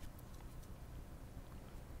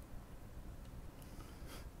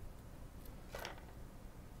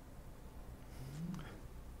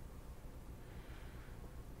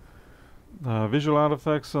 Visual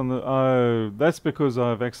artifacts on the... Oh, that's because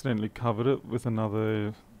I've accidentally covered it with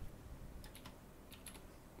another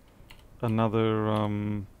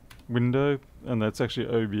window, and that's actually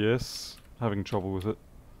OBS. Having trouble with it.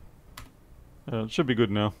 It should be good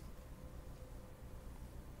now.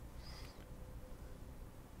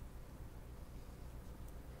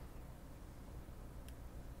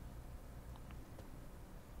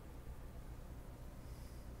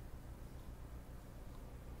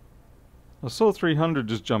 I saw 300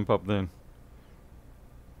 just jump up then.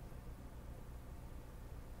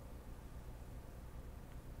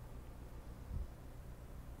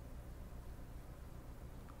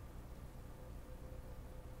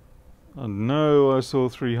 I know I saw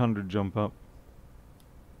 300 jump up.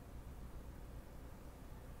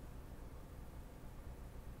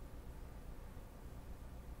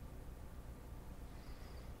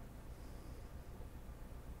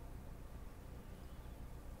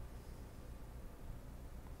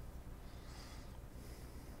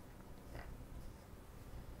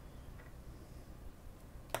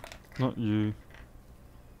 Not you.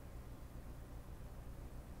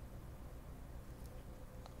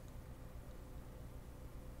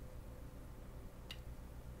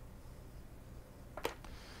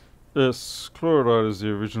 Yes, Chloride is the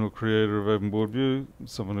original creator of Open Boardview,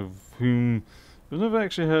 someone of whom I've never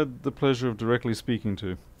actually had the pleasure of directly speaking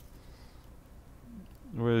to.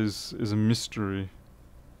 Always is a mystery.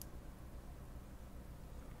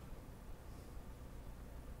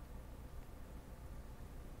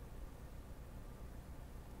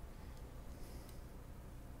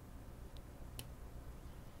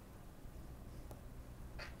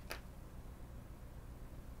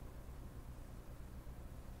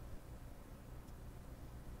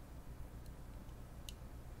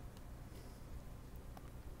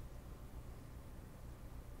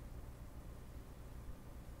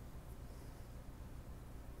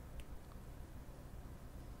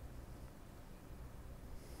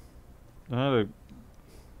 I had to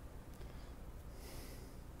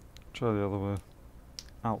try the other way.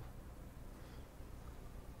 Ow.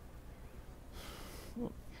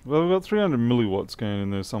 Well, we've got 300 milliwatts going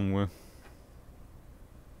in there somewhere.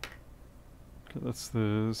 Okay, that's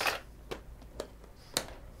this.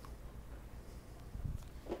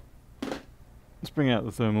 Let's bring out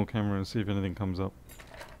the thermal camera and see if anything comes up.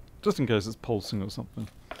 Just in case it's pulsing or something.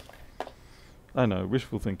 I know,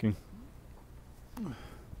 wishful thinking.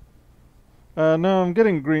 No, I'm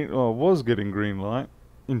getting green, or was getting green light,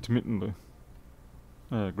 intermittently.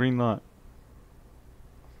 Green light.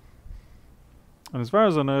 And as far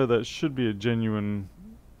as I know, that should be a genuine...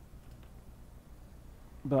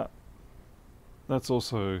 But that's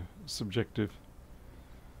also subjective.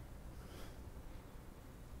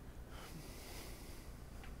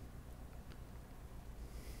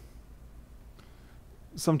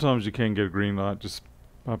 Sometimes you can get a green light just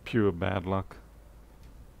by pure bad luck.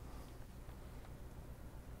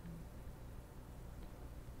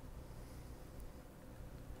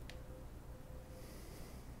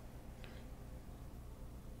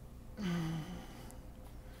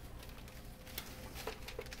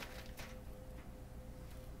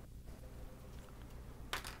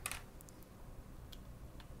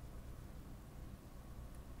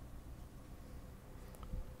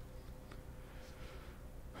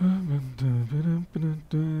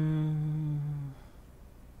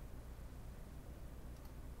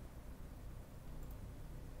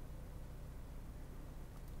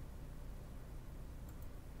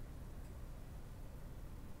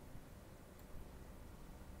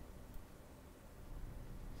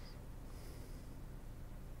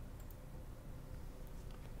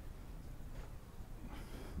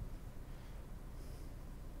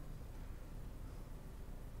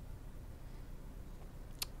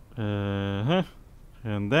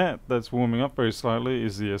 And that's warming up very slightly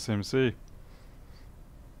is the SMC.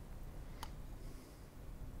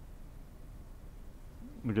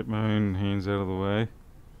 I'll get my own hands out of the way.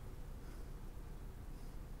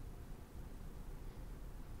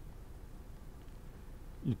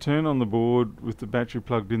 You turn on the board with the battery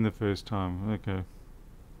plugged in the first time. Okay.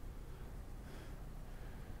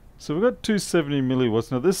 So we've got 270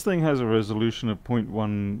 milliwatts. Now this thing has a resolution of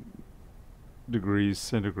 0.1 degrees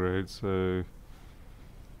centigrade, so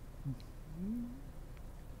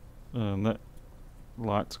that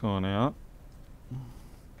light's gone out.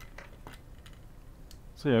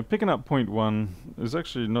 So yeah, picking up 0.1 is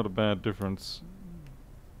actually not a bad difference.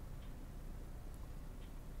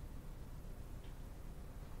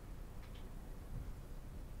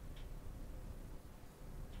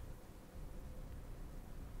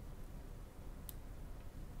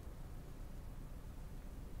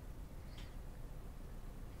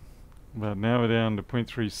 But now we're down to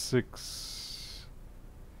 0.36.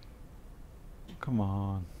 Come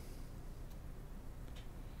on.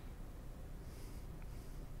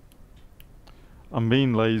 I'm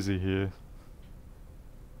being lazy here.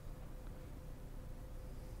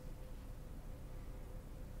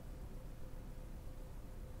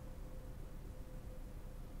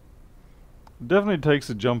 Definitely takes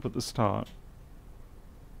a jump at the start.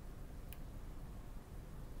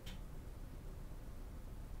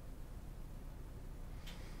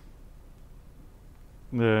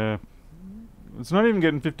 Yeah. It's not even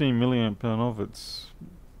getting 15 milliamp turn off. It's,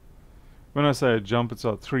 when I say a jump, it's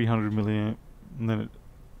like 300 milliamp, and then it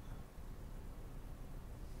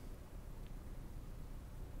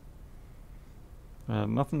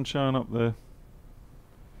nothing showing up there.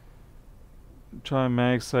 Try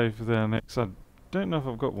MagSafe with our next. I don't know if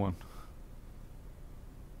I've got one.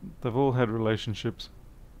 They've all had relationships.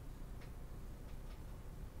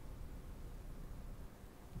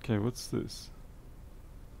 Okay, what's this?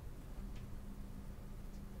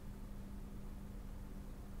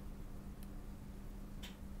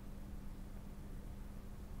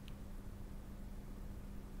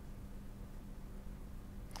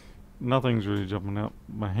 Nothing's really jumping out.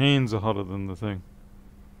 My hands are hotter than the thing.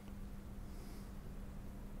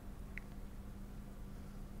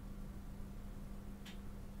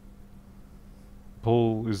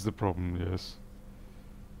 Pull is the problem, yes.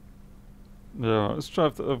 Yeah, let's try.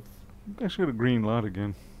 I've actually got a green light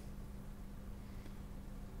again.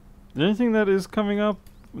 The only thing that is coming up,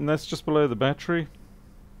 and that's just below the battery.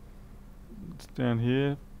 It's down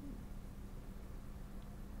here.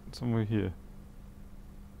 Somewhere here.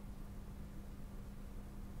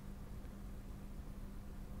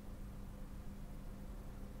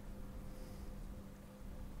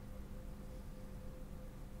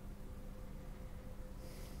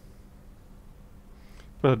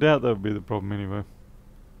 But I doubt that would be the problem anyway.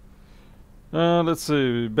 Let's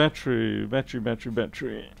see. Battery. Yeah,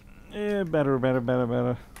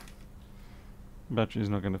 battery. Battery's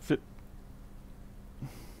not going to fit.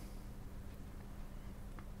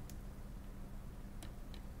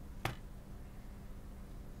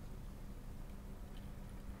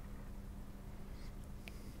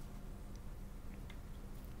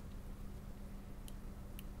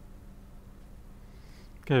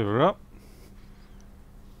 Okay, we're up.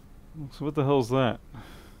 So what the hell's that?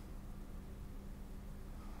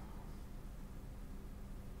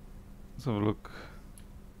 Let's have a look.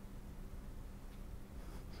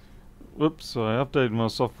 Whoops, I updated my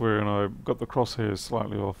software and I got the crosshairs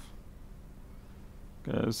slightly off.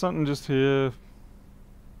 Okay, there's something just here.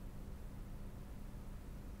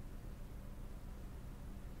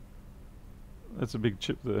 That's a big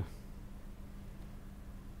chip there.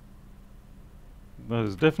 That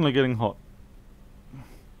is definitely getting hot.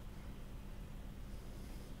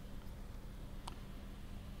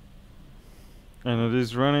 And it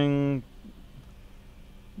is running.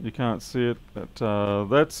 You can't see it, but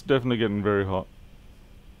that's definitely getting very hot.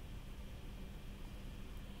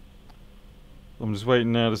 I'm just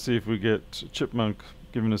waiting now to see if we get Chipmunk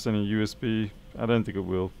giving us any USB. I don't think it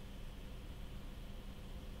will.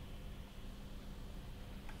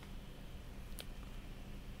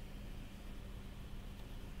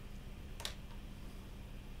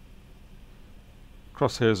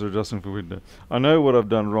 Crosshairs are adjusting for window. I know what I've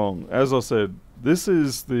done wrong. As I said, this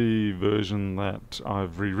is the version that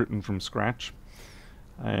I've rewritten from scratch,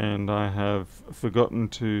 and I have forgotten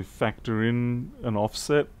to factor in an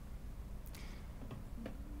offset.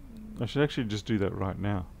 I should actually just do that right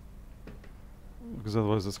now, because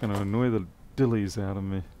otherwise it's going to annoy the dillies out of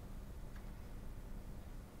me.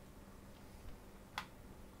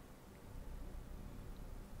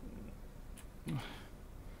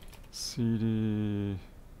 CD.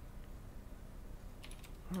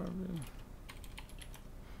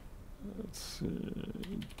 Let's see.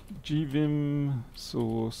 GVim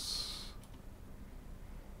source.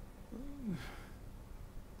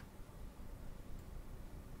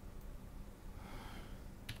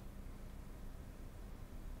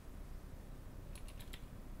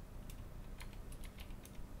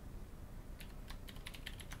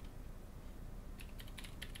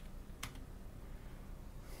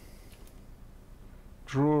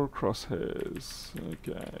 Draw crosshairs.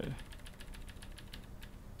 Okay.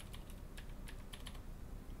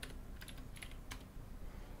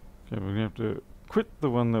 Okay, we're going to have to quit the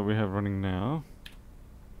one that we have running now.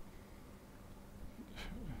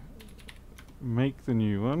 Make the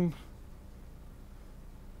new one.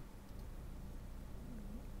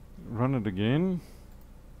 Run it again.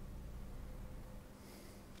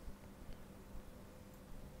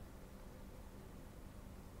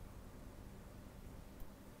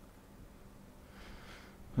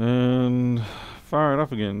 And fire it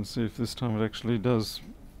up again, see if this time it actually does.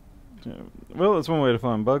 Yeah. Well, that's one way to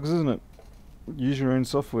find bugs, isn't it? Use your own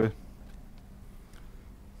software.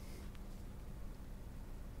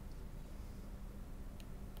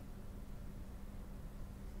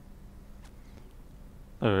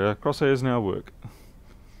 There we are, crosshairs now work.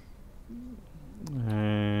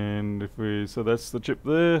 And if we, so that's the chip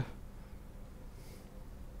there.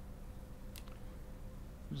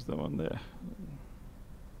 There's that one there.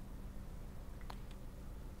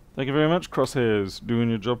 Thank you very much, crosshairs. Doing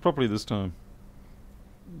your job properly this time.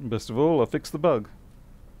 Best of all, I fixed the bug.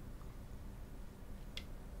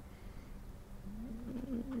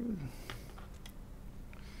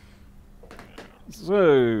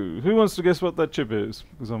 So, who wants to guess what that chip is?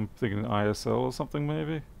 Because I'm thinking ISL or something,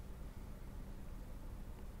 maybe?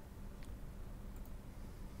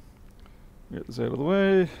 Get this out of the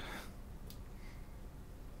way.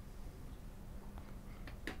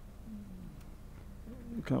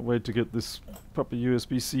 Can't wait to get this proper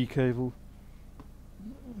USB-C cable.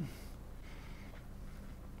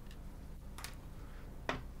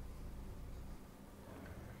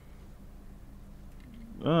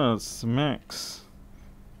 Ah, it's Max.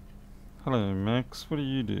 Hello, Max. What do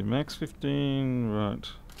you do? Max 15, right.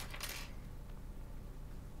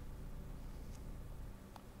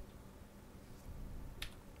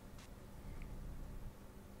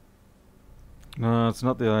 No, it's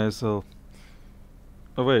not the ISL.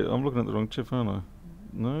 Oh wait, I'm looking at the wrong chip, aren't I?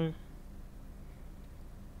 No?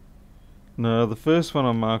 No, the first one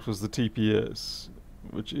I marked was the TPS,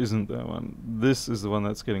 which isn't that one. This is the one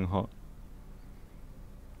that's getting hot.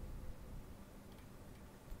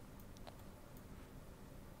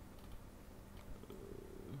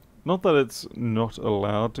 Not that it's not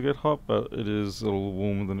allowed to get hot, but it is a little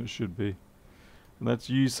warmer than it should be. And that's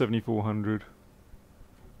U7400.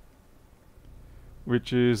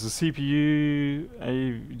 Which is the CPU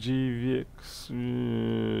AGVX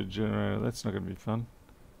generator. That's not going to be fun.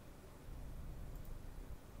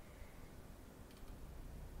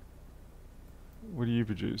 What do you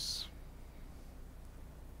produce?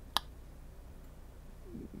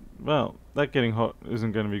 Well, that getting hot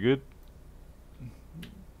isn't going to be good.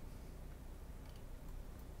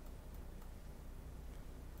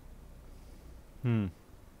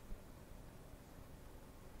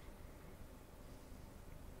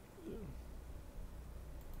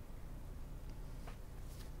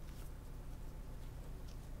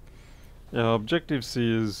 Yeah,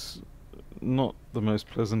 Objective-C is not the most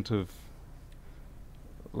pleasant of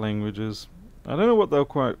languages. I don't know what they were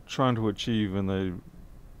quite trying to achieve when they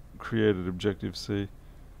created Objective-C.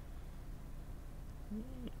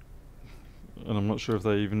 And I'm not sure if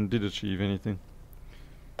they even did achieve anything.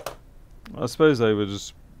 I suppose they were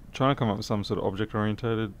just trying to come up with some sort of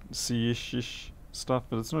object-oriented C-ish stuff,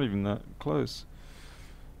 but it's not even that close.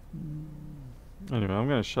 Anyway, I'm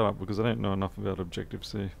going to shut up because I don't know enough about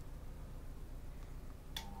Objective-C.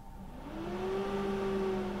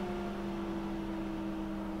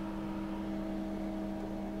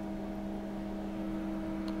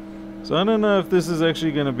 So I don't know if this is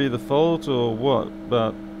actually going to be the fault or what,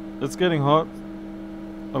 but it's getting hot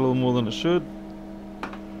a little more than it should.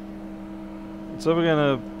 So we're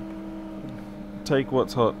going to take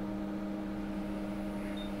what's hot.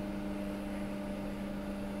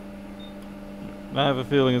 I have a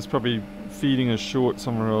feeling it's probably feeding us short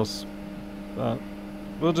somewhere else, but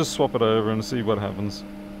we'll just swap it over and see what happens.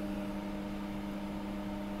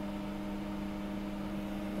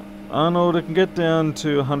 Arnold, it can get down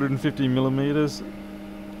to 150 millimeters.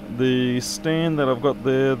 The stand that I've got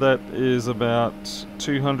there, that is about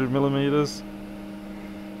 200 millimeters.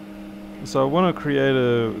 So I want to create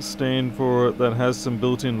a stand for it that has some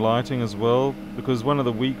built-in lighting as well, because one of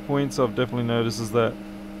the weak points I've definitely noticed is that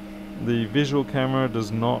the visual camera does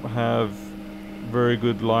not have very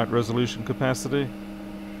good light resolution capacity.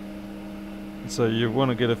 So you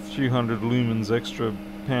want to get a few hundred lumens extra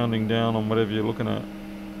pounding down on whatever you're looking at.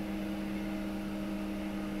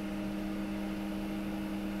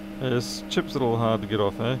 Yeah, this chip's a little hard to get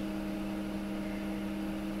off, eh?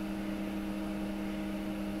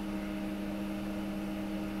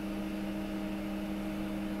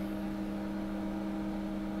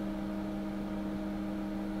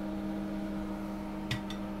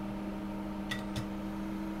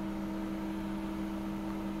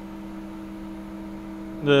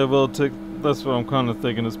 Yeah, well, that's what I'm kind of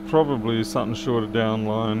thinking. It's probably something short of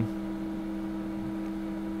downline.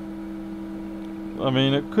 I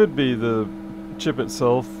mean, it could be the chip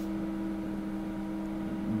itself,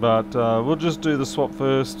 but we'll just do the swap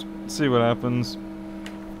first, see what happens.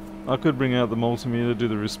 I could bring out the multimeter, do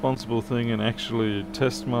the responsible thing and actually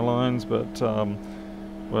test my lines, but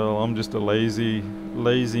well, I'm just a lazy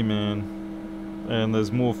man, and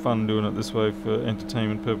there's more fun doing it this way for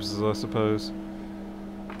entertainment purposes, I suppose.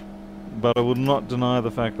 But I would not deny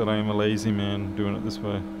the fact that I am a lazy man doing it this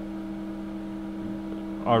way.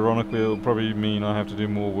 Ironically, it'll probably mean I have to do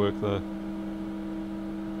more work though.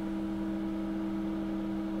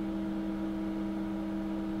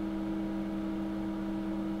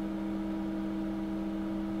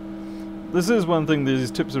 This is one thing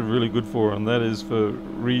these tips are really good for, and that is for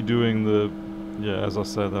redoing the, yeah, as I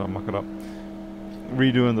say that, I'll muck it up.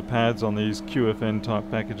 Redoing the pads on these QFN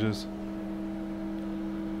type packages.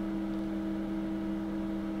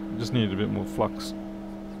 Just need a bit more flux.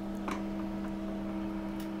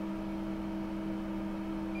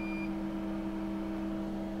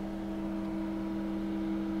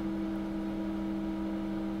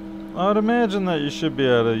 I'd imagine that you should be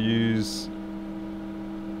able to use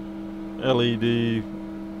LED,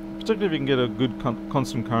 particularly if you can get a good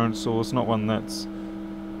constant current source, not one that's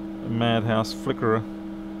a madhouse flickerer.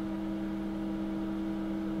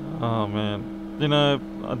 Oh man, you know,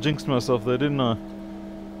 I jinxed myself there, didn't I?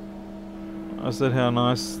 I said how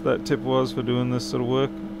nice that tip was for doing this sort of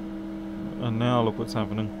work, and now look what's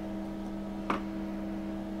happening.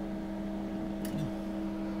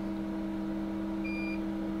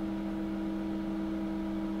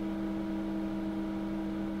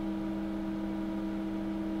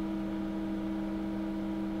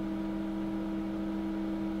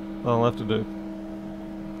 That'll have to do.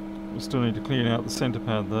 We still need to clean out the center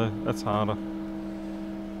pad though, that's harder.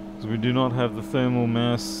 Because we do not have the thermal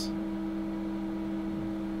mass.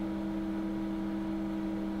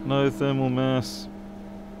 No thermal mass.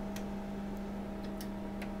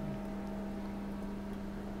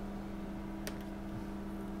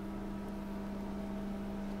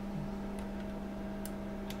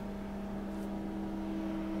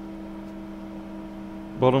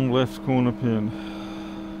 Bottom left corner pin.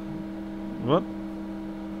 What?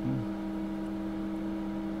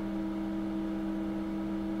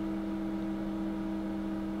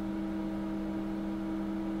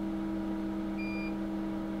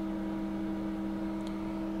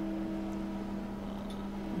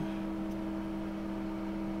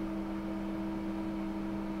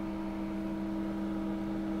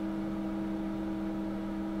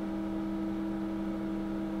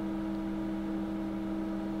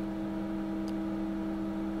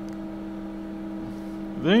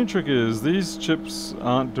 The only trick is these chips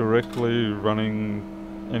aren't directly running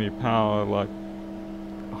any power, like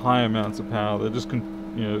high amounts of power. They're just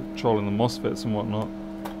controlling the MOSFETs and whatnot.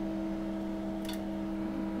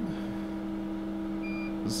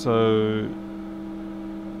 So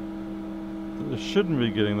they shouldn't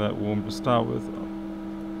be getting that warm to start with.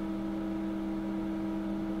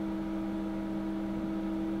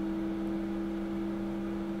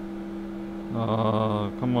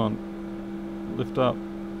 Oh, come on, lift up.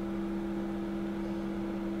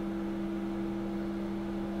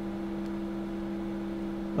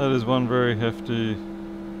 That is one very hefty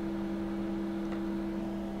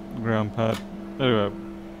ground pad. Anyway.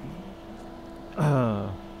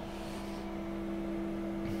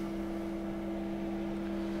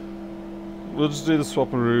 We'll just do the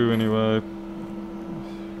swapperoo anyway.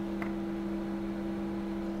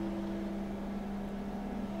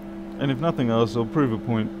 And if nothing else, I'll prove a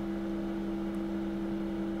point.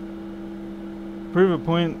 Prove a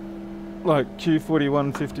point like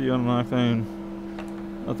Q4150 on an iPhone.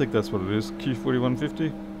 I think that's what it is,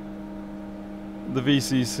 Q4150. The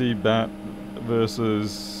VCC bat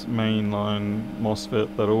versus mainline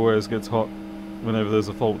MOSFET that always gets hot whenever there's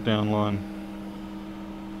a fault downline.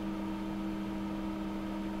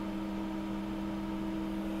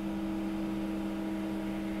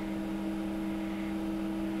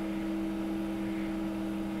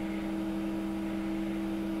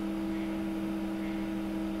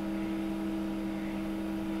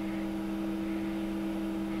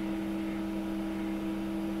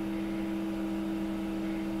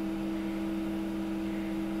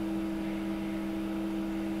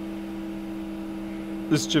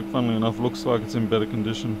 This chip, funnily enough, looks like it's in better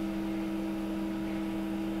condition.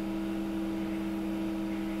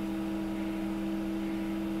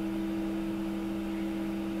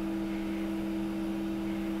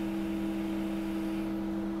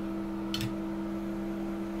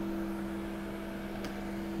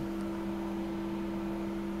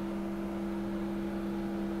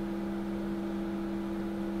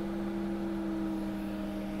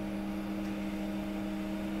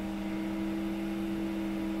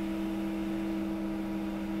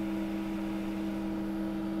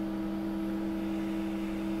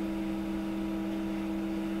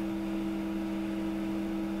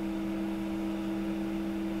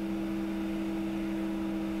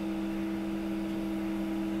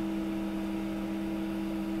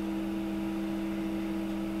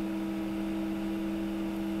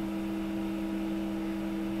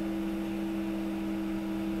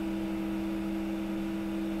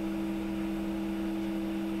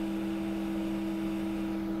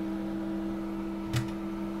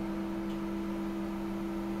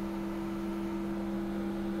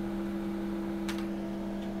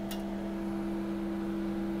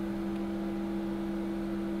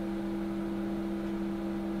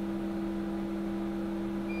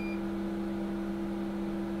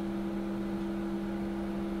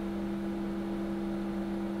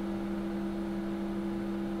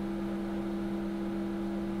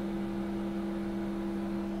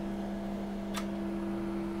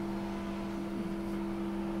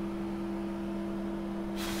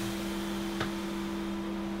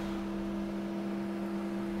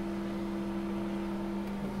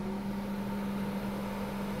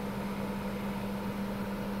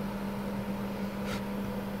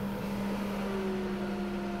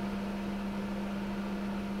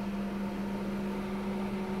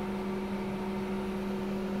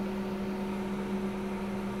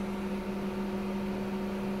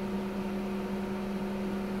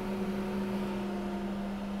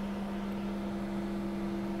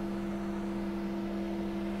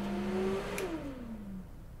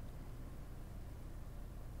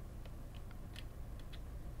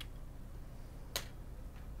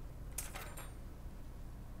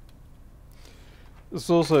 It's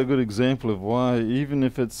also a good example of why, even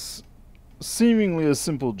if it's seemingly a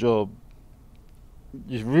simple job,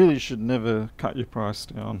 you really should never cut your price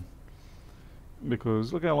down.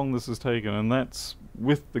 Because look how long this has taken, and that's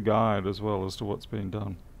with the guide as well as to what's been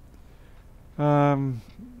done.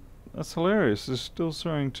 That's hilarious. It's still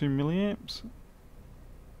showing 2 milliamps.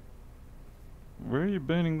 Where are you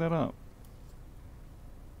burning that up?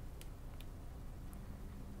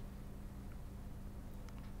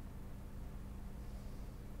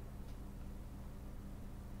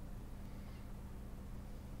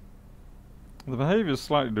 The behavior is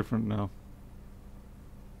slightly different now.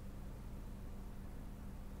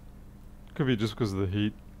 Could be just because of the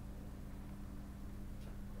heat.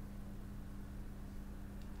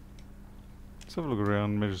 Let's have a look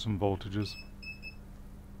around, measure some voltages.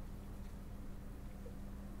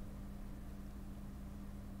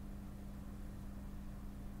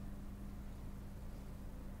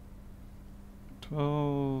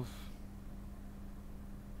 Twelve.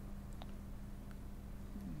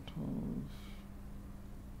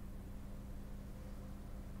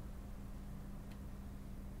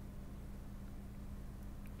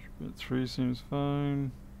 But 3 seems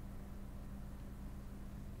fine.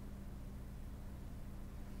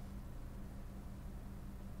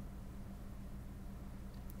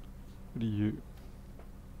 What are you?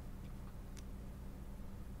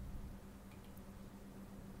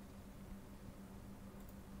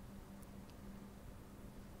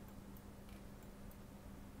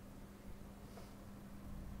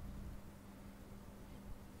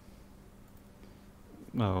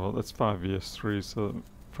 Oh, well, that's 5ES3, so that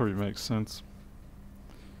probably makes sense.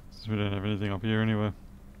 Since we don't have anything up here anyway.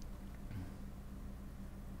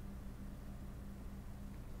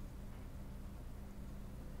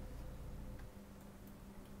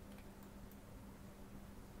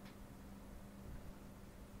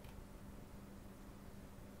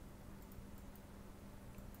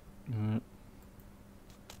 Alright.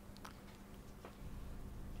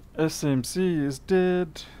 SMC is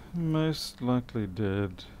dead. Most likely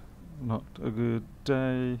dead. Not a good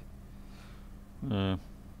day. Yeah.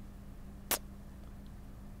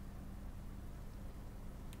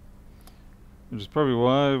 Which is probably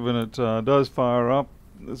why when it does fire up,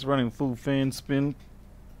 it's running full fan spin.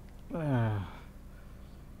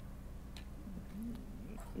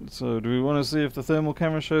 So do we want to see if the thermal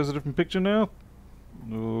camera shows a different picture now?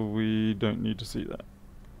 Or we don't need to see that?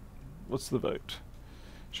 What's the vote?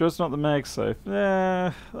 Sure it's not the MagSafe.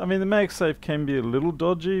 I mean the MagSafe can be a little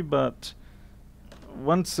dodgy, but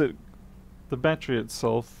once the battery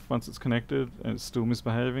itself, once it's connected and it's still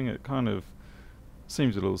misbehaving, it kind of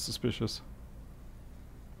seems a little suspicious.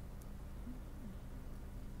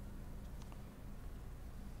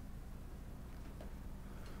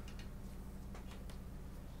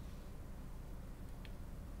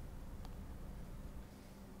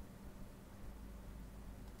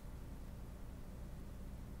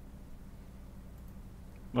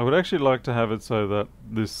 I would actually like to have it so that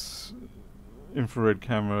this infrared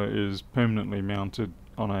camera is permanently mounted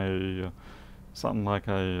on a something like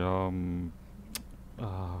a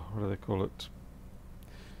what do they call it?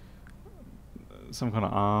 Some kind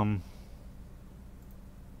of arm.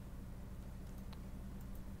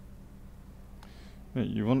 Yeah,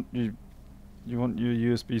 you want your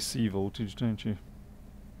USB-C voltage, don't you?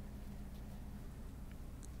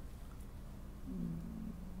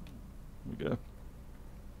 There we go.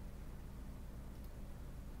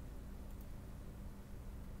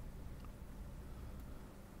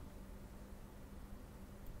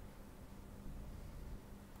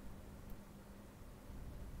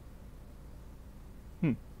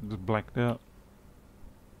 Just blacked out.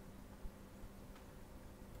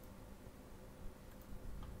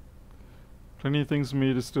 Plenty of things for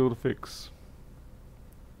me to still fix.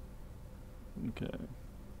 Okay.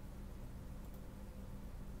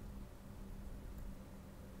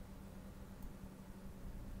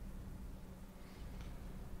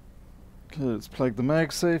 Okay, let's plug the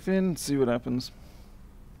MagSafe in, see what happens.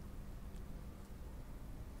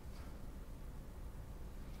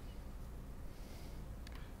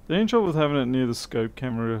 The only trouble with having it near the scope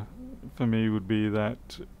camera for me would be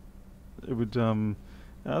that it would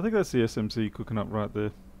I think that's the SMC cooking up right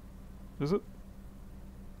there. Is it?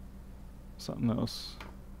 Something else.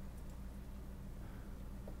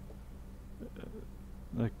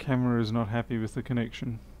 The camera is not happy with the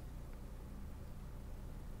connection.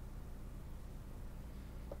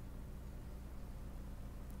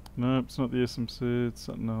 Nope, it's not the SMC, it's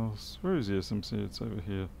something else. Where is the SMC? It's over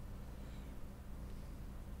here.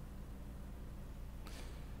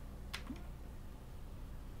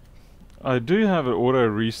 I do have an auto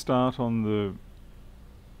restart on the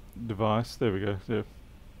device. There we go. Yeah.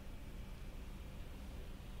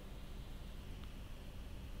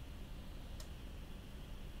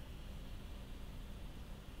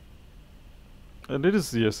 And it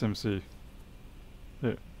is the SMC.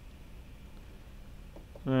 Yeah.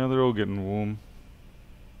 Yeah, they're all getting warm.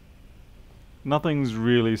 Nothing's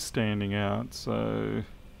really standing out, so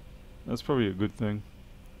that's probably a good thing.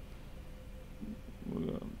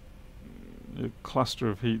 We've got a cluster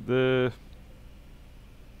of heat there.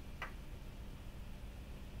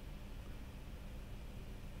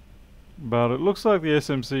 But it looks like the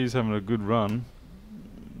SMC is having a good run.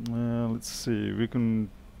 Let's see, we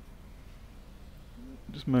can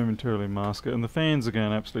just momentarily mask it, and the fans are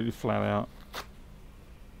going absolutely flat out.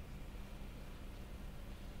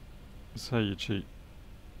 That's how you cheat.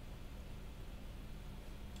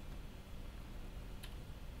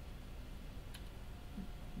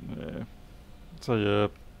 Yeah. So yeah,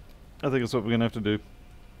 I think that's what we're going to have to do.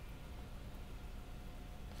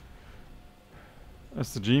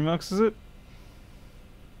 That's the Gmux, is it?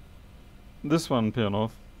 This one peeling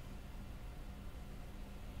off.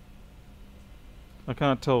 I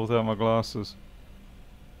can't tell without my glasses.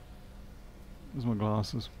 Where's my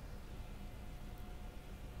glasses?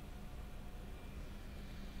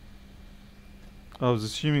 I was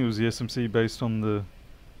assuming it was the SMC based on the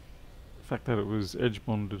fact that it was edge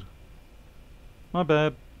bonded. My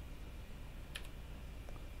bad.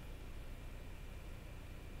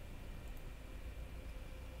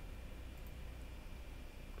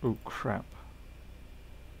 Oh crap.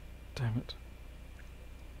 Damn it.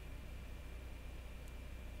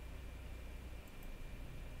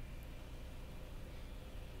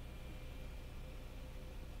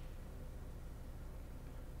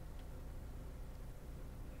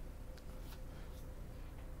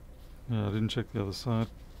 Yeah, I didn't check the other side.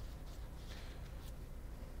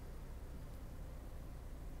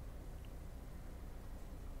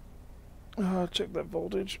 Oh, check that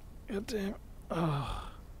voltage. God damn. Oh.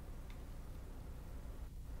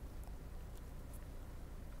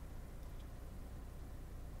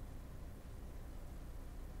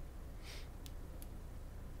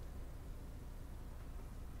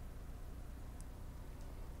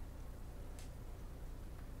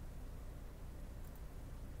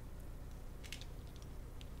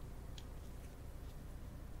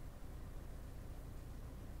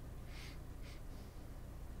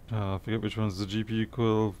 I forget which one's the GPU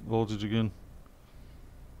coil voltage again.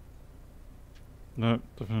 No,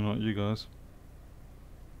 definitely not you guys.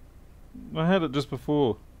 I had it just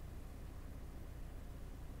before.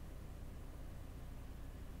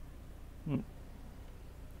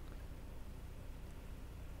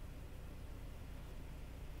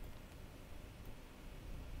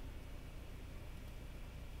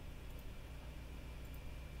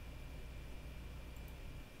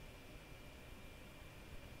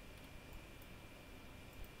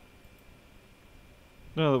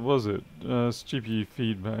 No, that was it. It's GPU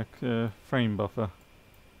feedback, frame buffer.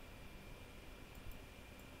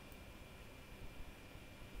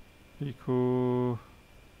 Equal.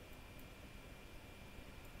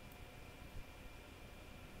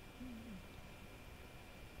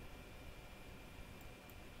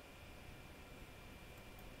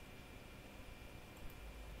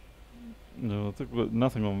 No, I think we've got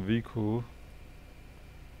nothing on vCore.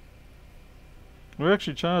 We're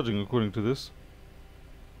actually charging according to this.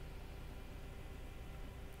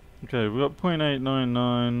 Okay, we've got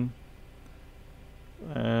 0.899.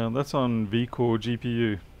 That's on vCore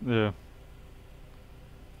GPU. Yeah.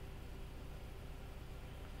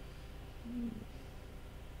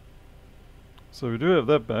 So we do have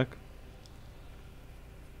that back.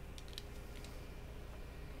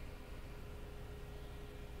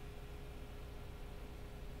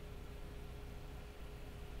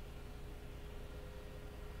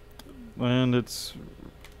 And it's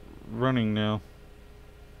running now.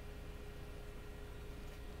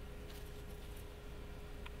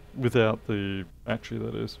 Without the battery,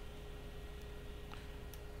 that is.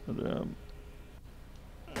 But,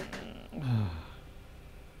 let's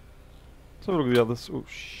have a look at the others. Oh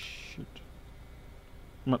shit.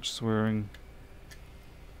 Much swearing.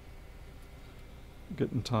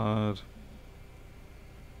 Getting tired.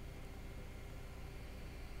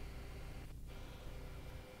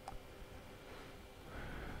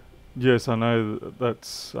 Yes, I know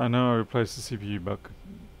that's. I know I replaced the CPU buck,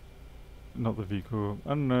 not the vCore. I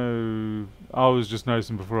don't know. I was just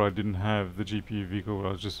noticing before I didn't have the GPU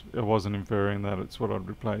vCore. I wasn't inferring that it's what I'd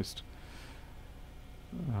replaced.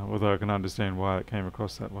 Although I can understand why it came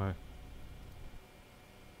across that way.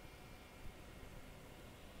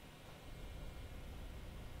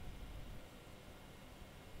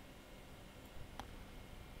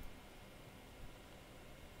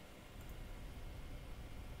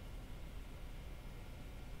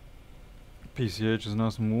 PCH is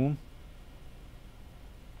nice and warm.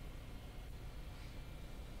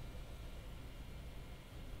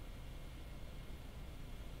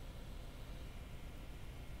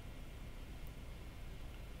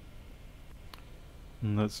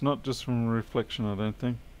 And that's not just from reflection, I don't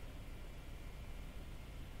think.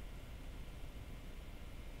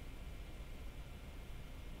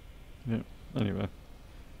 Yep, anyway.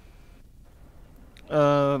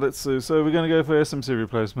 Let's see, so we're going to go for SMC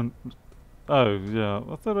replacement. Oh, yeah,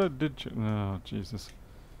 I thought I did check. Oh, Jesus.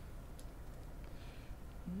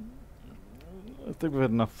 I think we've had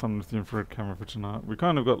enough fun with the infrared camera for tonight. We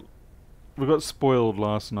got spoiled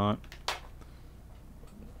last night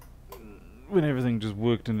when everything just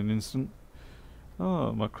worked in an instant.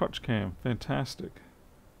 Oh, my crotch cam, fantastic.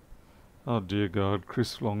 Oh dear God,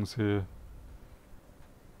 Chris Long's here.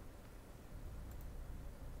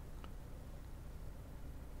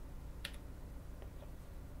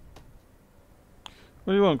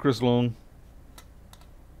 What do you want, Chris Long?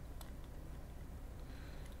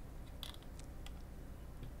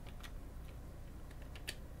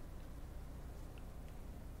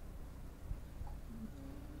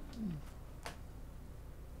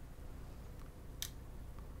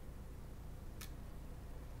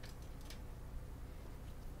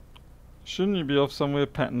 Shouldn't you be off somewhere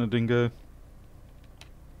patting a dingo?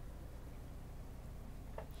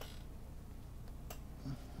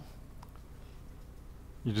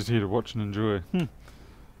 You're just here to watch and enjoy.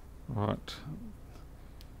 Right.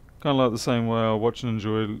 Kind of like the same way I watch and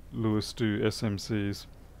enjoy Lewis do SMCs.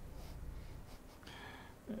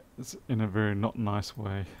 It's in a very not nice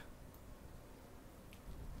way.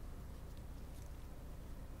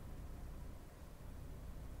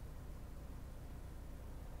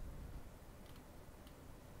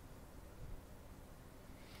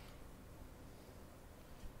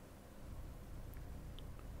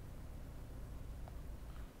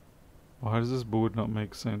 Why does this board not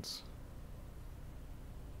make sense?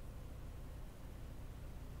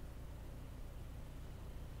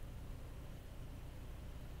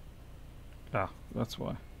 Ah, that's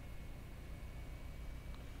why.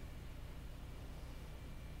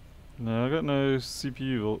 No, I got no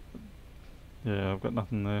CPU. Yeah, I've got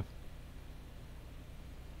nothing there.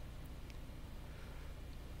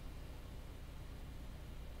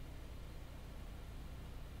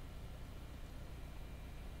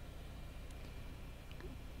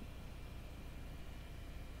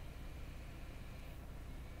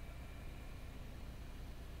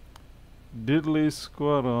 Diddly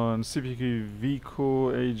Squad on CPU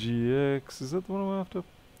V-Core AGX. Is that the one I'm after?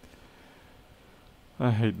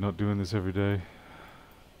 I hate not doing this every day.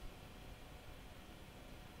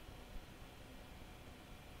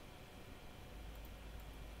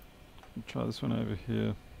 Try this one over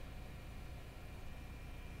here.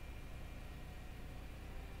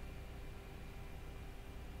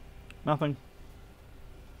 Nothing.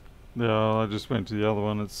 Yeah, I just went to the other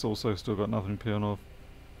one. It's also still got nothing peeling off.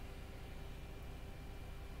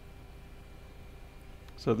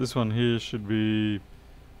 So this one here should be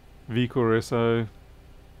V-Core SO.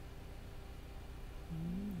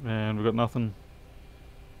 And we've got nothing.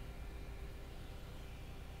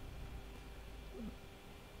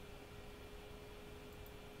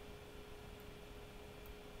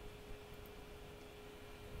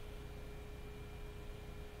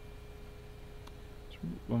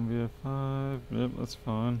 One VF5, yep, that's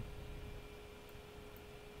fine.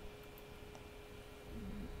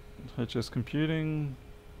 HS Computing.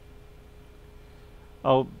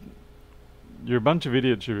 Oh, you're a bunch of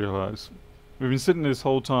idiots, you realise. We've been sitting this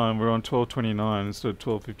whole time, we're on 1229 instead of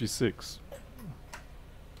 1256.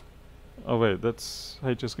 Oh wait, that's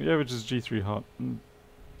HS, yeah, which is G3 hot.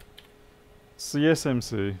 It's the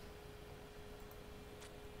SMC.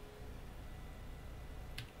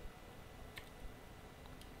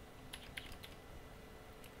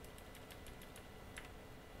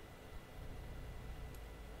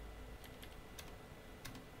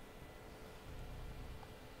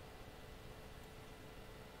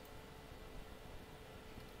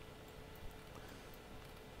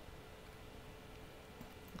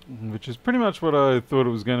 Which is pretty much what I thought it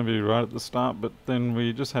was going to be right at the start, but then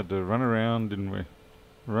we just had to run around, didn't we?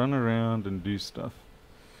 Run around and do stuff.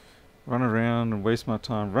 Run around and waste my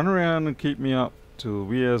time. Run around and keep me up till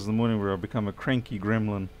wee hours in the morning where I become a cranky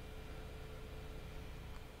gremlin.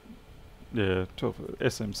 Yeah, 12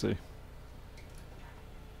 SMC.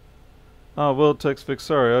 Oh, World Text Fix,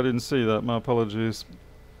 sorry, I didn't see that, my apologies.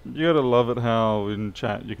 You gotta love it how in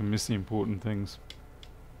chat you can miss the important things.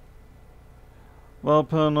 Well,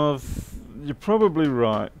 Pernov, you're probably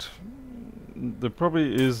right. There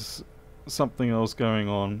probably is something else going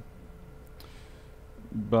on.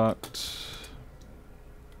 but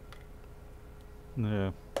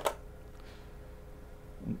yeah,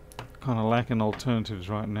 kind of lacking alternatives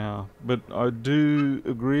right now. But I do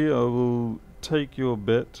agree. I will take your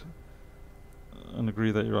bet and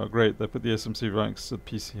agree that you are great. They put the SMC right next to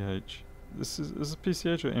PCH. This is it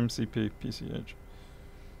PCH or MCP? PCH.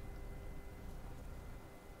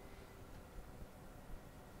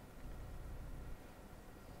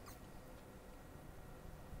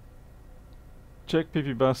 Check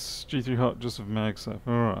PP bus G3 hot just with mag stuff.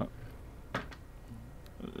 Alright.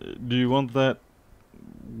 Do you want that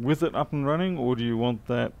with it up and running, or do you want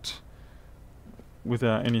that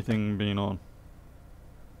without anything being on?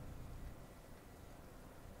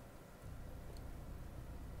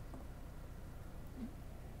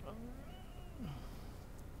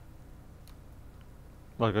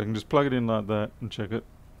 Like I can just plug it in like that and check it.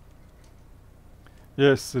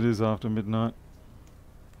 Yes, it is after midnight.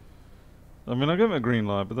 I mean, I give it a green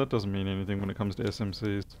light, but that doesn't mean anything when it comes to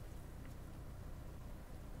SMCs.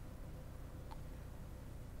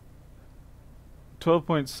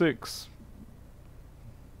 $12.6.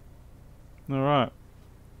 Alright.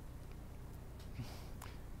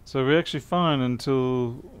 So we're actually fine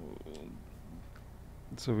until...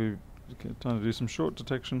 So we... Okay, time to do some short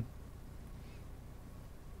detection.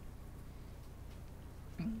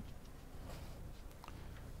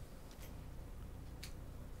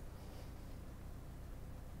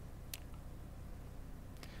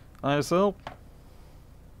 ISL.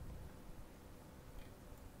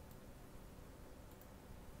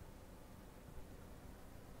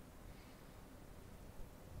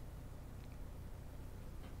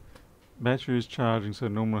 Battery is charging, so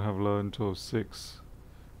normally have low until 6.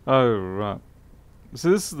 Oh, right.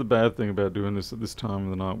 So this is the bad thing about doing this at this time of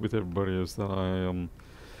the night with everybody, is that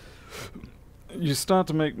you start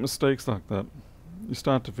to make mistakes like that. You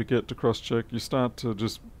start to forget to cross-check. You start to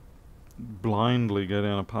just blindly go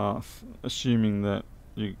down a path, assuming that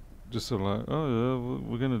you just sort of like, oh yeah,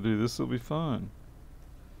 we're going to do this, it'll be fine.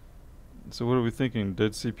 So what are we thinking?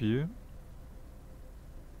 Dead CPU?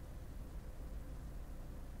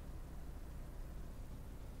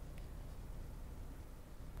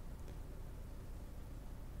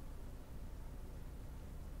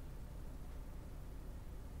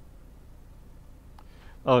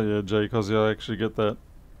 Oh yeah, Jay, because I actually get that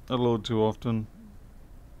a little too often.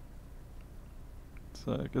 It's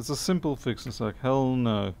like, it's a simple fix. It's like, hell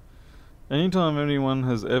no. Anytime anyone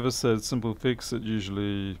has ever said simple fix, it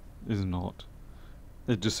usually is not.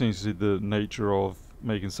 It just seems to be the nature of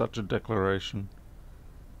making such a declaration.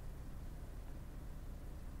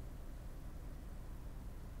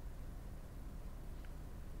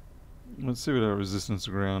 Let's see what our resistance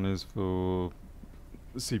to ground is for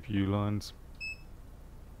the CPU lines.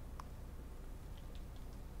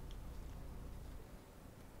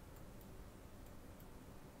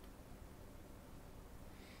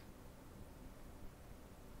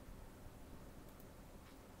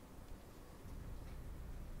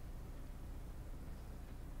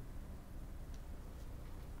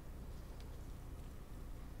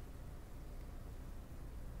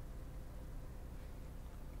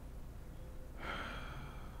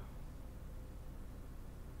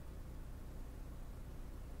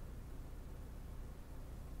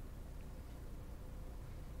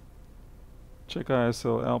 Check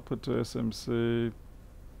ISL output to SMC.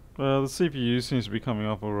 Well, the CPU seems to be coming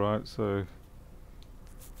up alright, so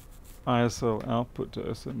ISL output to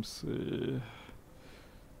SMC.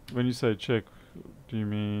 When you say check, do you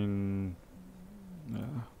mean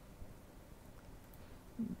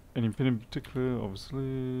any pin in particular? Obviously.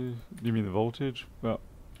 Do you mean the voltage? Well,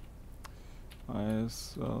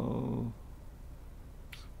 ISL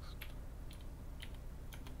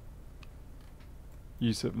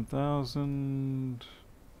U7000.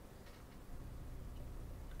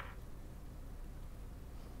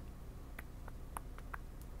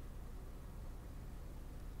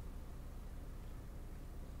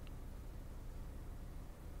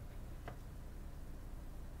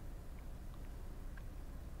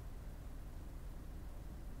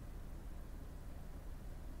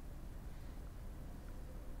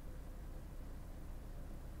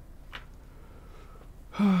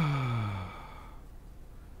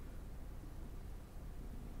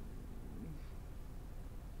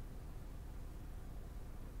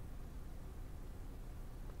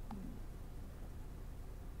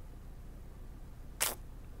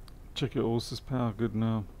 Check your Allsys power, good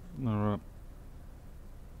now. Alright.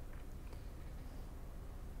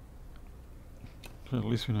 At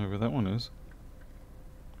least we know where that one is.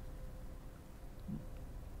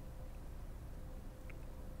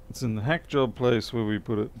 It's in the hack job place where we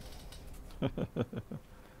put it.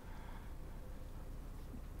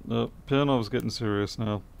 Pernov's getting serious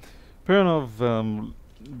now. Pernov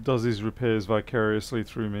does his repairs vicariously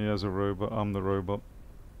through me as a robot. I'm the robot.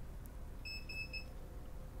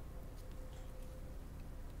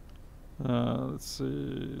 Let's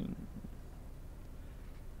see.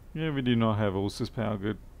 Yeah, we do not have all syspower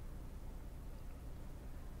good.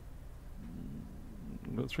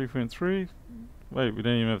 Got 3.3. Wait, we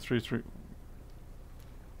don't even have 3.3.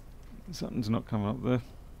 Something's not coming up there.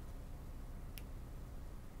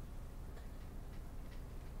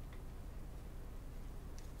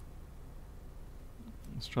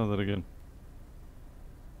 Let's try that again.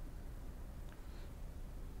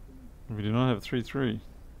 We do not have 3.3.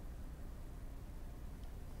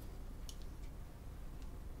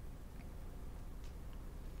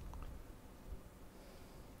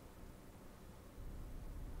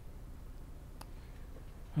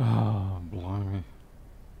 Ah, blimey.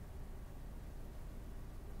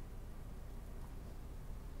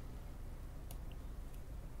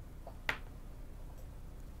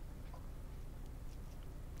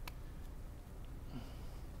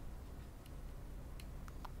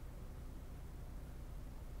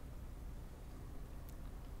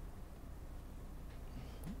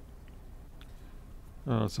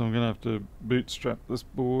 So I'm gonna have to bootstrap this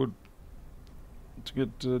board to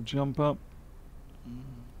get jump up.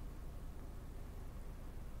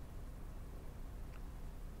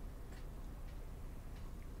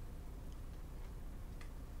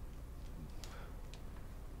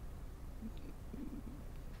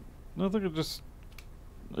 I think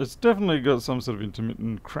it's definitely got some sort of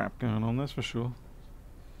intermittent crap going on, that's for sure.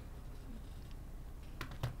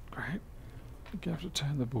 Great. You have to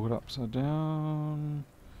turn the board upside down.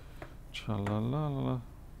 Cha-la-la-la-la.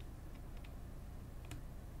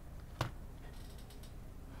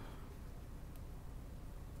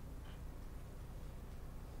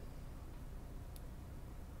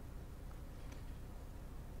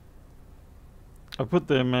 I put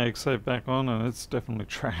the MagSafe back on and it's definitely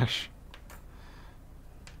trash.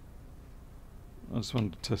 I just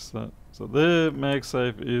wanted to test that. So the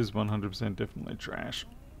MagSafe is 100% definitely trash.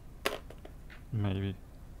 Maybe.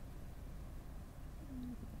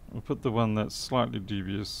 We'll put the one that's slightly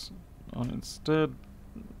dubious on instead.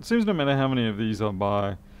 It seems no matter how many of these I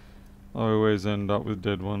buy, I always end up with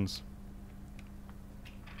dead ones.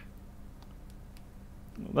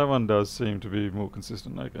 That one does seem to be more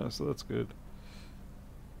consistent, okay, so that's good.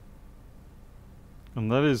 And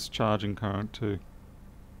that is charging current too.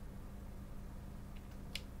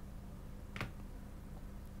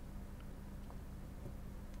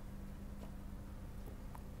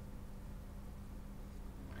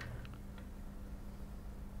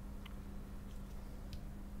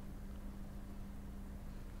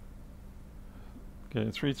 Okay,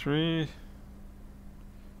 3.3.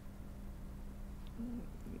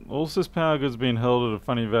 All syspower goods being held at a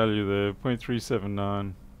funny value there,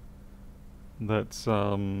 0.379. That's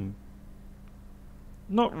not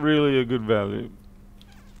really a good value.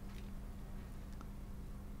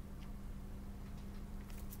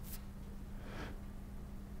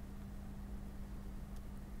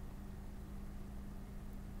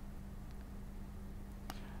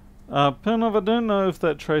 Pernov, I don't know if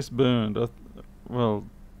that trace burned. Well,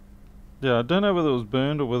 yeah, I don't know whether it was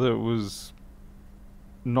burned or whether it was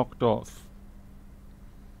knocked off.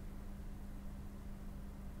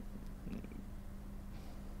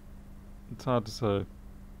 It's hard to say.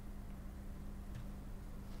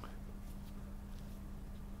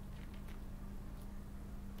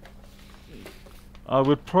 I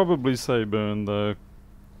would probably say burn though.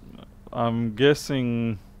 I'm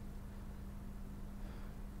guessing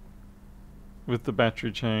with the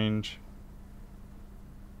battery change.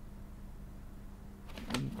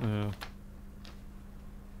 Yeah.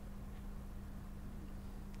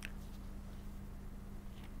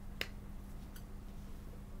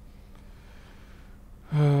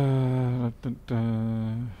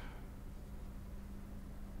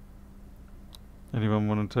 Anyone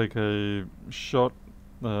want to take a shot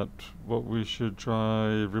at what we should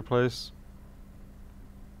try replace?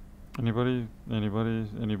 Anybody? Anybody?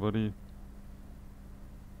 Anybody?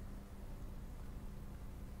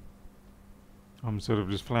 I'm sort of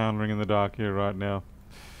just floundering in the dark here right now.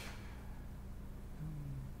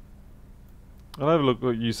 I'll have a look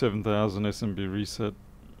at U7000 SMB reset.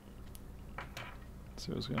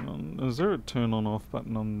 See what's going on. Is there a turn on off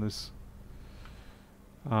button on this?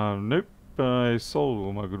 Nope. I sold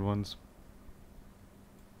all my good ones.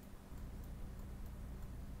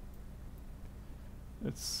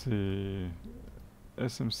 Let's see.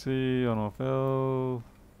 SMC on off L.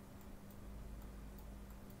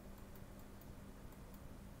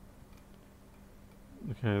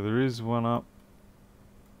 Okay, there is one up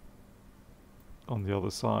on the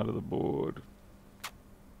other side of the board.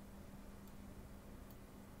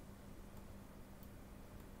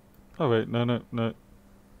 Oh wait, no.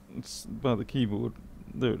 It's by the keyboard.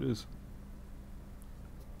 There it is.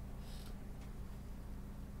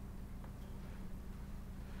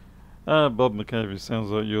 Ah, Bob McCavey, sounds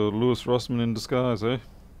like you're Lewis Rossman in disguise, eh?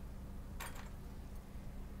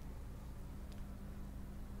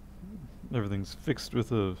 Everything's fixed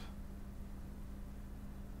with a...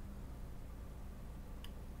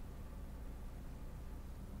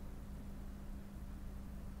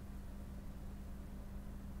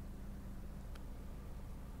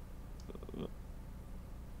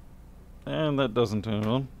 And that doesn't turn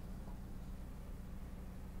on.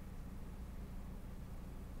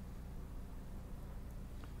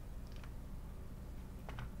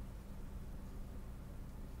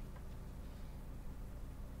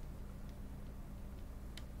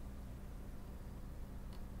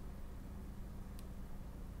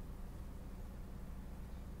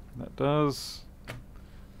 That does.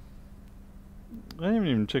 I haven't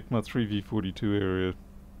even checked my 3v42 area.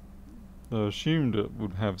 I assumed it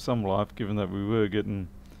would have some life, given that we were getting,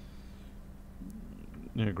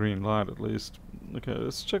 you know, green light at least. Okay,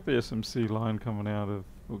 let's check the SMC line coming out of,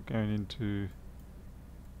 or going into...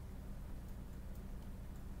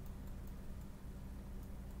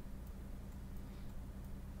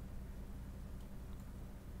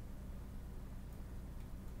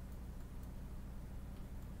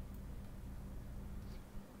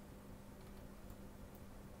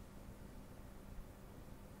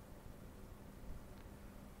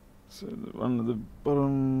 So the one at the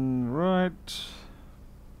bottom right.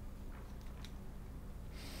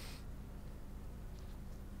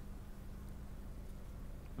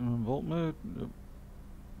 Volt mode. Yep.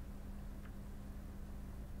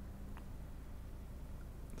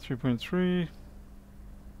 3.3.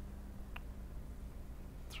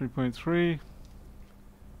 3.3.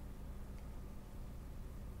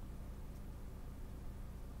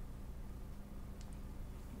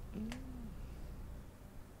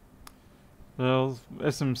 Well,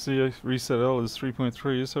 SMC reset L is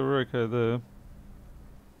 3.3, so we're okay there.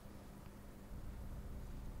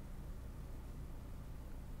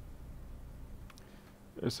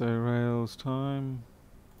 SA rails time.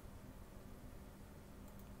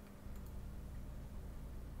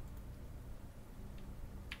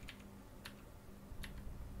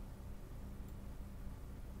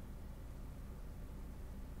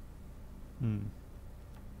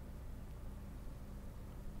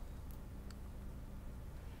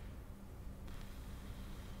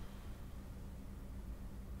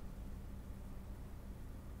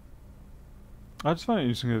 I just find it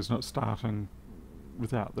interesting that it's not starting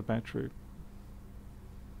without the battery,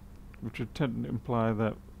 which would tend to imply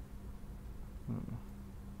that...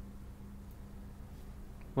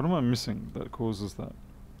 What am I missing that causes that?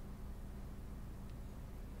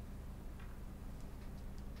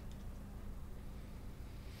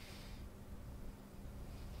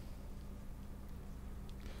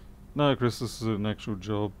 No, Chris, this is an actual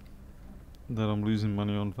job that I'm losing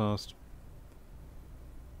money on fast.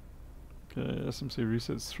 Okay, SMC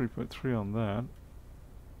resets 3.3 on that.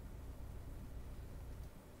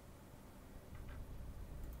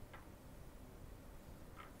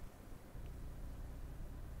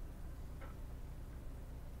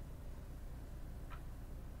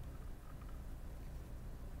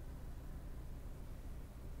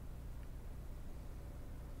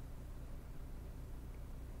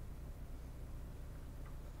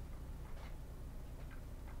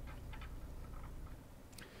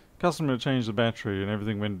 Customer changed the battery and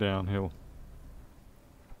everything went downhill.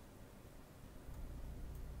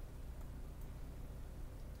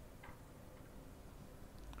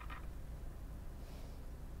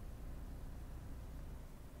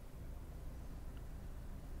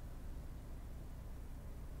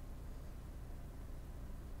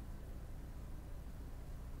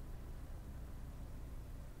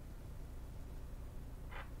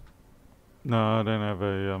 No, I don't have a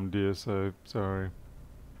DSO, sorry.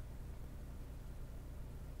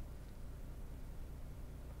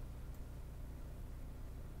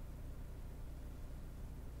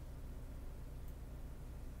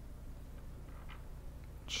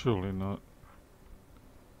 Surely not.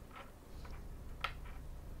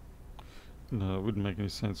 No, it wouldn't make any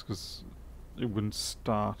sense because it wouldn't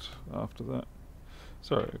start after that.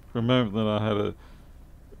 Sorry, for a moment then I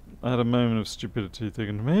had a moment of stupidity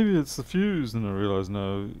thinking maybe it's the fuse, and I realised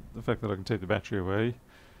no, the fact that I can take the battery away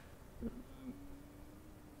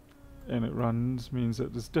and it runs means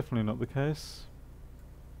that it's definitely not the case.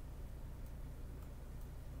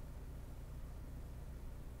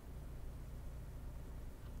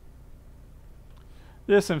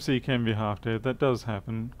 The SMC can be half dead. That does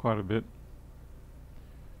happen quite a bit.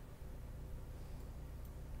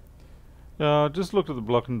 Yeah, I just looked at the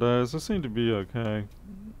block and dies. They seem to be okay.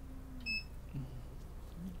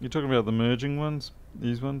 You're talking about the merging ones?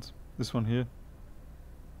 These ones? This one here?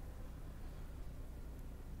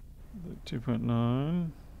 The 2.9.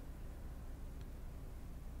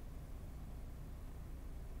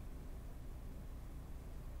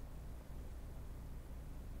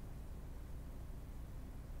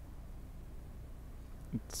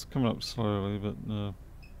 It's coming up slowly, but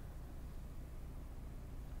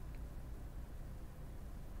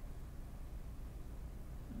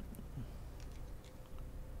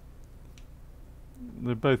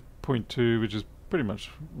they're both 0.2, which is pretty much.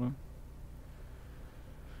 Well,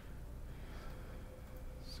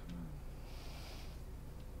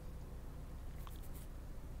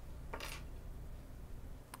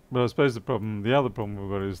 but I suppose the other problem we've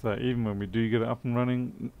got is that even when we do get it up and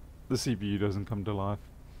running, the CPU doesn't come to life.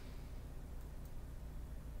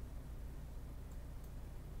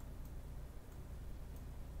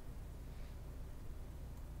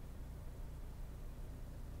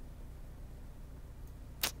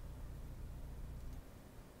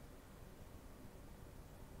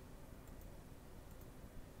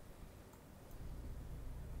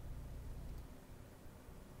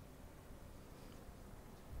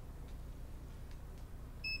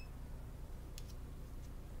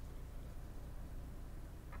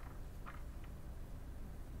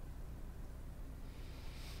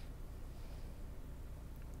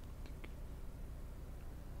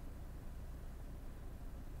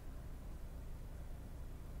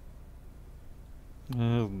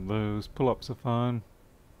 Yeah, those pull-ups are fine.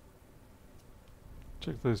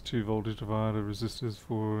 Check those 2 voltage divider resistors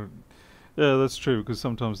for... Yeah, that's true, because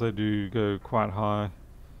sometimes they do go quite high.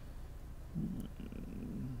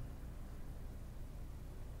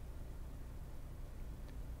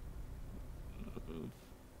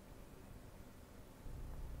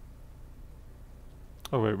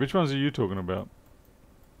 Oh wait, which ones are you talking about?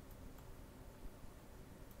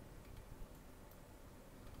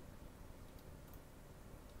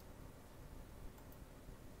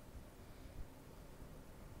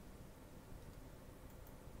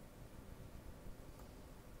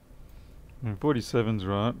 I mean, 47's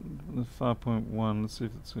right. The 5.1, let's see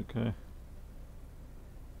if it's okay.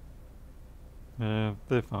 Yeah,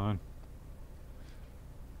 they're fine.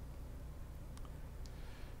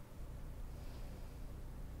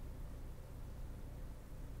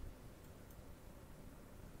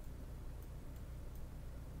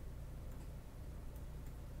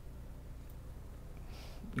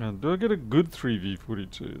 Now, do I get a good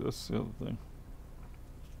 3v42? That's the other thing.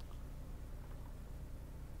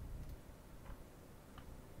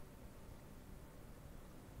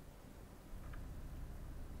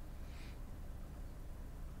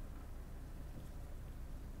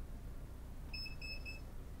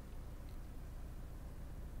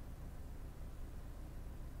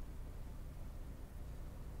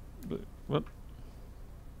 What?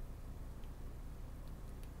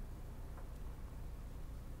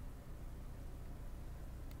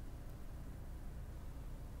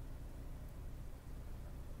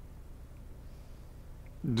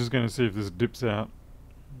 I'm just going to see if this dips out.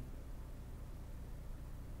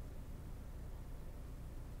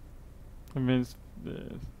 I mean, it's,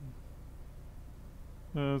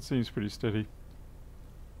 it seems pretty steady.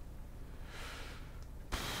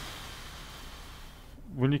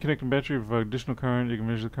 When you connect a battery with additional current, you can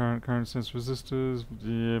measure the current sense resistors.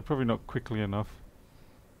 Yeah, probably not quickly enough.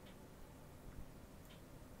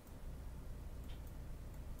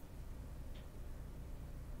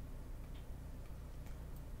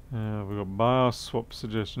 We've got BIOS swap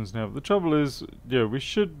suggestions now. The trouble is, yeah, we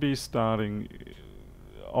should be starting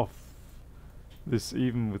off this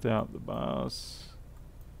even without the BIOS.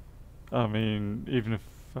 I mean, even if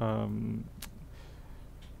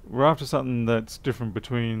we're after something that's different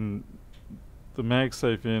between the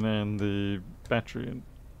MagSafe in and the battery in.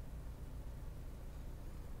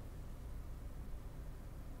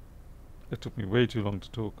 It took me way too long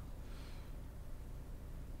to talk.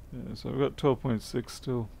 Yeah, so we've got 12.6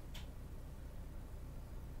 still.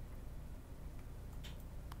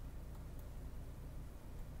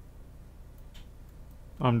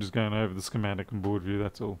 I'm just going over the schematic and board view,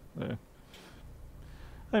 that's all. There.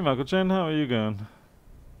 Hey Michael Chen, how are you going?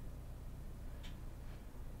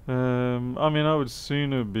 I mean, I would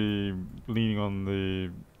sooner be leaning on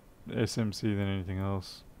the SMC than anything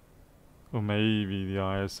else. Or maybe the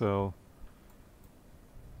ISL.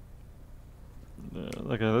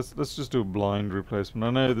 Okay, let's just do a blind replacement.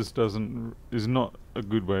 I know this is not a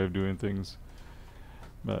good way of doing things.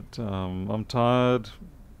 But I'm tired.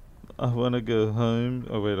 I want to go home.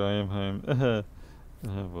 Oh wait, I am home.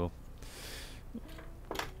 Well,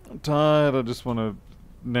 I'm tired. I just want to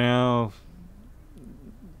now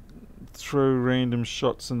throw random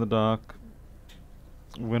shots in the dark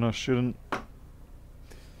when I shouldn't.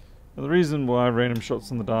 And the reason why random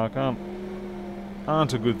shots in the dark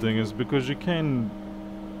aren't a good thing is because you can,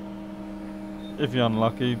 if you're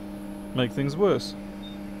unlucky, make things worse.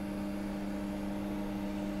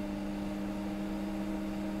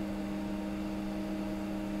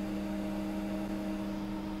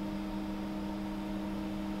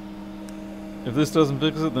 If this doesn't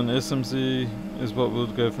fix it, then SMC is what we'll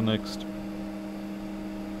go for next.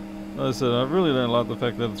 Like I said, I really don't like the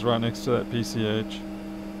fact that it's right next to that PCH.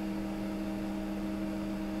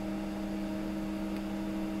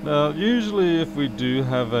 Now, usually if we do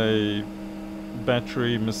have a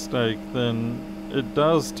battery mistake, then it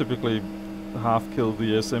does typically half kill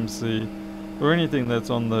the SMC or anything that's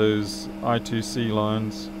on those I2C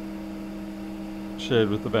lines shared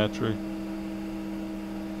with the battery.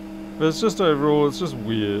 But it's just overall, it's just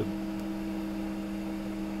weird.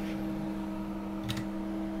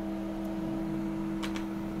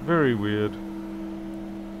 Very weird.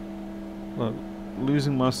 Like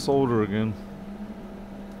losing my solder again.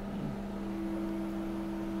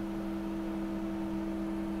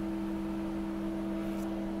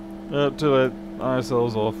 Too late.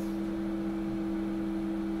 ISL's off.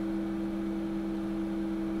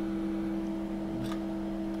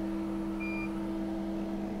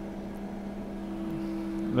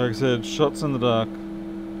 Like I said, shots in the dark.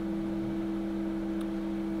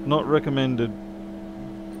 Not recommended.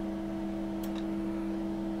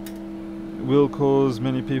 Will cause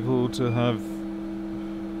many people to have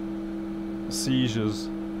seizures.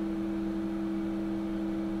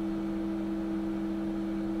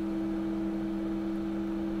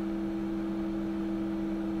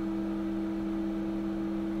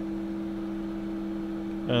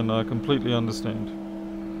 And I completely understand.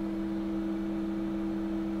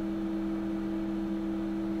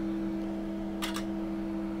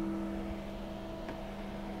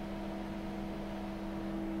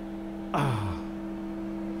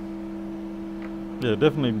 Yeah,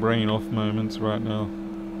 definitely brain off moments right now.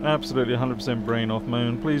 Absolutely 100% brain off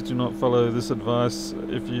moment. Please do not follow this advice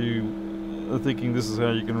if you are thinking this is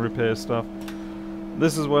how you can repair stuff.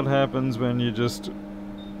 This is what happens when you just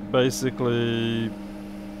basically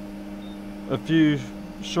a few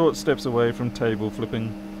short steps away from table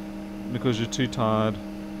flipping because you're too tired.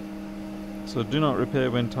 So do not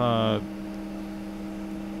repair when tired.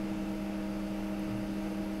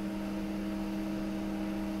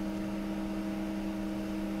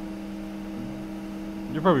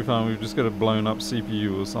 You'll probably find we've just got a blown up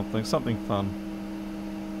CPU or something fun.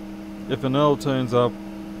 If Farnell turns up,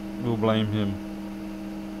 we'll blame him.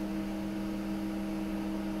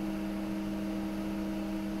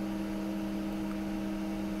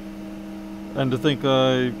 And to think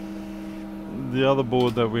the other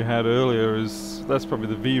board that we had earlier that's probably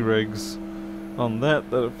the V-regs on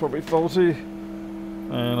that are probably faulty,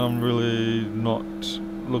 and I'm really not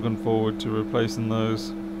looking forward to replacing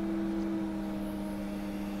those.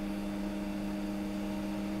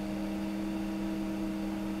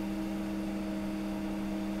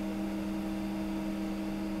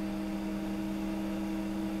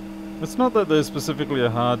 It's not that they're specifically a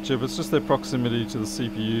hard chip, it's just their proximity to the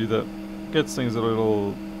CPU that gets things a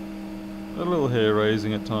little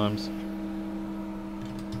hair-raising at times.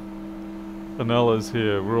 Farnell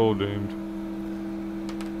here, we're all doomed.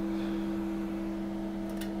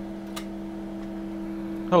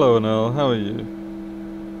 Hello Farnell, how are you?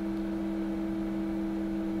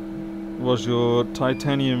 Were your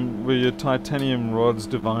titanium rods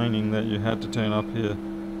divining that you had to turn up here?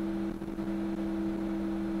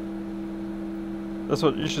 That's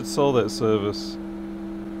what you should sell that service.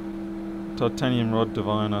 Titanium rod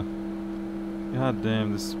diviner. God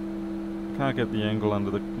damn, this can't get the angle under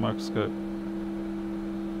the microscope.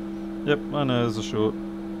 Yep, I know there's a short.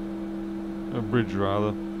 A bridge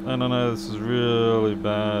rather. And I know this is really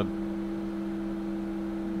bad.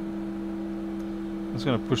 I'm just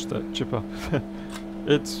gonna push that chip up.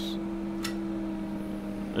 It's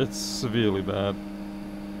severely bad.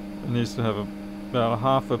 It needs to have about a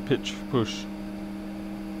half a pitch push.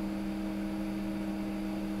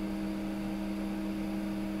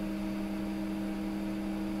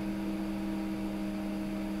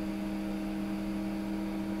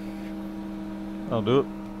 I'll do it.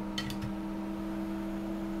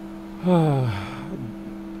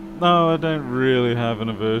 No, I don't really have an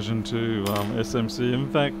aversion to SMC. In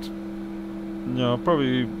fact, I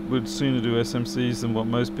probably would sooner do SMCs than what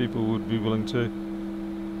most people would be willing to.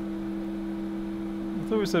 I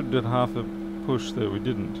thought we said we did half a push there, we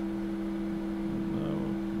didn't.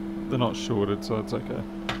 No, they're not shorted, so it's okay.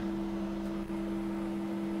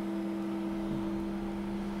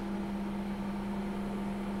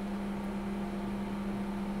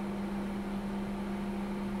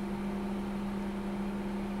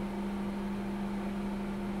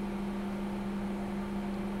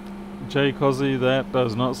 Jay Cozzy, that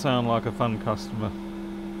does not sound like a fun customer.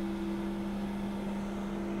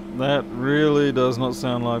 That really does not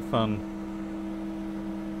sound like fun.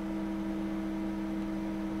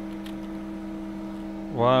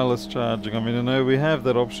 Wireless charging. I mean, I know we have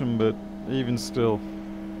that option, but even still.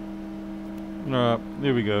 Alright,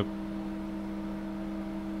 here we go.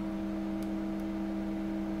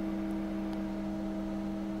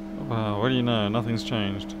 Wow, what do you know? Nothing's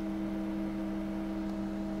changed.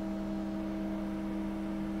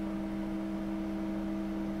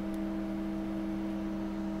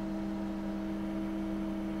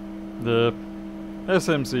 The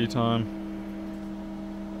SMC time.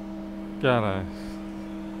 God, I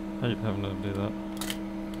hate having to do that.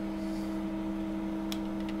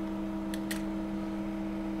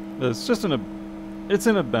 It's just it's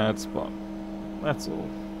in a bad spot. That's all.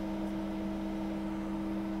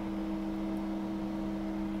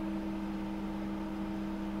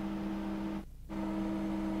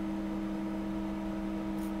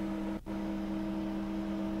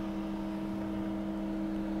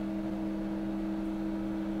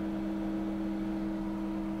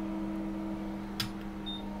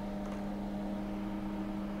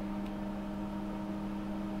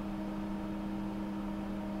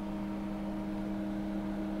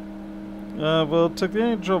 Well, the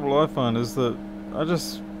only trouble I find is that I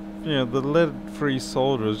just, the lead-free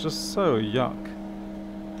solder is just so yuck.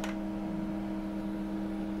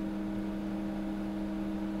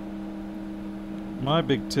 My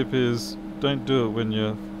big tip is, don't do it when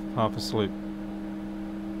you're half asleep.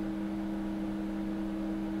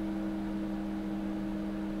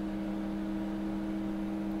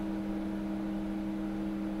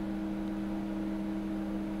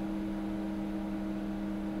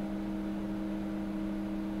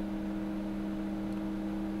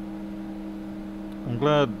 I'm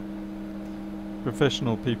glad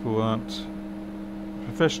professional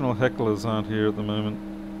hecklers aren't here at the moment.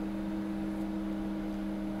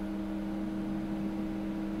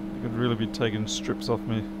 They could really be taking strips off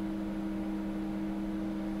me.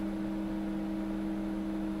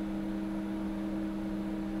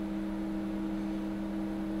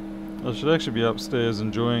 I should actually be upstairs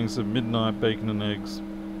enjoying some midnight bacon and eggs.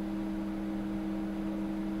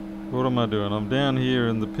 What am I doing? I'm down here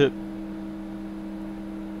in the pit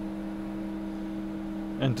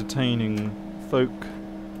entertaining folk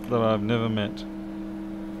that I've never met.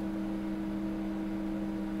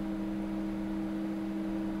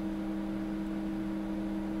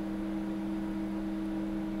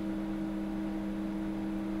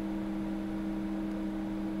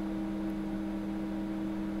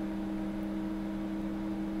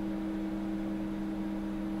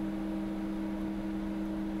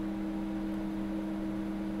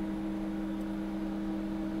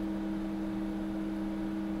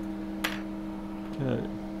 Okay,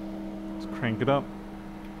 let's crank it up.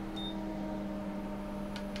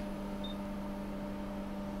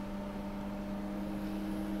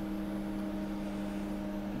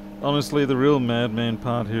 Honestly, the real madman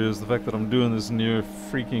part here is the fact that I'm doing this near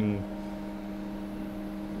freaking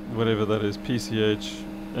whatever that is, PCH,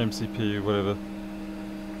 MCP, whatever.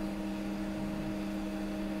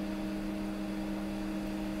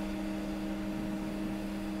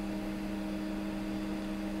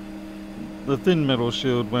 The thin metal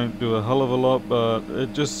shield won't do a hell of a lot, but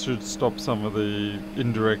it just should stop some of the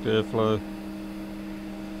indirect airflow.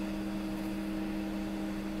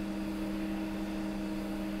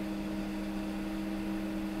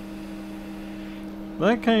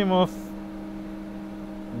 That came off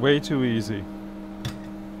way too easy.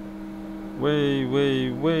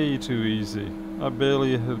 Way too easy. I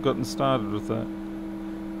barely had gotten started with that.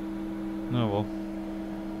 Oh well.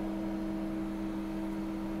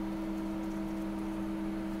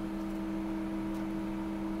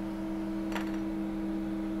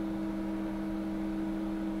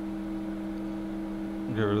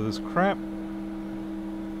 Get rid of this crap.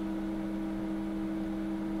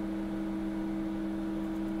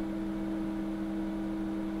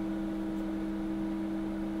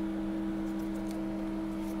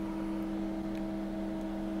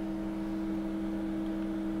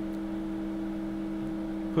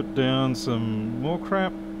 Put down some more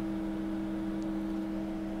crap.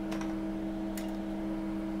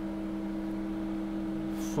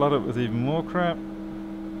 flood it with even more crap.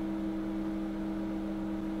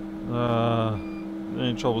 The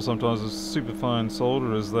only trouble sometimes with super fine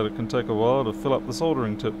solder is that it can take a while to fill up the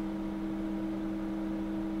soldering tip.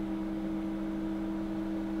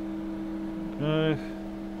 Okay.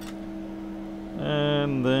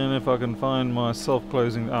 And then if I can find my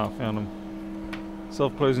self-closing, found them.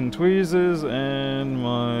 Self-closing tweezers and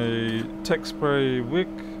my tech spray wick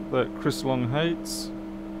that Chris Long hates.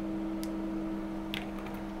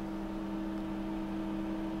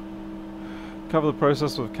 Cover the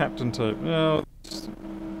process with Captain tape. Now,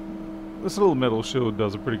 this little metal shield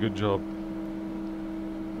does a pretty good job.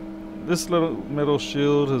 This little metal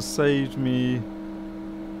shield has saved me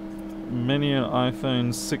many an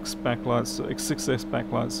iPhone 6 6S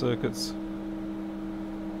backlight circuits.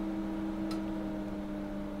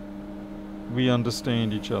 We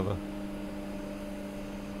understand each other.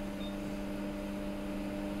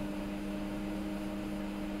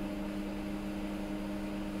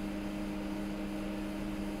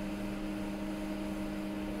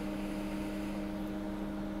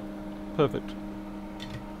 Perfect.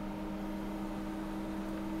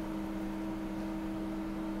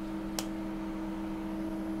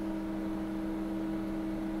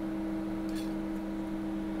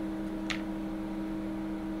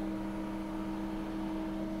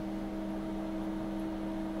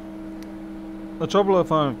 The trouble I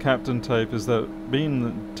find with Captain tape is that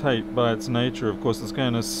being tape by its nature, of course, it's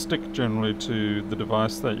going to stick generally to the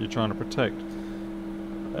device that you're trying to protect,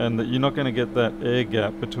 and that you're not going to get that air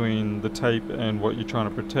gap between the tape and what you're trying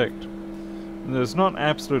to protect. And it's not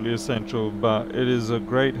absolutely essential, but it is a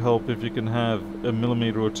great help if you can have a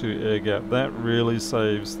millimeter or two air gap. That really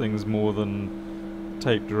saves things more than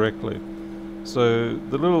tape directly. So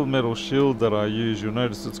the little metal shield that I use, you'll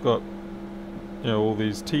notice it's got, you know, all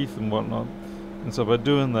these teeth and whatnot. And so by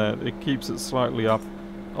doing that, it keeps it slightly off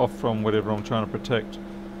from whatever I'm trying to protect,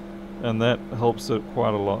 and that helps it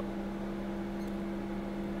quite a lot.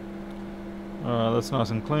 Alright, that's nice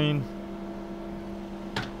and clean.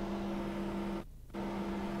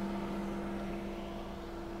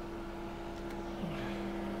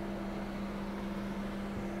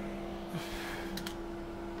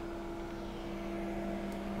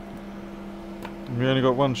 We only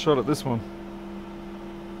got one shot at this one.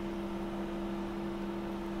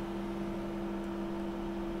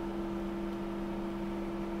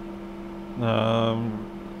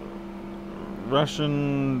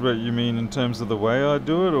 Russian, what you mean in terms of the way I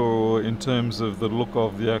do it, or in terms of the look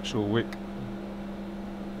of the actual wick?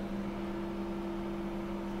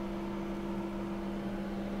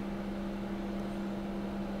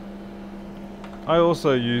 I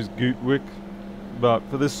also use Goot wick, but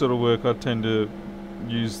for this sort of work I tend to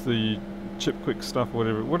use the chip quick stuff or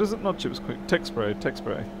whatever. What is it? Not chips quick, tech spray.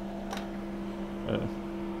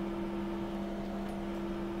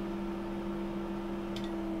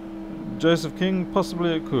 Joseph King,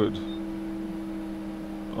 possibly it could.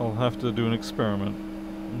 I'll have to do an experiment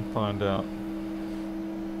and find out.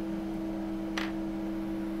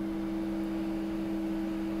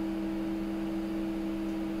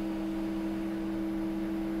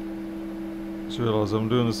 Just realised I'm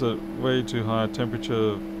doing this at way too high a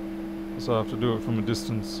temperature, so I have to do it from a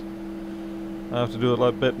distance. I have to do it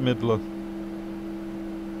like Bette Midler.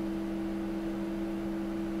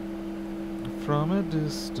 From a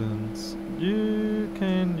distance, you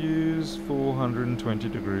can use 420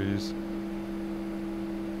 degrees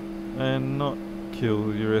and not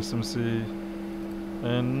kill your SMC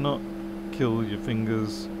and not kill your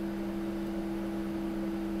fingers.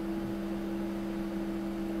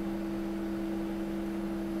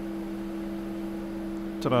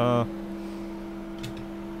 Ta-da!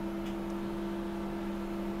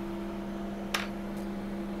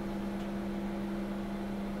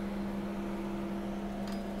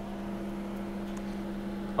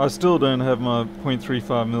 I still don't have my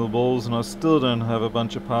 0.35mm balls, and I still don't have a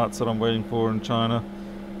bunch of parts that I'm waiting for in China.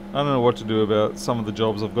 I don't know what to do about some of the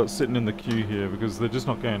jobs I've got sitting in the queue here, because they're just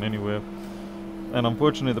not going anywhere. And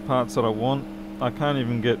unfortunately the parts that I want, I can't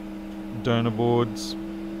even get donor boards.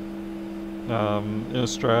 In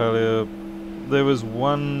Australia there was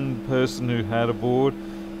one person who had a board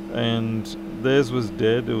and theirs was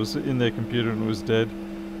dead. It was in their computer and it was dead,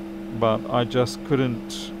 but I just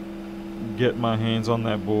couldn't get my hands on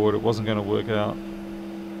that board. It wasn't going to work out,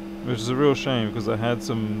 which is a real shame because I had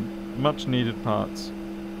some much needed parts.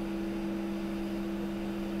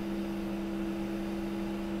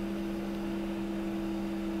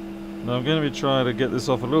 Now I'm going to be trying to get this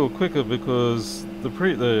off a little quicker because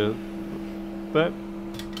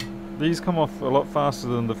these come off a lot faster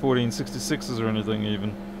than the 1466s or anything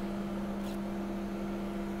even.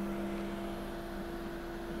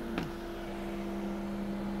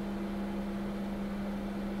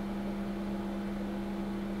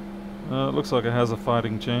 It looks like it has a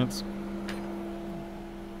fighting chance.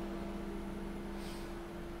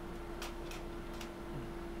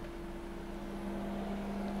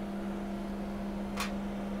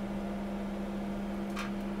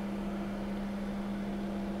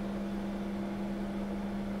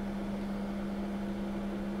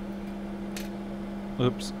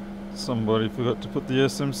 Oops, somebody forgot to put the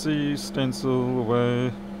SMC stencil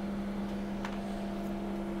away.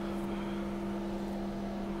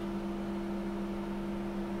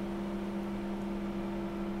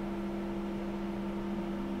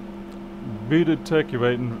 Booted turkey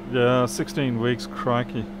waiting, yeah, 16 weeks,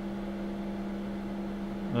 crikey.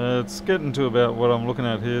 It's getting to about what I'm looking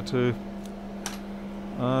at here too.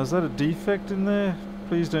 Is that a defect in there?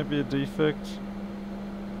 Please don't be a defect.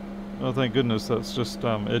 Oh, thank goodness, that's just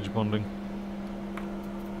edge bonding.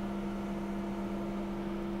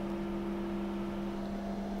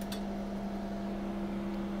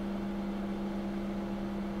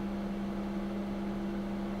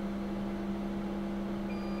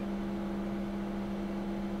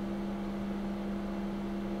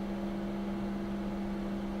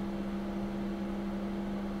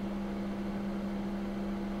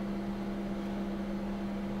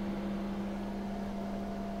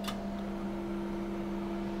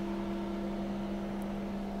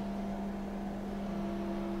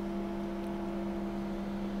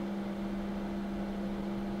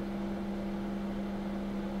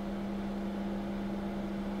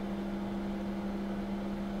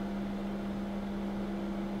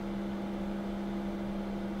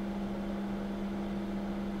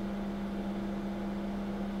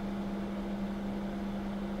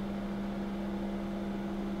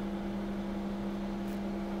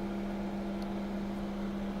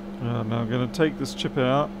 Now I'm going to take this chip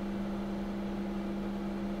out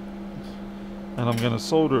and I'm going to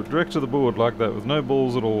solder it direct to the board like that with no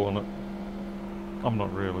balls at all on it. I'm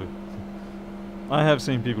not really. I have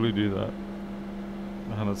seen people who do that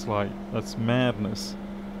and it's like, that's madness.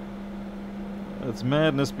 It's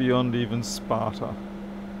madness beyond even Sparta.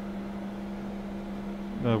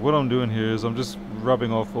 Now what I'm doing here is I'm just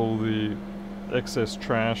rubbing off all the excess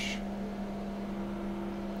trash.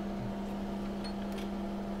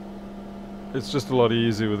 It's just a lot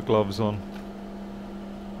easier with gloves on.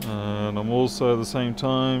 And I'm also at the same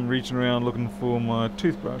time reaching around looking for my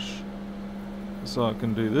toothbrush. So I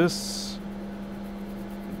can do this.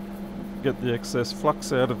 Get the excess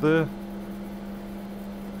flux out of there.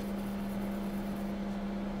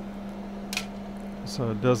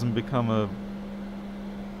 So it doesn't become a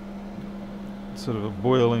sort of a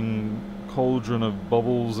boiling cauldron of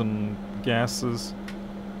bubbles and gases.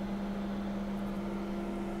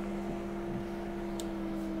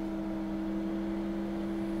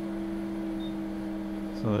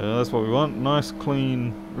 So yeah, that's what we want. Nice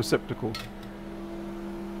clean receptacle.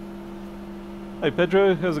 Hey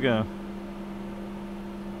Pedro, how's it going?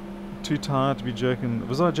 Too tired to be joking.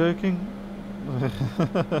 Was I joking?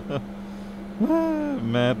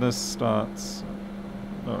 Madness starts.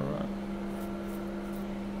 Alright.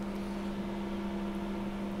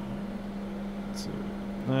 So,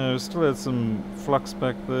 no, still had some flux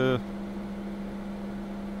back there.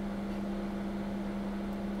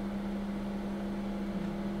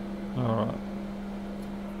 Alright.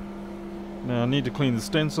 Now I need to clean the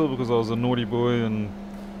stencil because I was a naughty boy and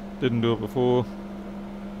didn't do it before.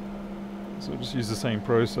 So just use the same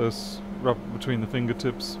process. Rub it between the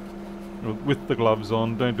fingertips with the gloves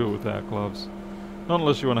on. Don't do it without gloves. Not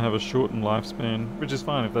unless you want to have a shortened lifespan, which is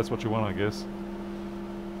fine if that's what you want, I guess.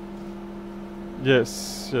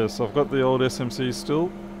 Yes, I've got the old SMC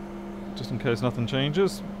still, just in case nothing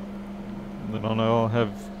changes. And then I know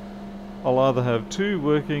I'll either have two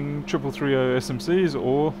working 3330 SMCs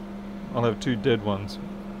or I'll have two dead ones.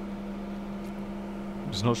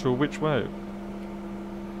 I'm just not sure which way.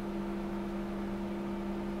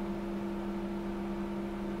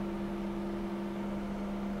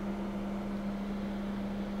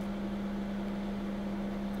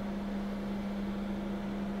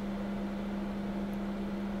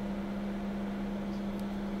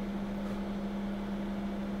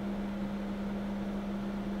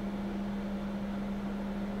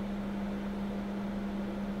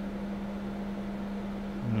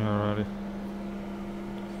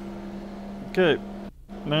 Okay,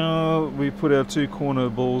 now we put our two corner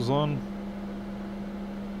balls on,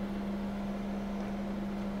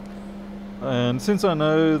 and since I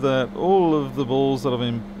know that all of the balls that I've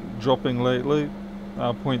been dropping lately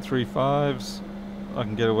are .35s, I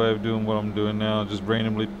can get away with doing what I'm doing now, just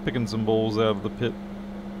randomly picking some balls out of the pit.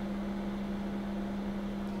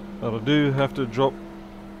 But I do have to drop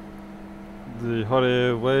the hot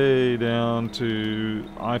air way down to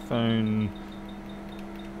iPhone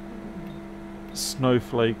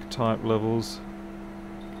snowflake type levels.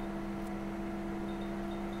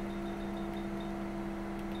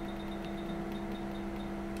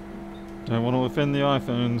 Don't want to offend the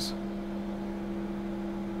iPhones.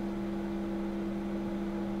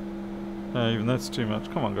 No, even that's too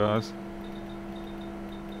much. Come on, guys.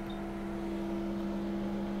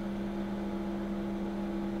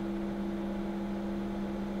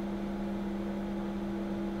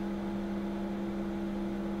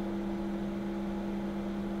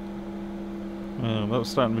 That was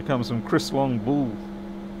starting to become some Chris Long bull.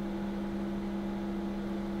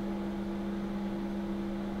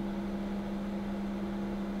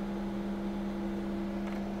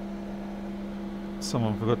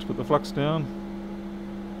 Someone forgot to put the flux down.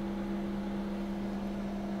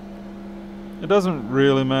 It doesn't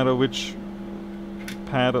really matter which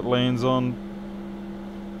pad it lands on.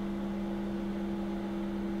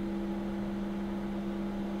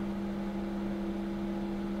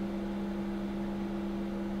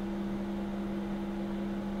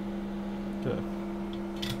 Okay.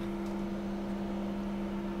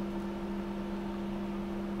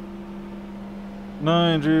 No,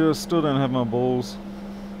 Andrew, I still don't have my balls.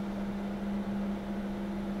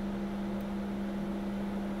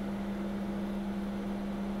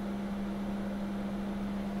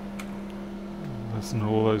 Listen to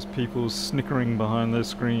all those people snickering behind their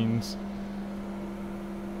screens.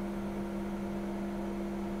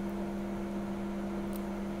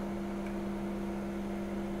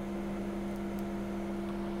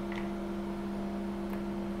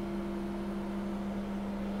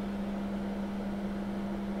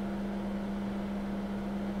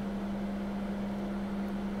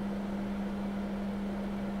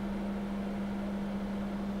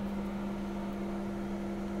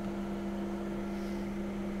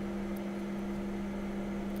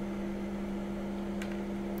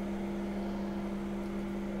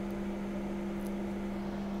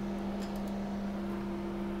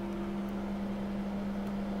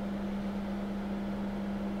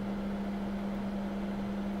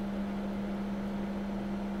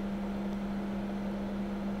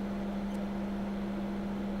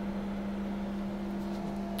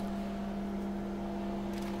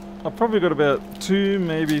 I've probably got about 2,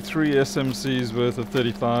 maybe 3 SMCs worth of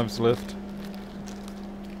 35s left.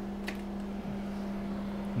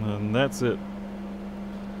 And that's it.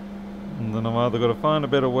 And then I've either got to find a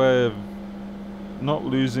better way of not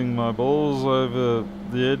losing my balls over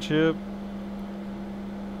the edge here.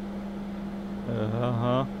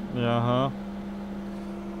 Yeah,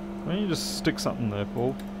 why don't you just stick something there,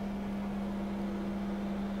 Paul?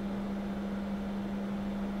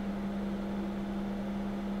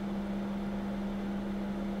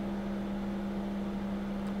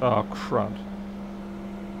 Oh, crud.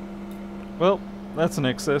 Well, that's an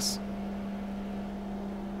excess.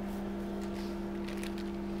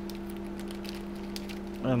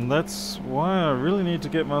 And that's why I really need to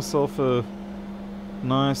get myself a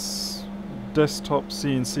nice desktop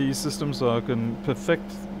CNC system so I can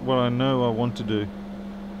perfect what I know I want to do.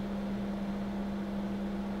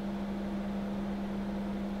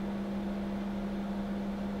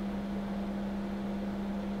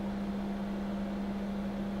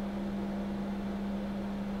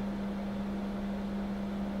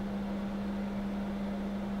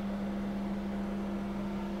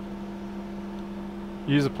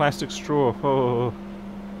 Use a plastic straw. Oh,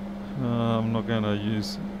 I'm not going to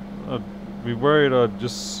use. I'd be worried I'd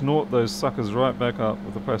just snort those suckers right back up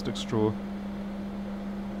with a plastic straw.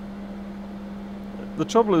 The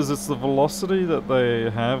trouble is, it's the velocity that they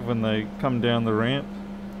have when they come down the ramp.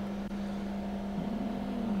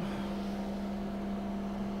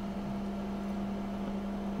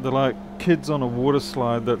 They're like kids on a water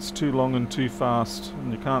slide that's too long and too fast,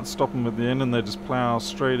 and you can't stop them at the end, and they just plow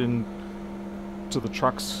straight in to the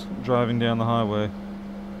trucks driving down the highway.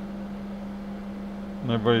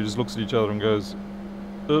 And everybody just looks at each other and goes,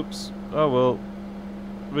 oops, oh well,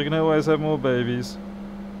 we can always have more babies.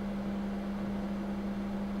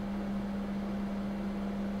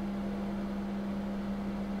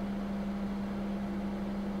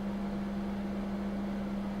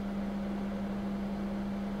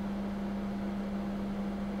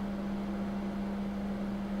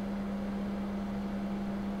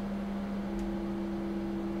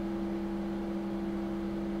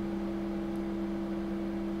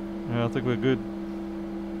 Yeah, I think we're good.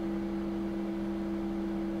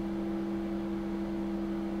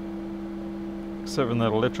 Except when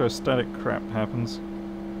that electrostatic crap happens.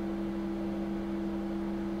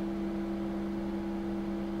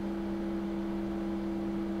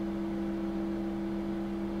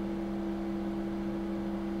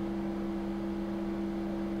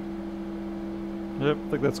 Yep, I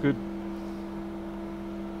think that's good.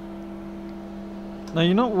 Now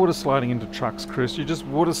you're not water sliding into trucks, Chris. You're just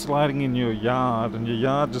water sliding in your yard, and your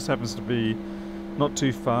yard just happens to be not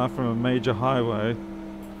too far from a major highway,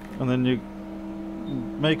 and then you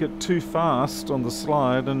make it too fast on the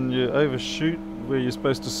slide and you overshoot where you're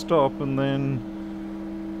supposed to stop, and then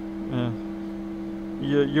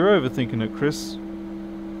you're overthinking it, Chris.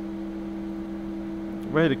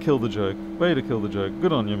 Way to kill the joke. Way to kill the joke.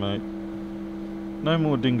 Good on you, mate. No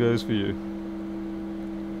more dingoes for you.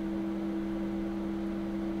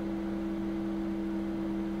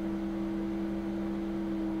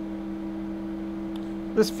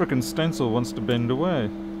 This frickin' stencil wants to bend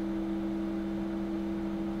away.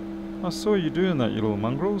 I saw you doing that, you little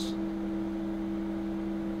mongrels.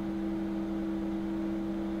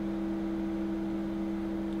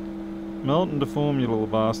 Melt and deform, you little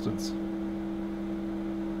bastards.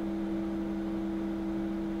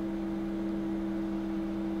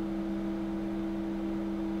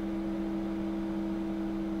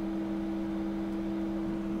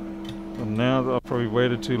 And now I've probably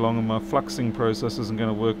waited too long and my fluxing process isn't going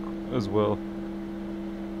to work as well.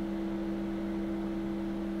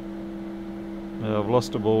 Yeah, I've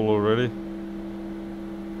lost a ball already.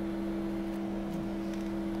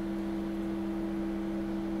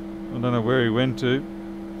 I don't know where he went to.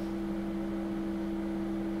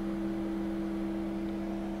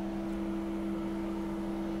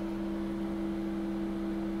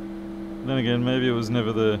 Then again, maybe it was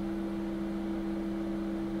never there.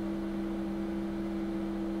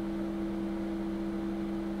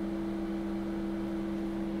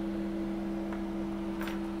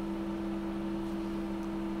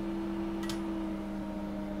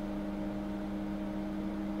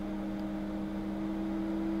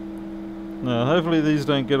 Now, hopefully these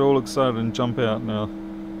don't get all excited and jump out now,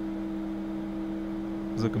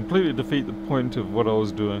 because they completely defeat the point of what I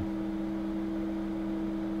was doing.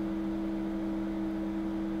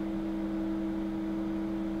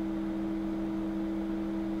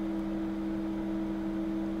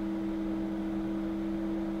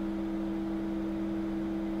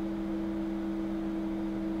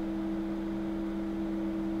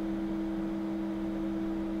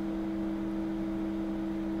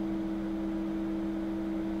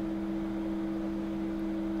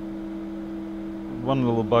 One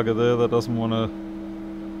little bugger there that doesn't want to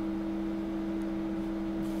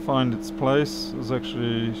find its place. There's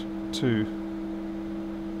actually two.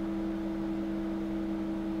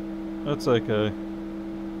 That's okay.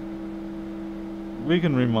 We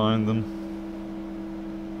can remind them.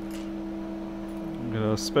 Get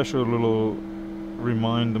a special little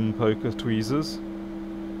remind them poker tweezers.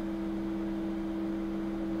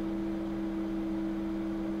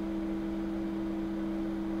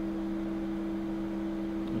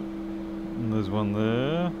 There's one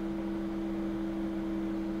there.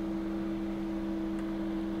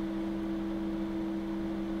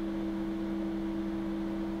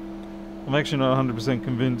 I'm actually not 100%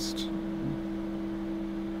 convinced.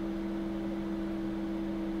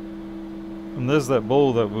 And there's that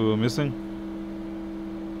ball that we were missing.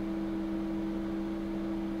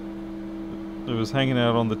 It was hanging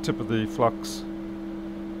out on the tip of the flux.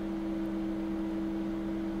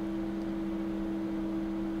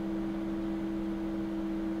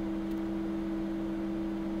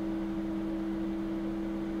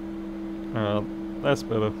 That's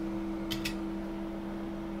better.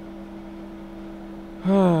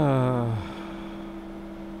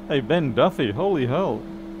 Hey, Ben Duffy, holy hell.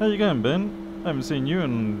 How you going, Ben? I haven't seen you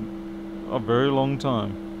in a very long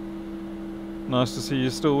time. Nice to see you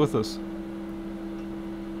still with us.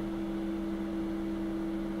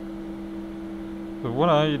 But what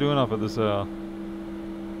are you doing up at this hour?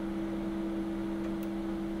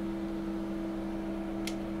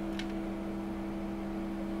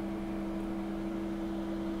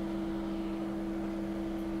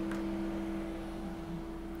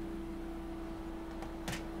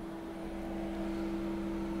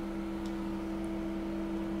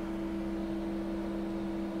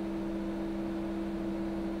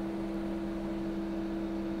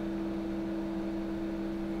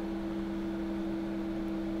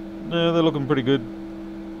 Yeah, they're looking pretty good.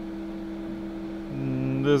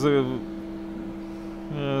 There's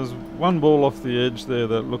one ball off the edge there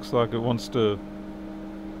that looks like it wants to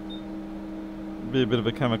be a bit of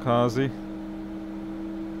a kamikaze.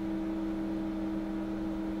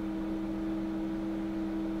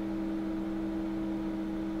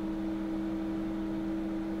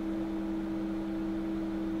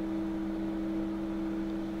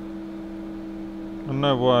 I don't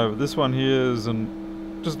know why, but this one here is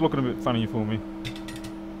just looking a bit funny for me.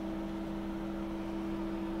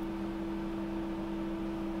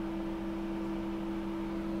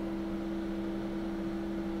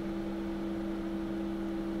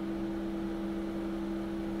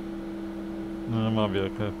 No, it might be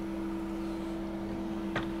okay.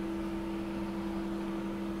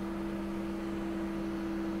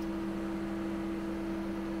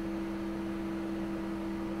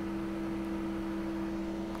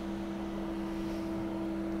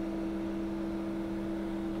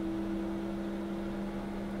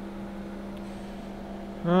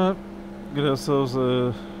 Alright, get ourselves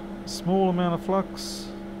a small amount of flux.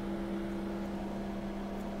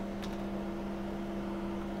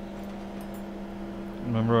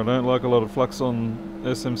 Remember, I don't like a lot of flux on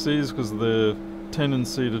SMCs because of their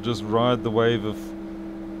tendency to just ride the wave of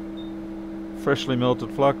freshly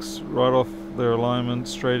melted flux right off their alignment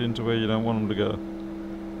straight into where you don't want them to go.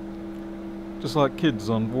 Just like kids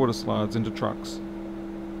on water slides into trucks.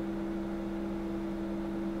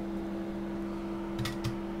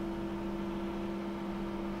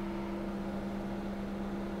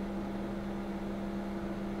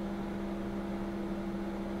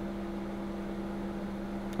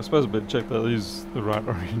 I suppose I better check that is the right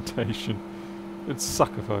orientation. It'd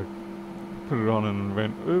suck if I put it on and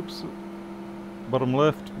went, oops, bottom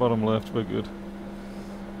left, we're good.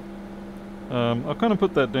 I kind of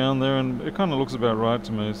put that down there and it kind of looks about right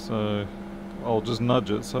to me, so I'll just nudge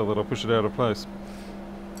it so that I push it out of place.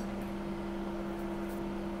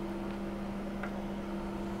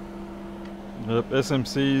 Yep,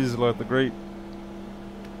 SMCs like the great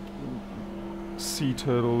sea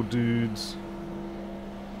turtle dudes.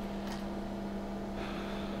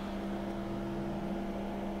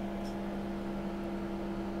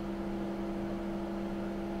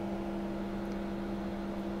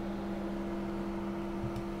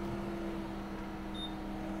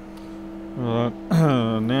 Right,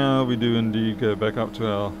 now we do indeed go back up to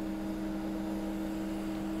our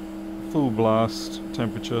full blast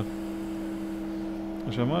temperature.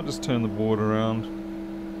 Actually, I might just turn the board around,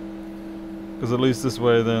 because at least this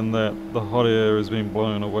way then the hot air is being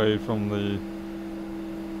blown away from the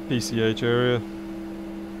PCH area.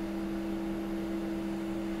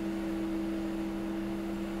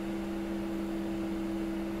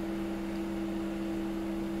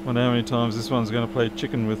 Wonder how many times this one's going to play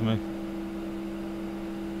chicken with me.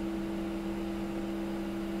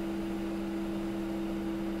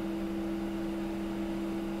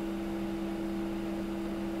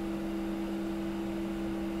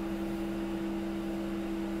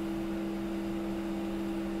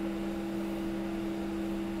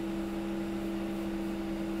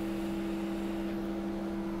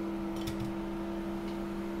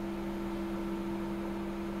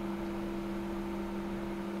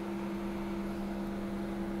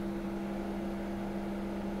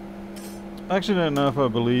 I actually don't know if I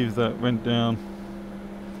believe that went down.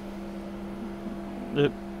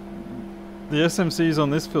 The SMCs on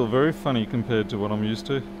this feel very funny compared to what I'm used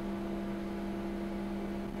to.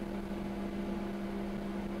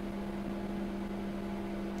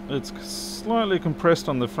 It's slightly compressed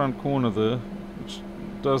on the front corner there, which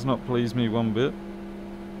does not please me one bit.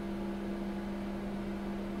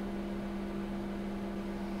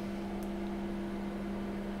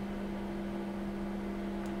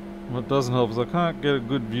 What doesn't help is I can't get a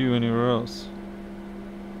good view anywhere else.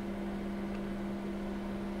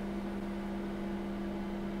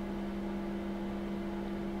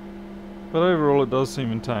 But overall it does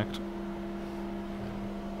seem intact.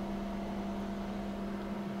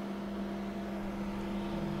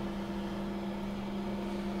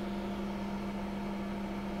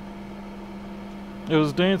 It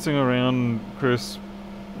was dancing around, Chris.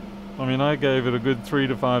 I mean, I gave it a good 3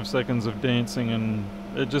 to 5 seconds of dancing and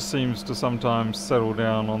it just seems to sometimes settle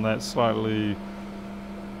down on that slightly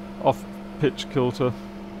off-pitch kilter.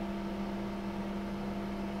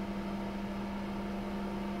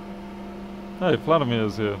 Hey,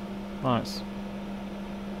 Vladimir's here. Nice.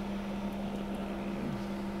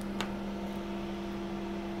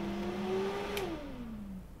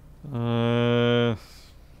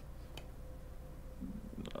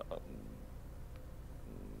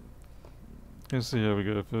 Let's see how we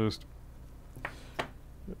go first.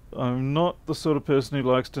 I'm not the sort of person who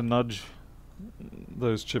likes to nudge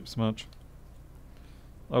those chips much.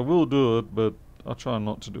 I will do it, but I'll try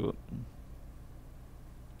not to do it.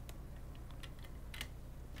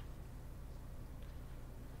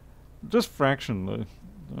 Just fractionally.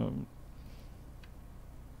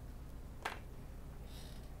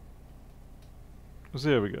 So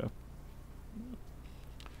there we go.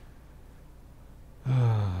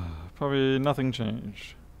 Probably nothing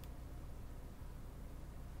changed.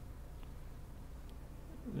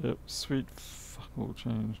 Yep, sweet fuck all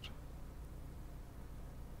changed.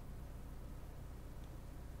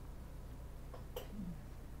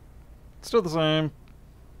 Still the same.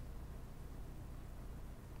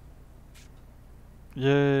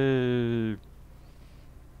 Yay!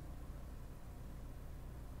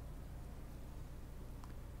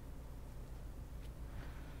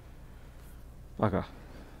 Bugger.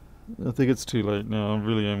 I think it's too late now. I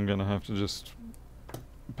really am going to have to just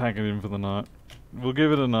pack it in for the night. We'll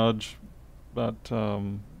give it a nudge, but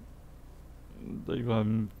the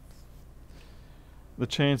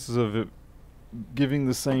chances of it giving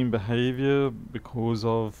the same behavior because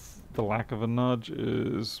of the lack of a nudge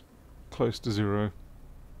is close to zero.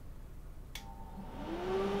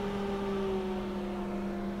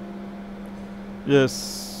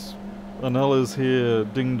 Yes, Farnell is here.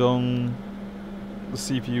 Ding dong. The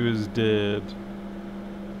CPU is dead.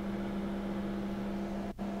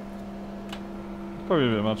 Probably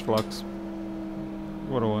a bit much flux.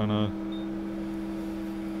 What do I know?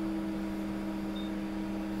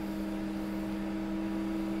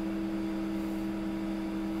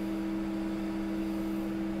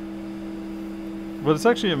 But it's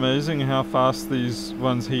actually amazing how fast these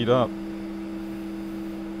ones heat up.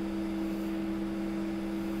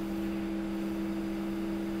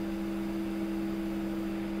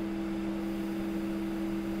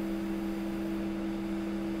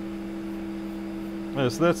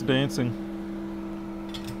 Yes, that's dancing.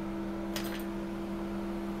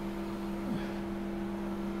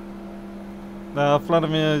 Now,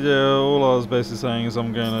 Vladimir, yeah, all I was basically saying is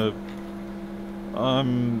I'm gonna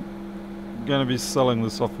be selling the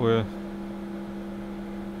software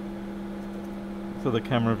for the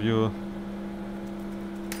camera viewer.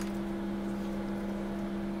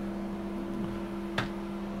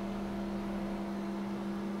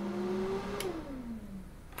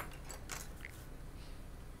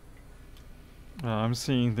 I'm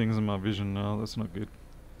seeing things in my vision now. That's not good.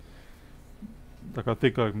 Like, I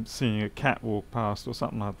think I'm seeing a cat walk past or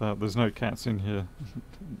something like that. There's no cats in here.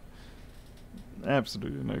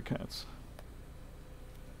 Absolutely no cats.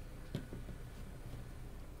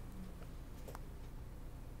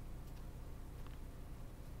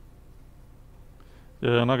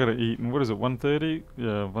 Yeah, and I gotta eat. And what is it, 1:30?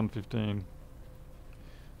 Yeah, 1:15.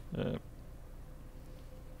 Yeah.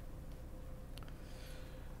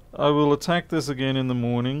 I will attack this again in the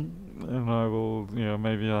morning, and I will, you know,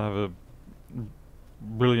 maybe I have a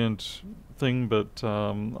brilliant thing, but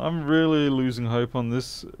I'm really losing hope on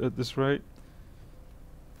this at this rate.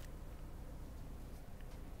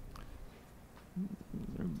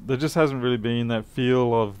 There just hasn't really been that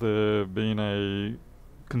feel of there being a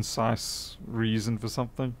concise reason for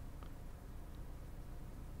something.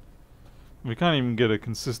 We can't even get a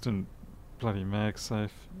consistent bloody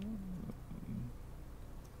MagSafe.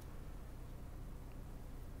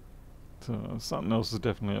 So something else is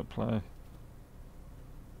definitely at play.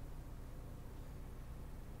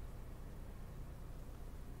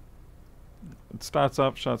 It starts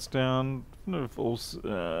up, shuts down. No false.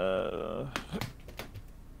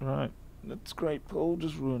 Right, that's great, Paul.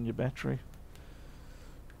 Just ruin your battery.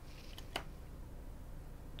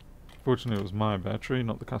 Fortunately, it was my battery,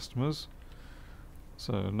 not the customer's.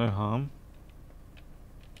 So no harm.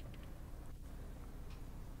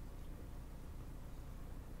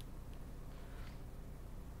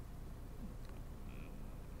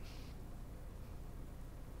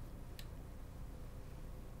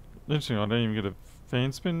 Interesting, I don't even get a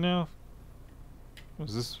fan spin now.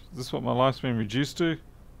 Is this what my life's been reduced to?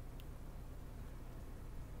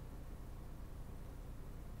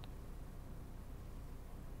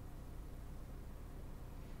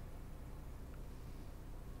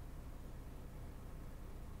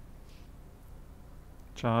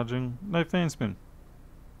 Charging, no fan spin.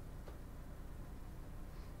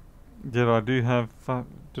 Yet I do have.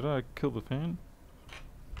 Did I kill the fan?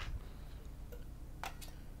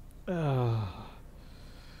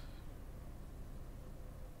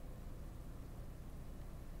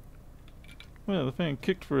 Well, the fan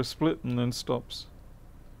kicked for a split and then stops.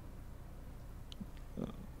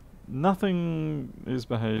 Nothing is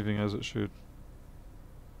behaving as it should.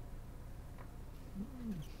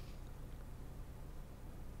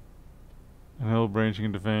 And hell, branching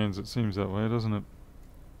into fans, it seems that way, doesn't it?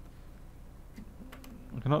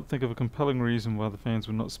 I cannot think of a compelling reason why the fans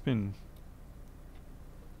would not spin.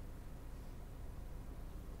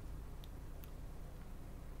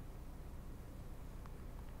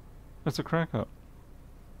 That's a crack up.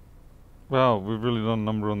 Wow, we've really done a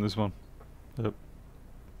number on this one. Yep.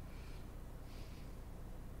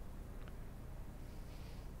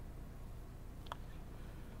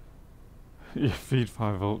 Yeah, feed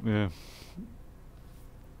 5 volt, yeah.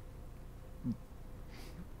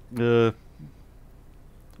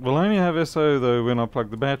 We'll only have SO though when I plug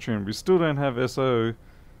the battery in. We still don't have SO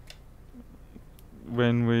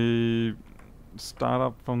when we start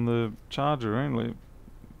up from the charger only.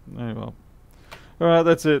 Oh well. Alright,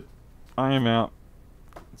 that's it. I am out.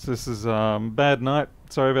 So this is bad night.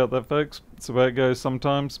 Sorry about that, folks. It's the way it goes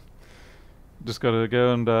sometimes. Just gotta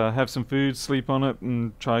go and have some food, sleep on it,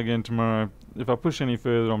 and try again tomorrow. If I push any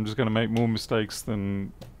further, I'm just gonna make more mistakes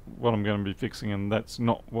than what I'm gonna be fixing, and that's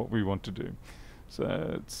not what we want to do. So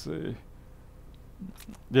let's see.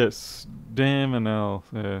 Yes, damn and L.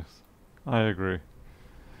 Yes, I agree.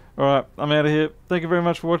 Alright, I'm out of here. Thank you very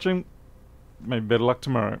much for watching. Maybe better luck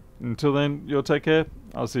tomorrow. Until then, you'll take care.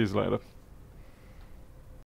 I'll see you later.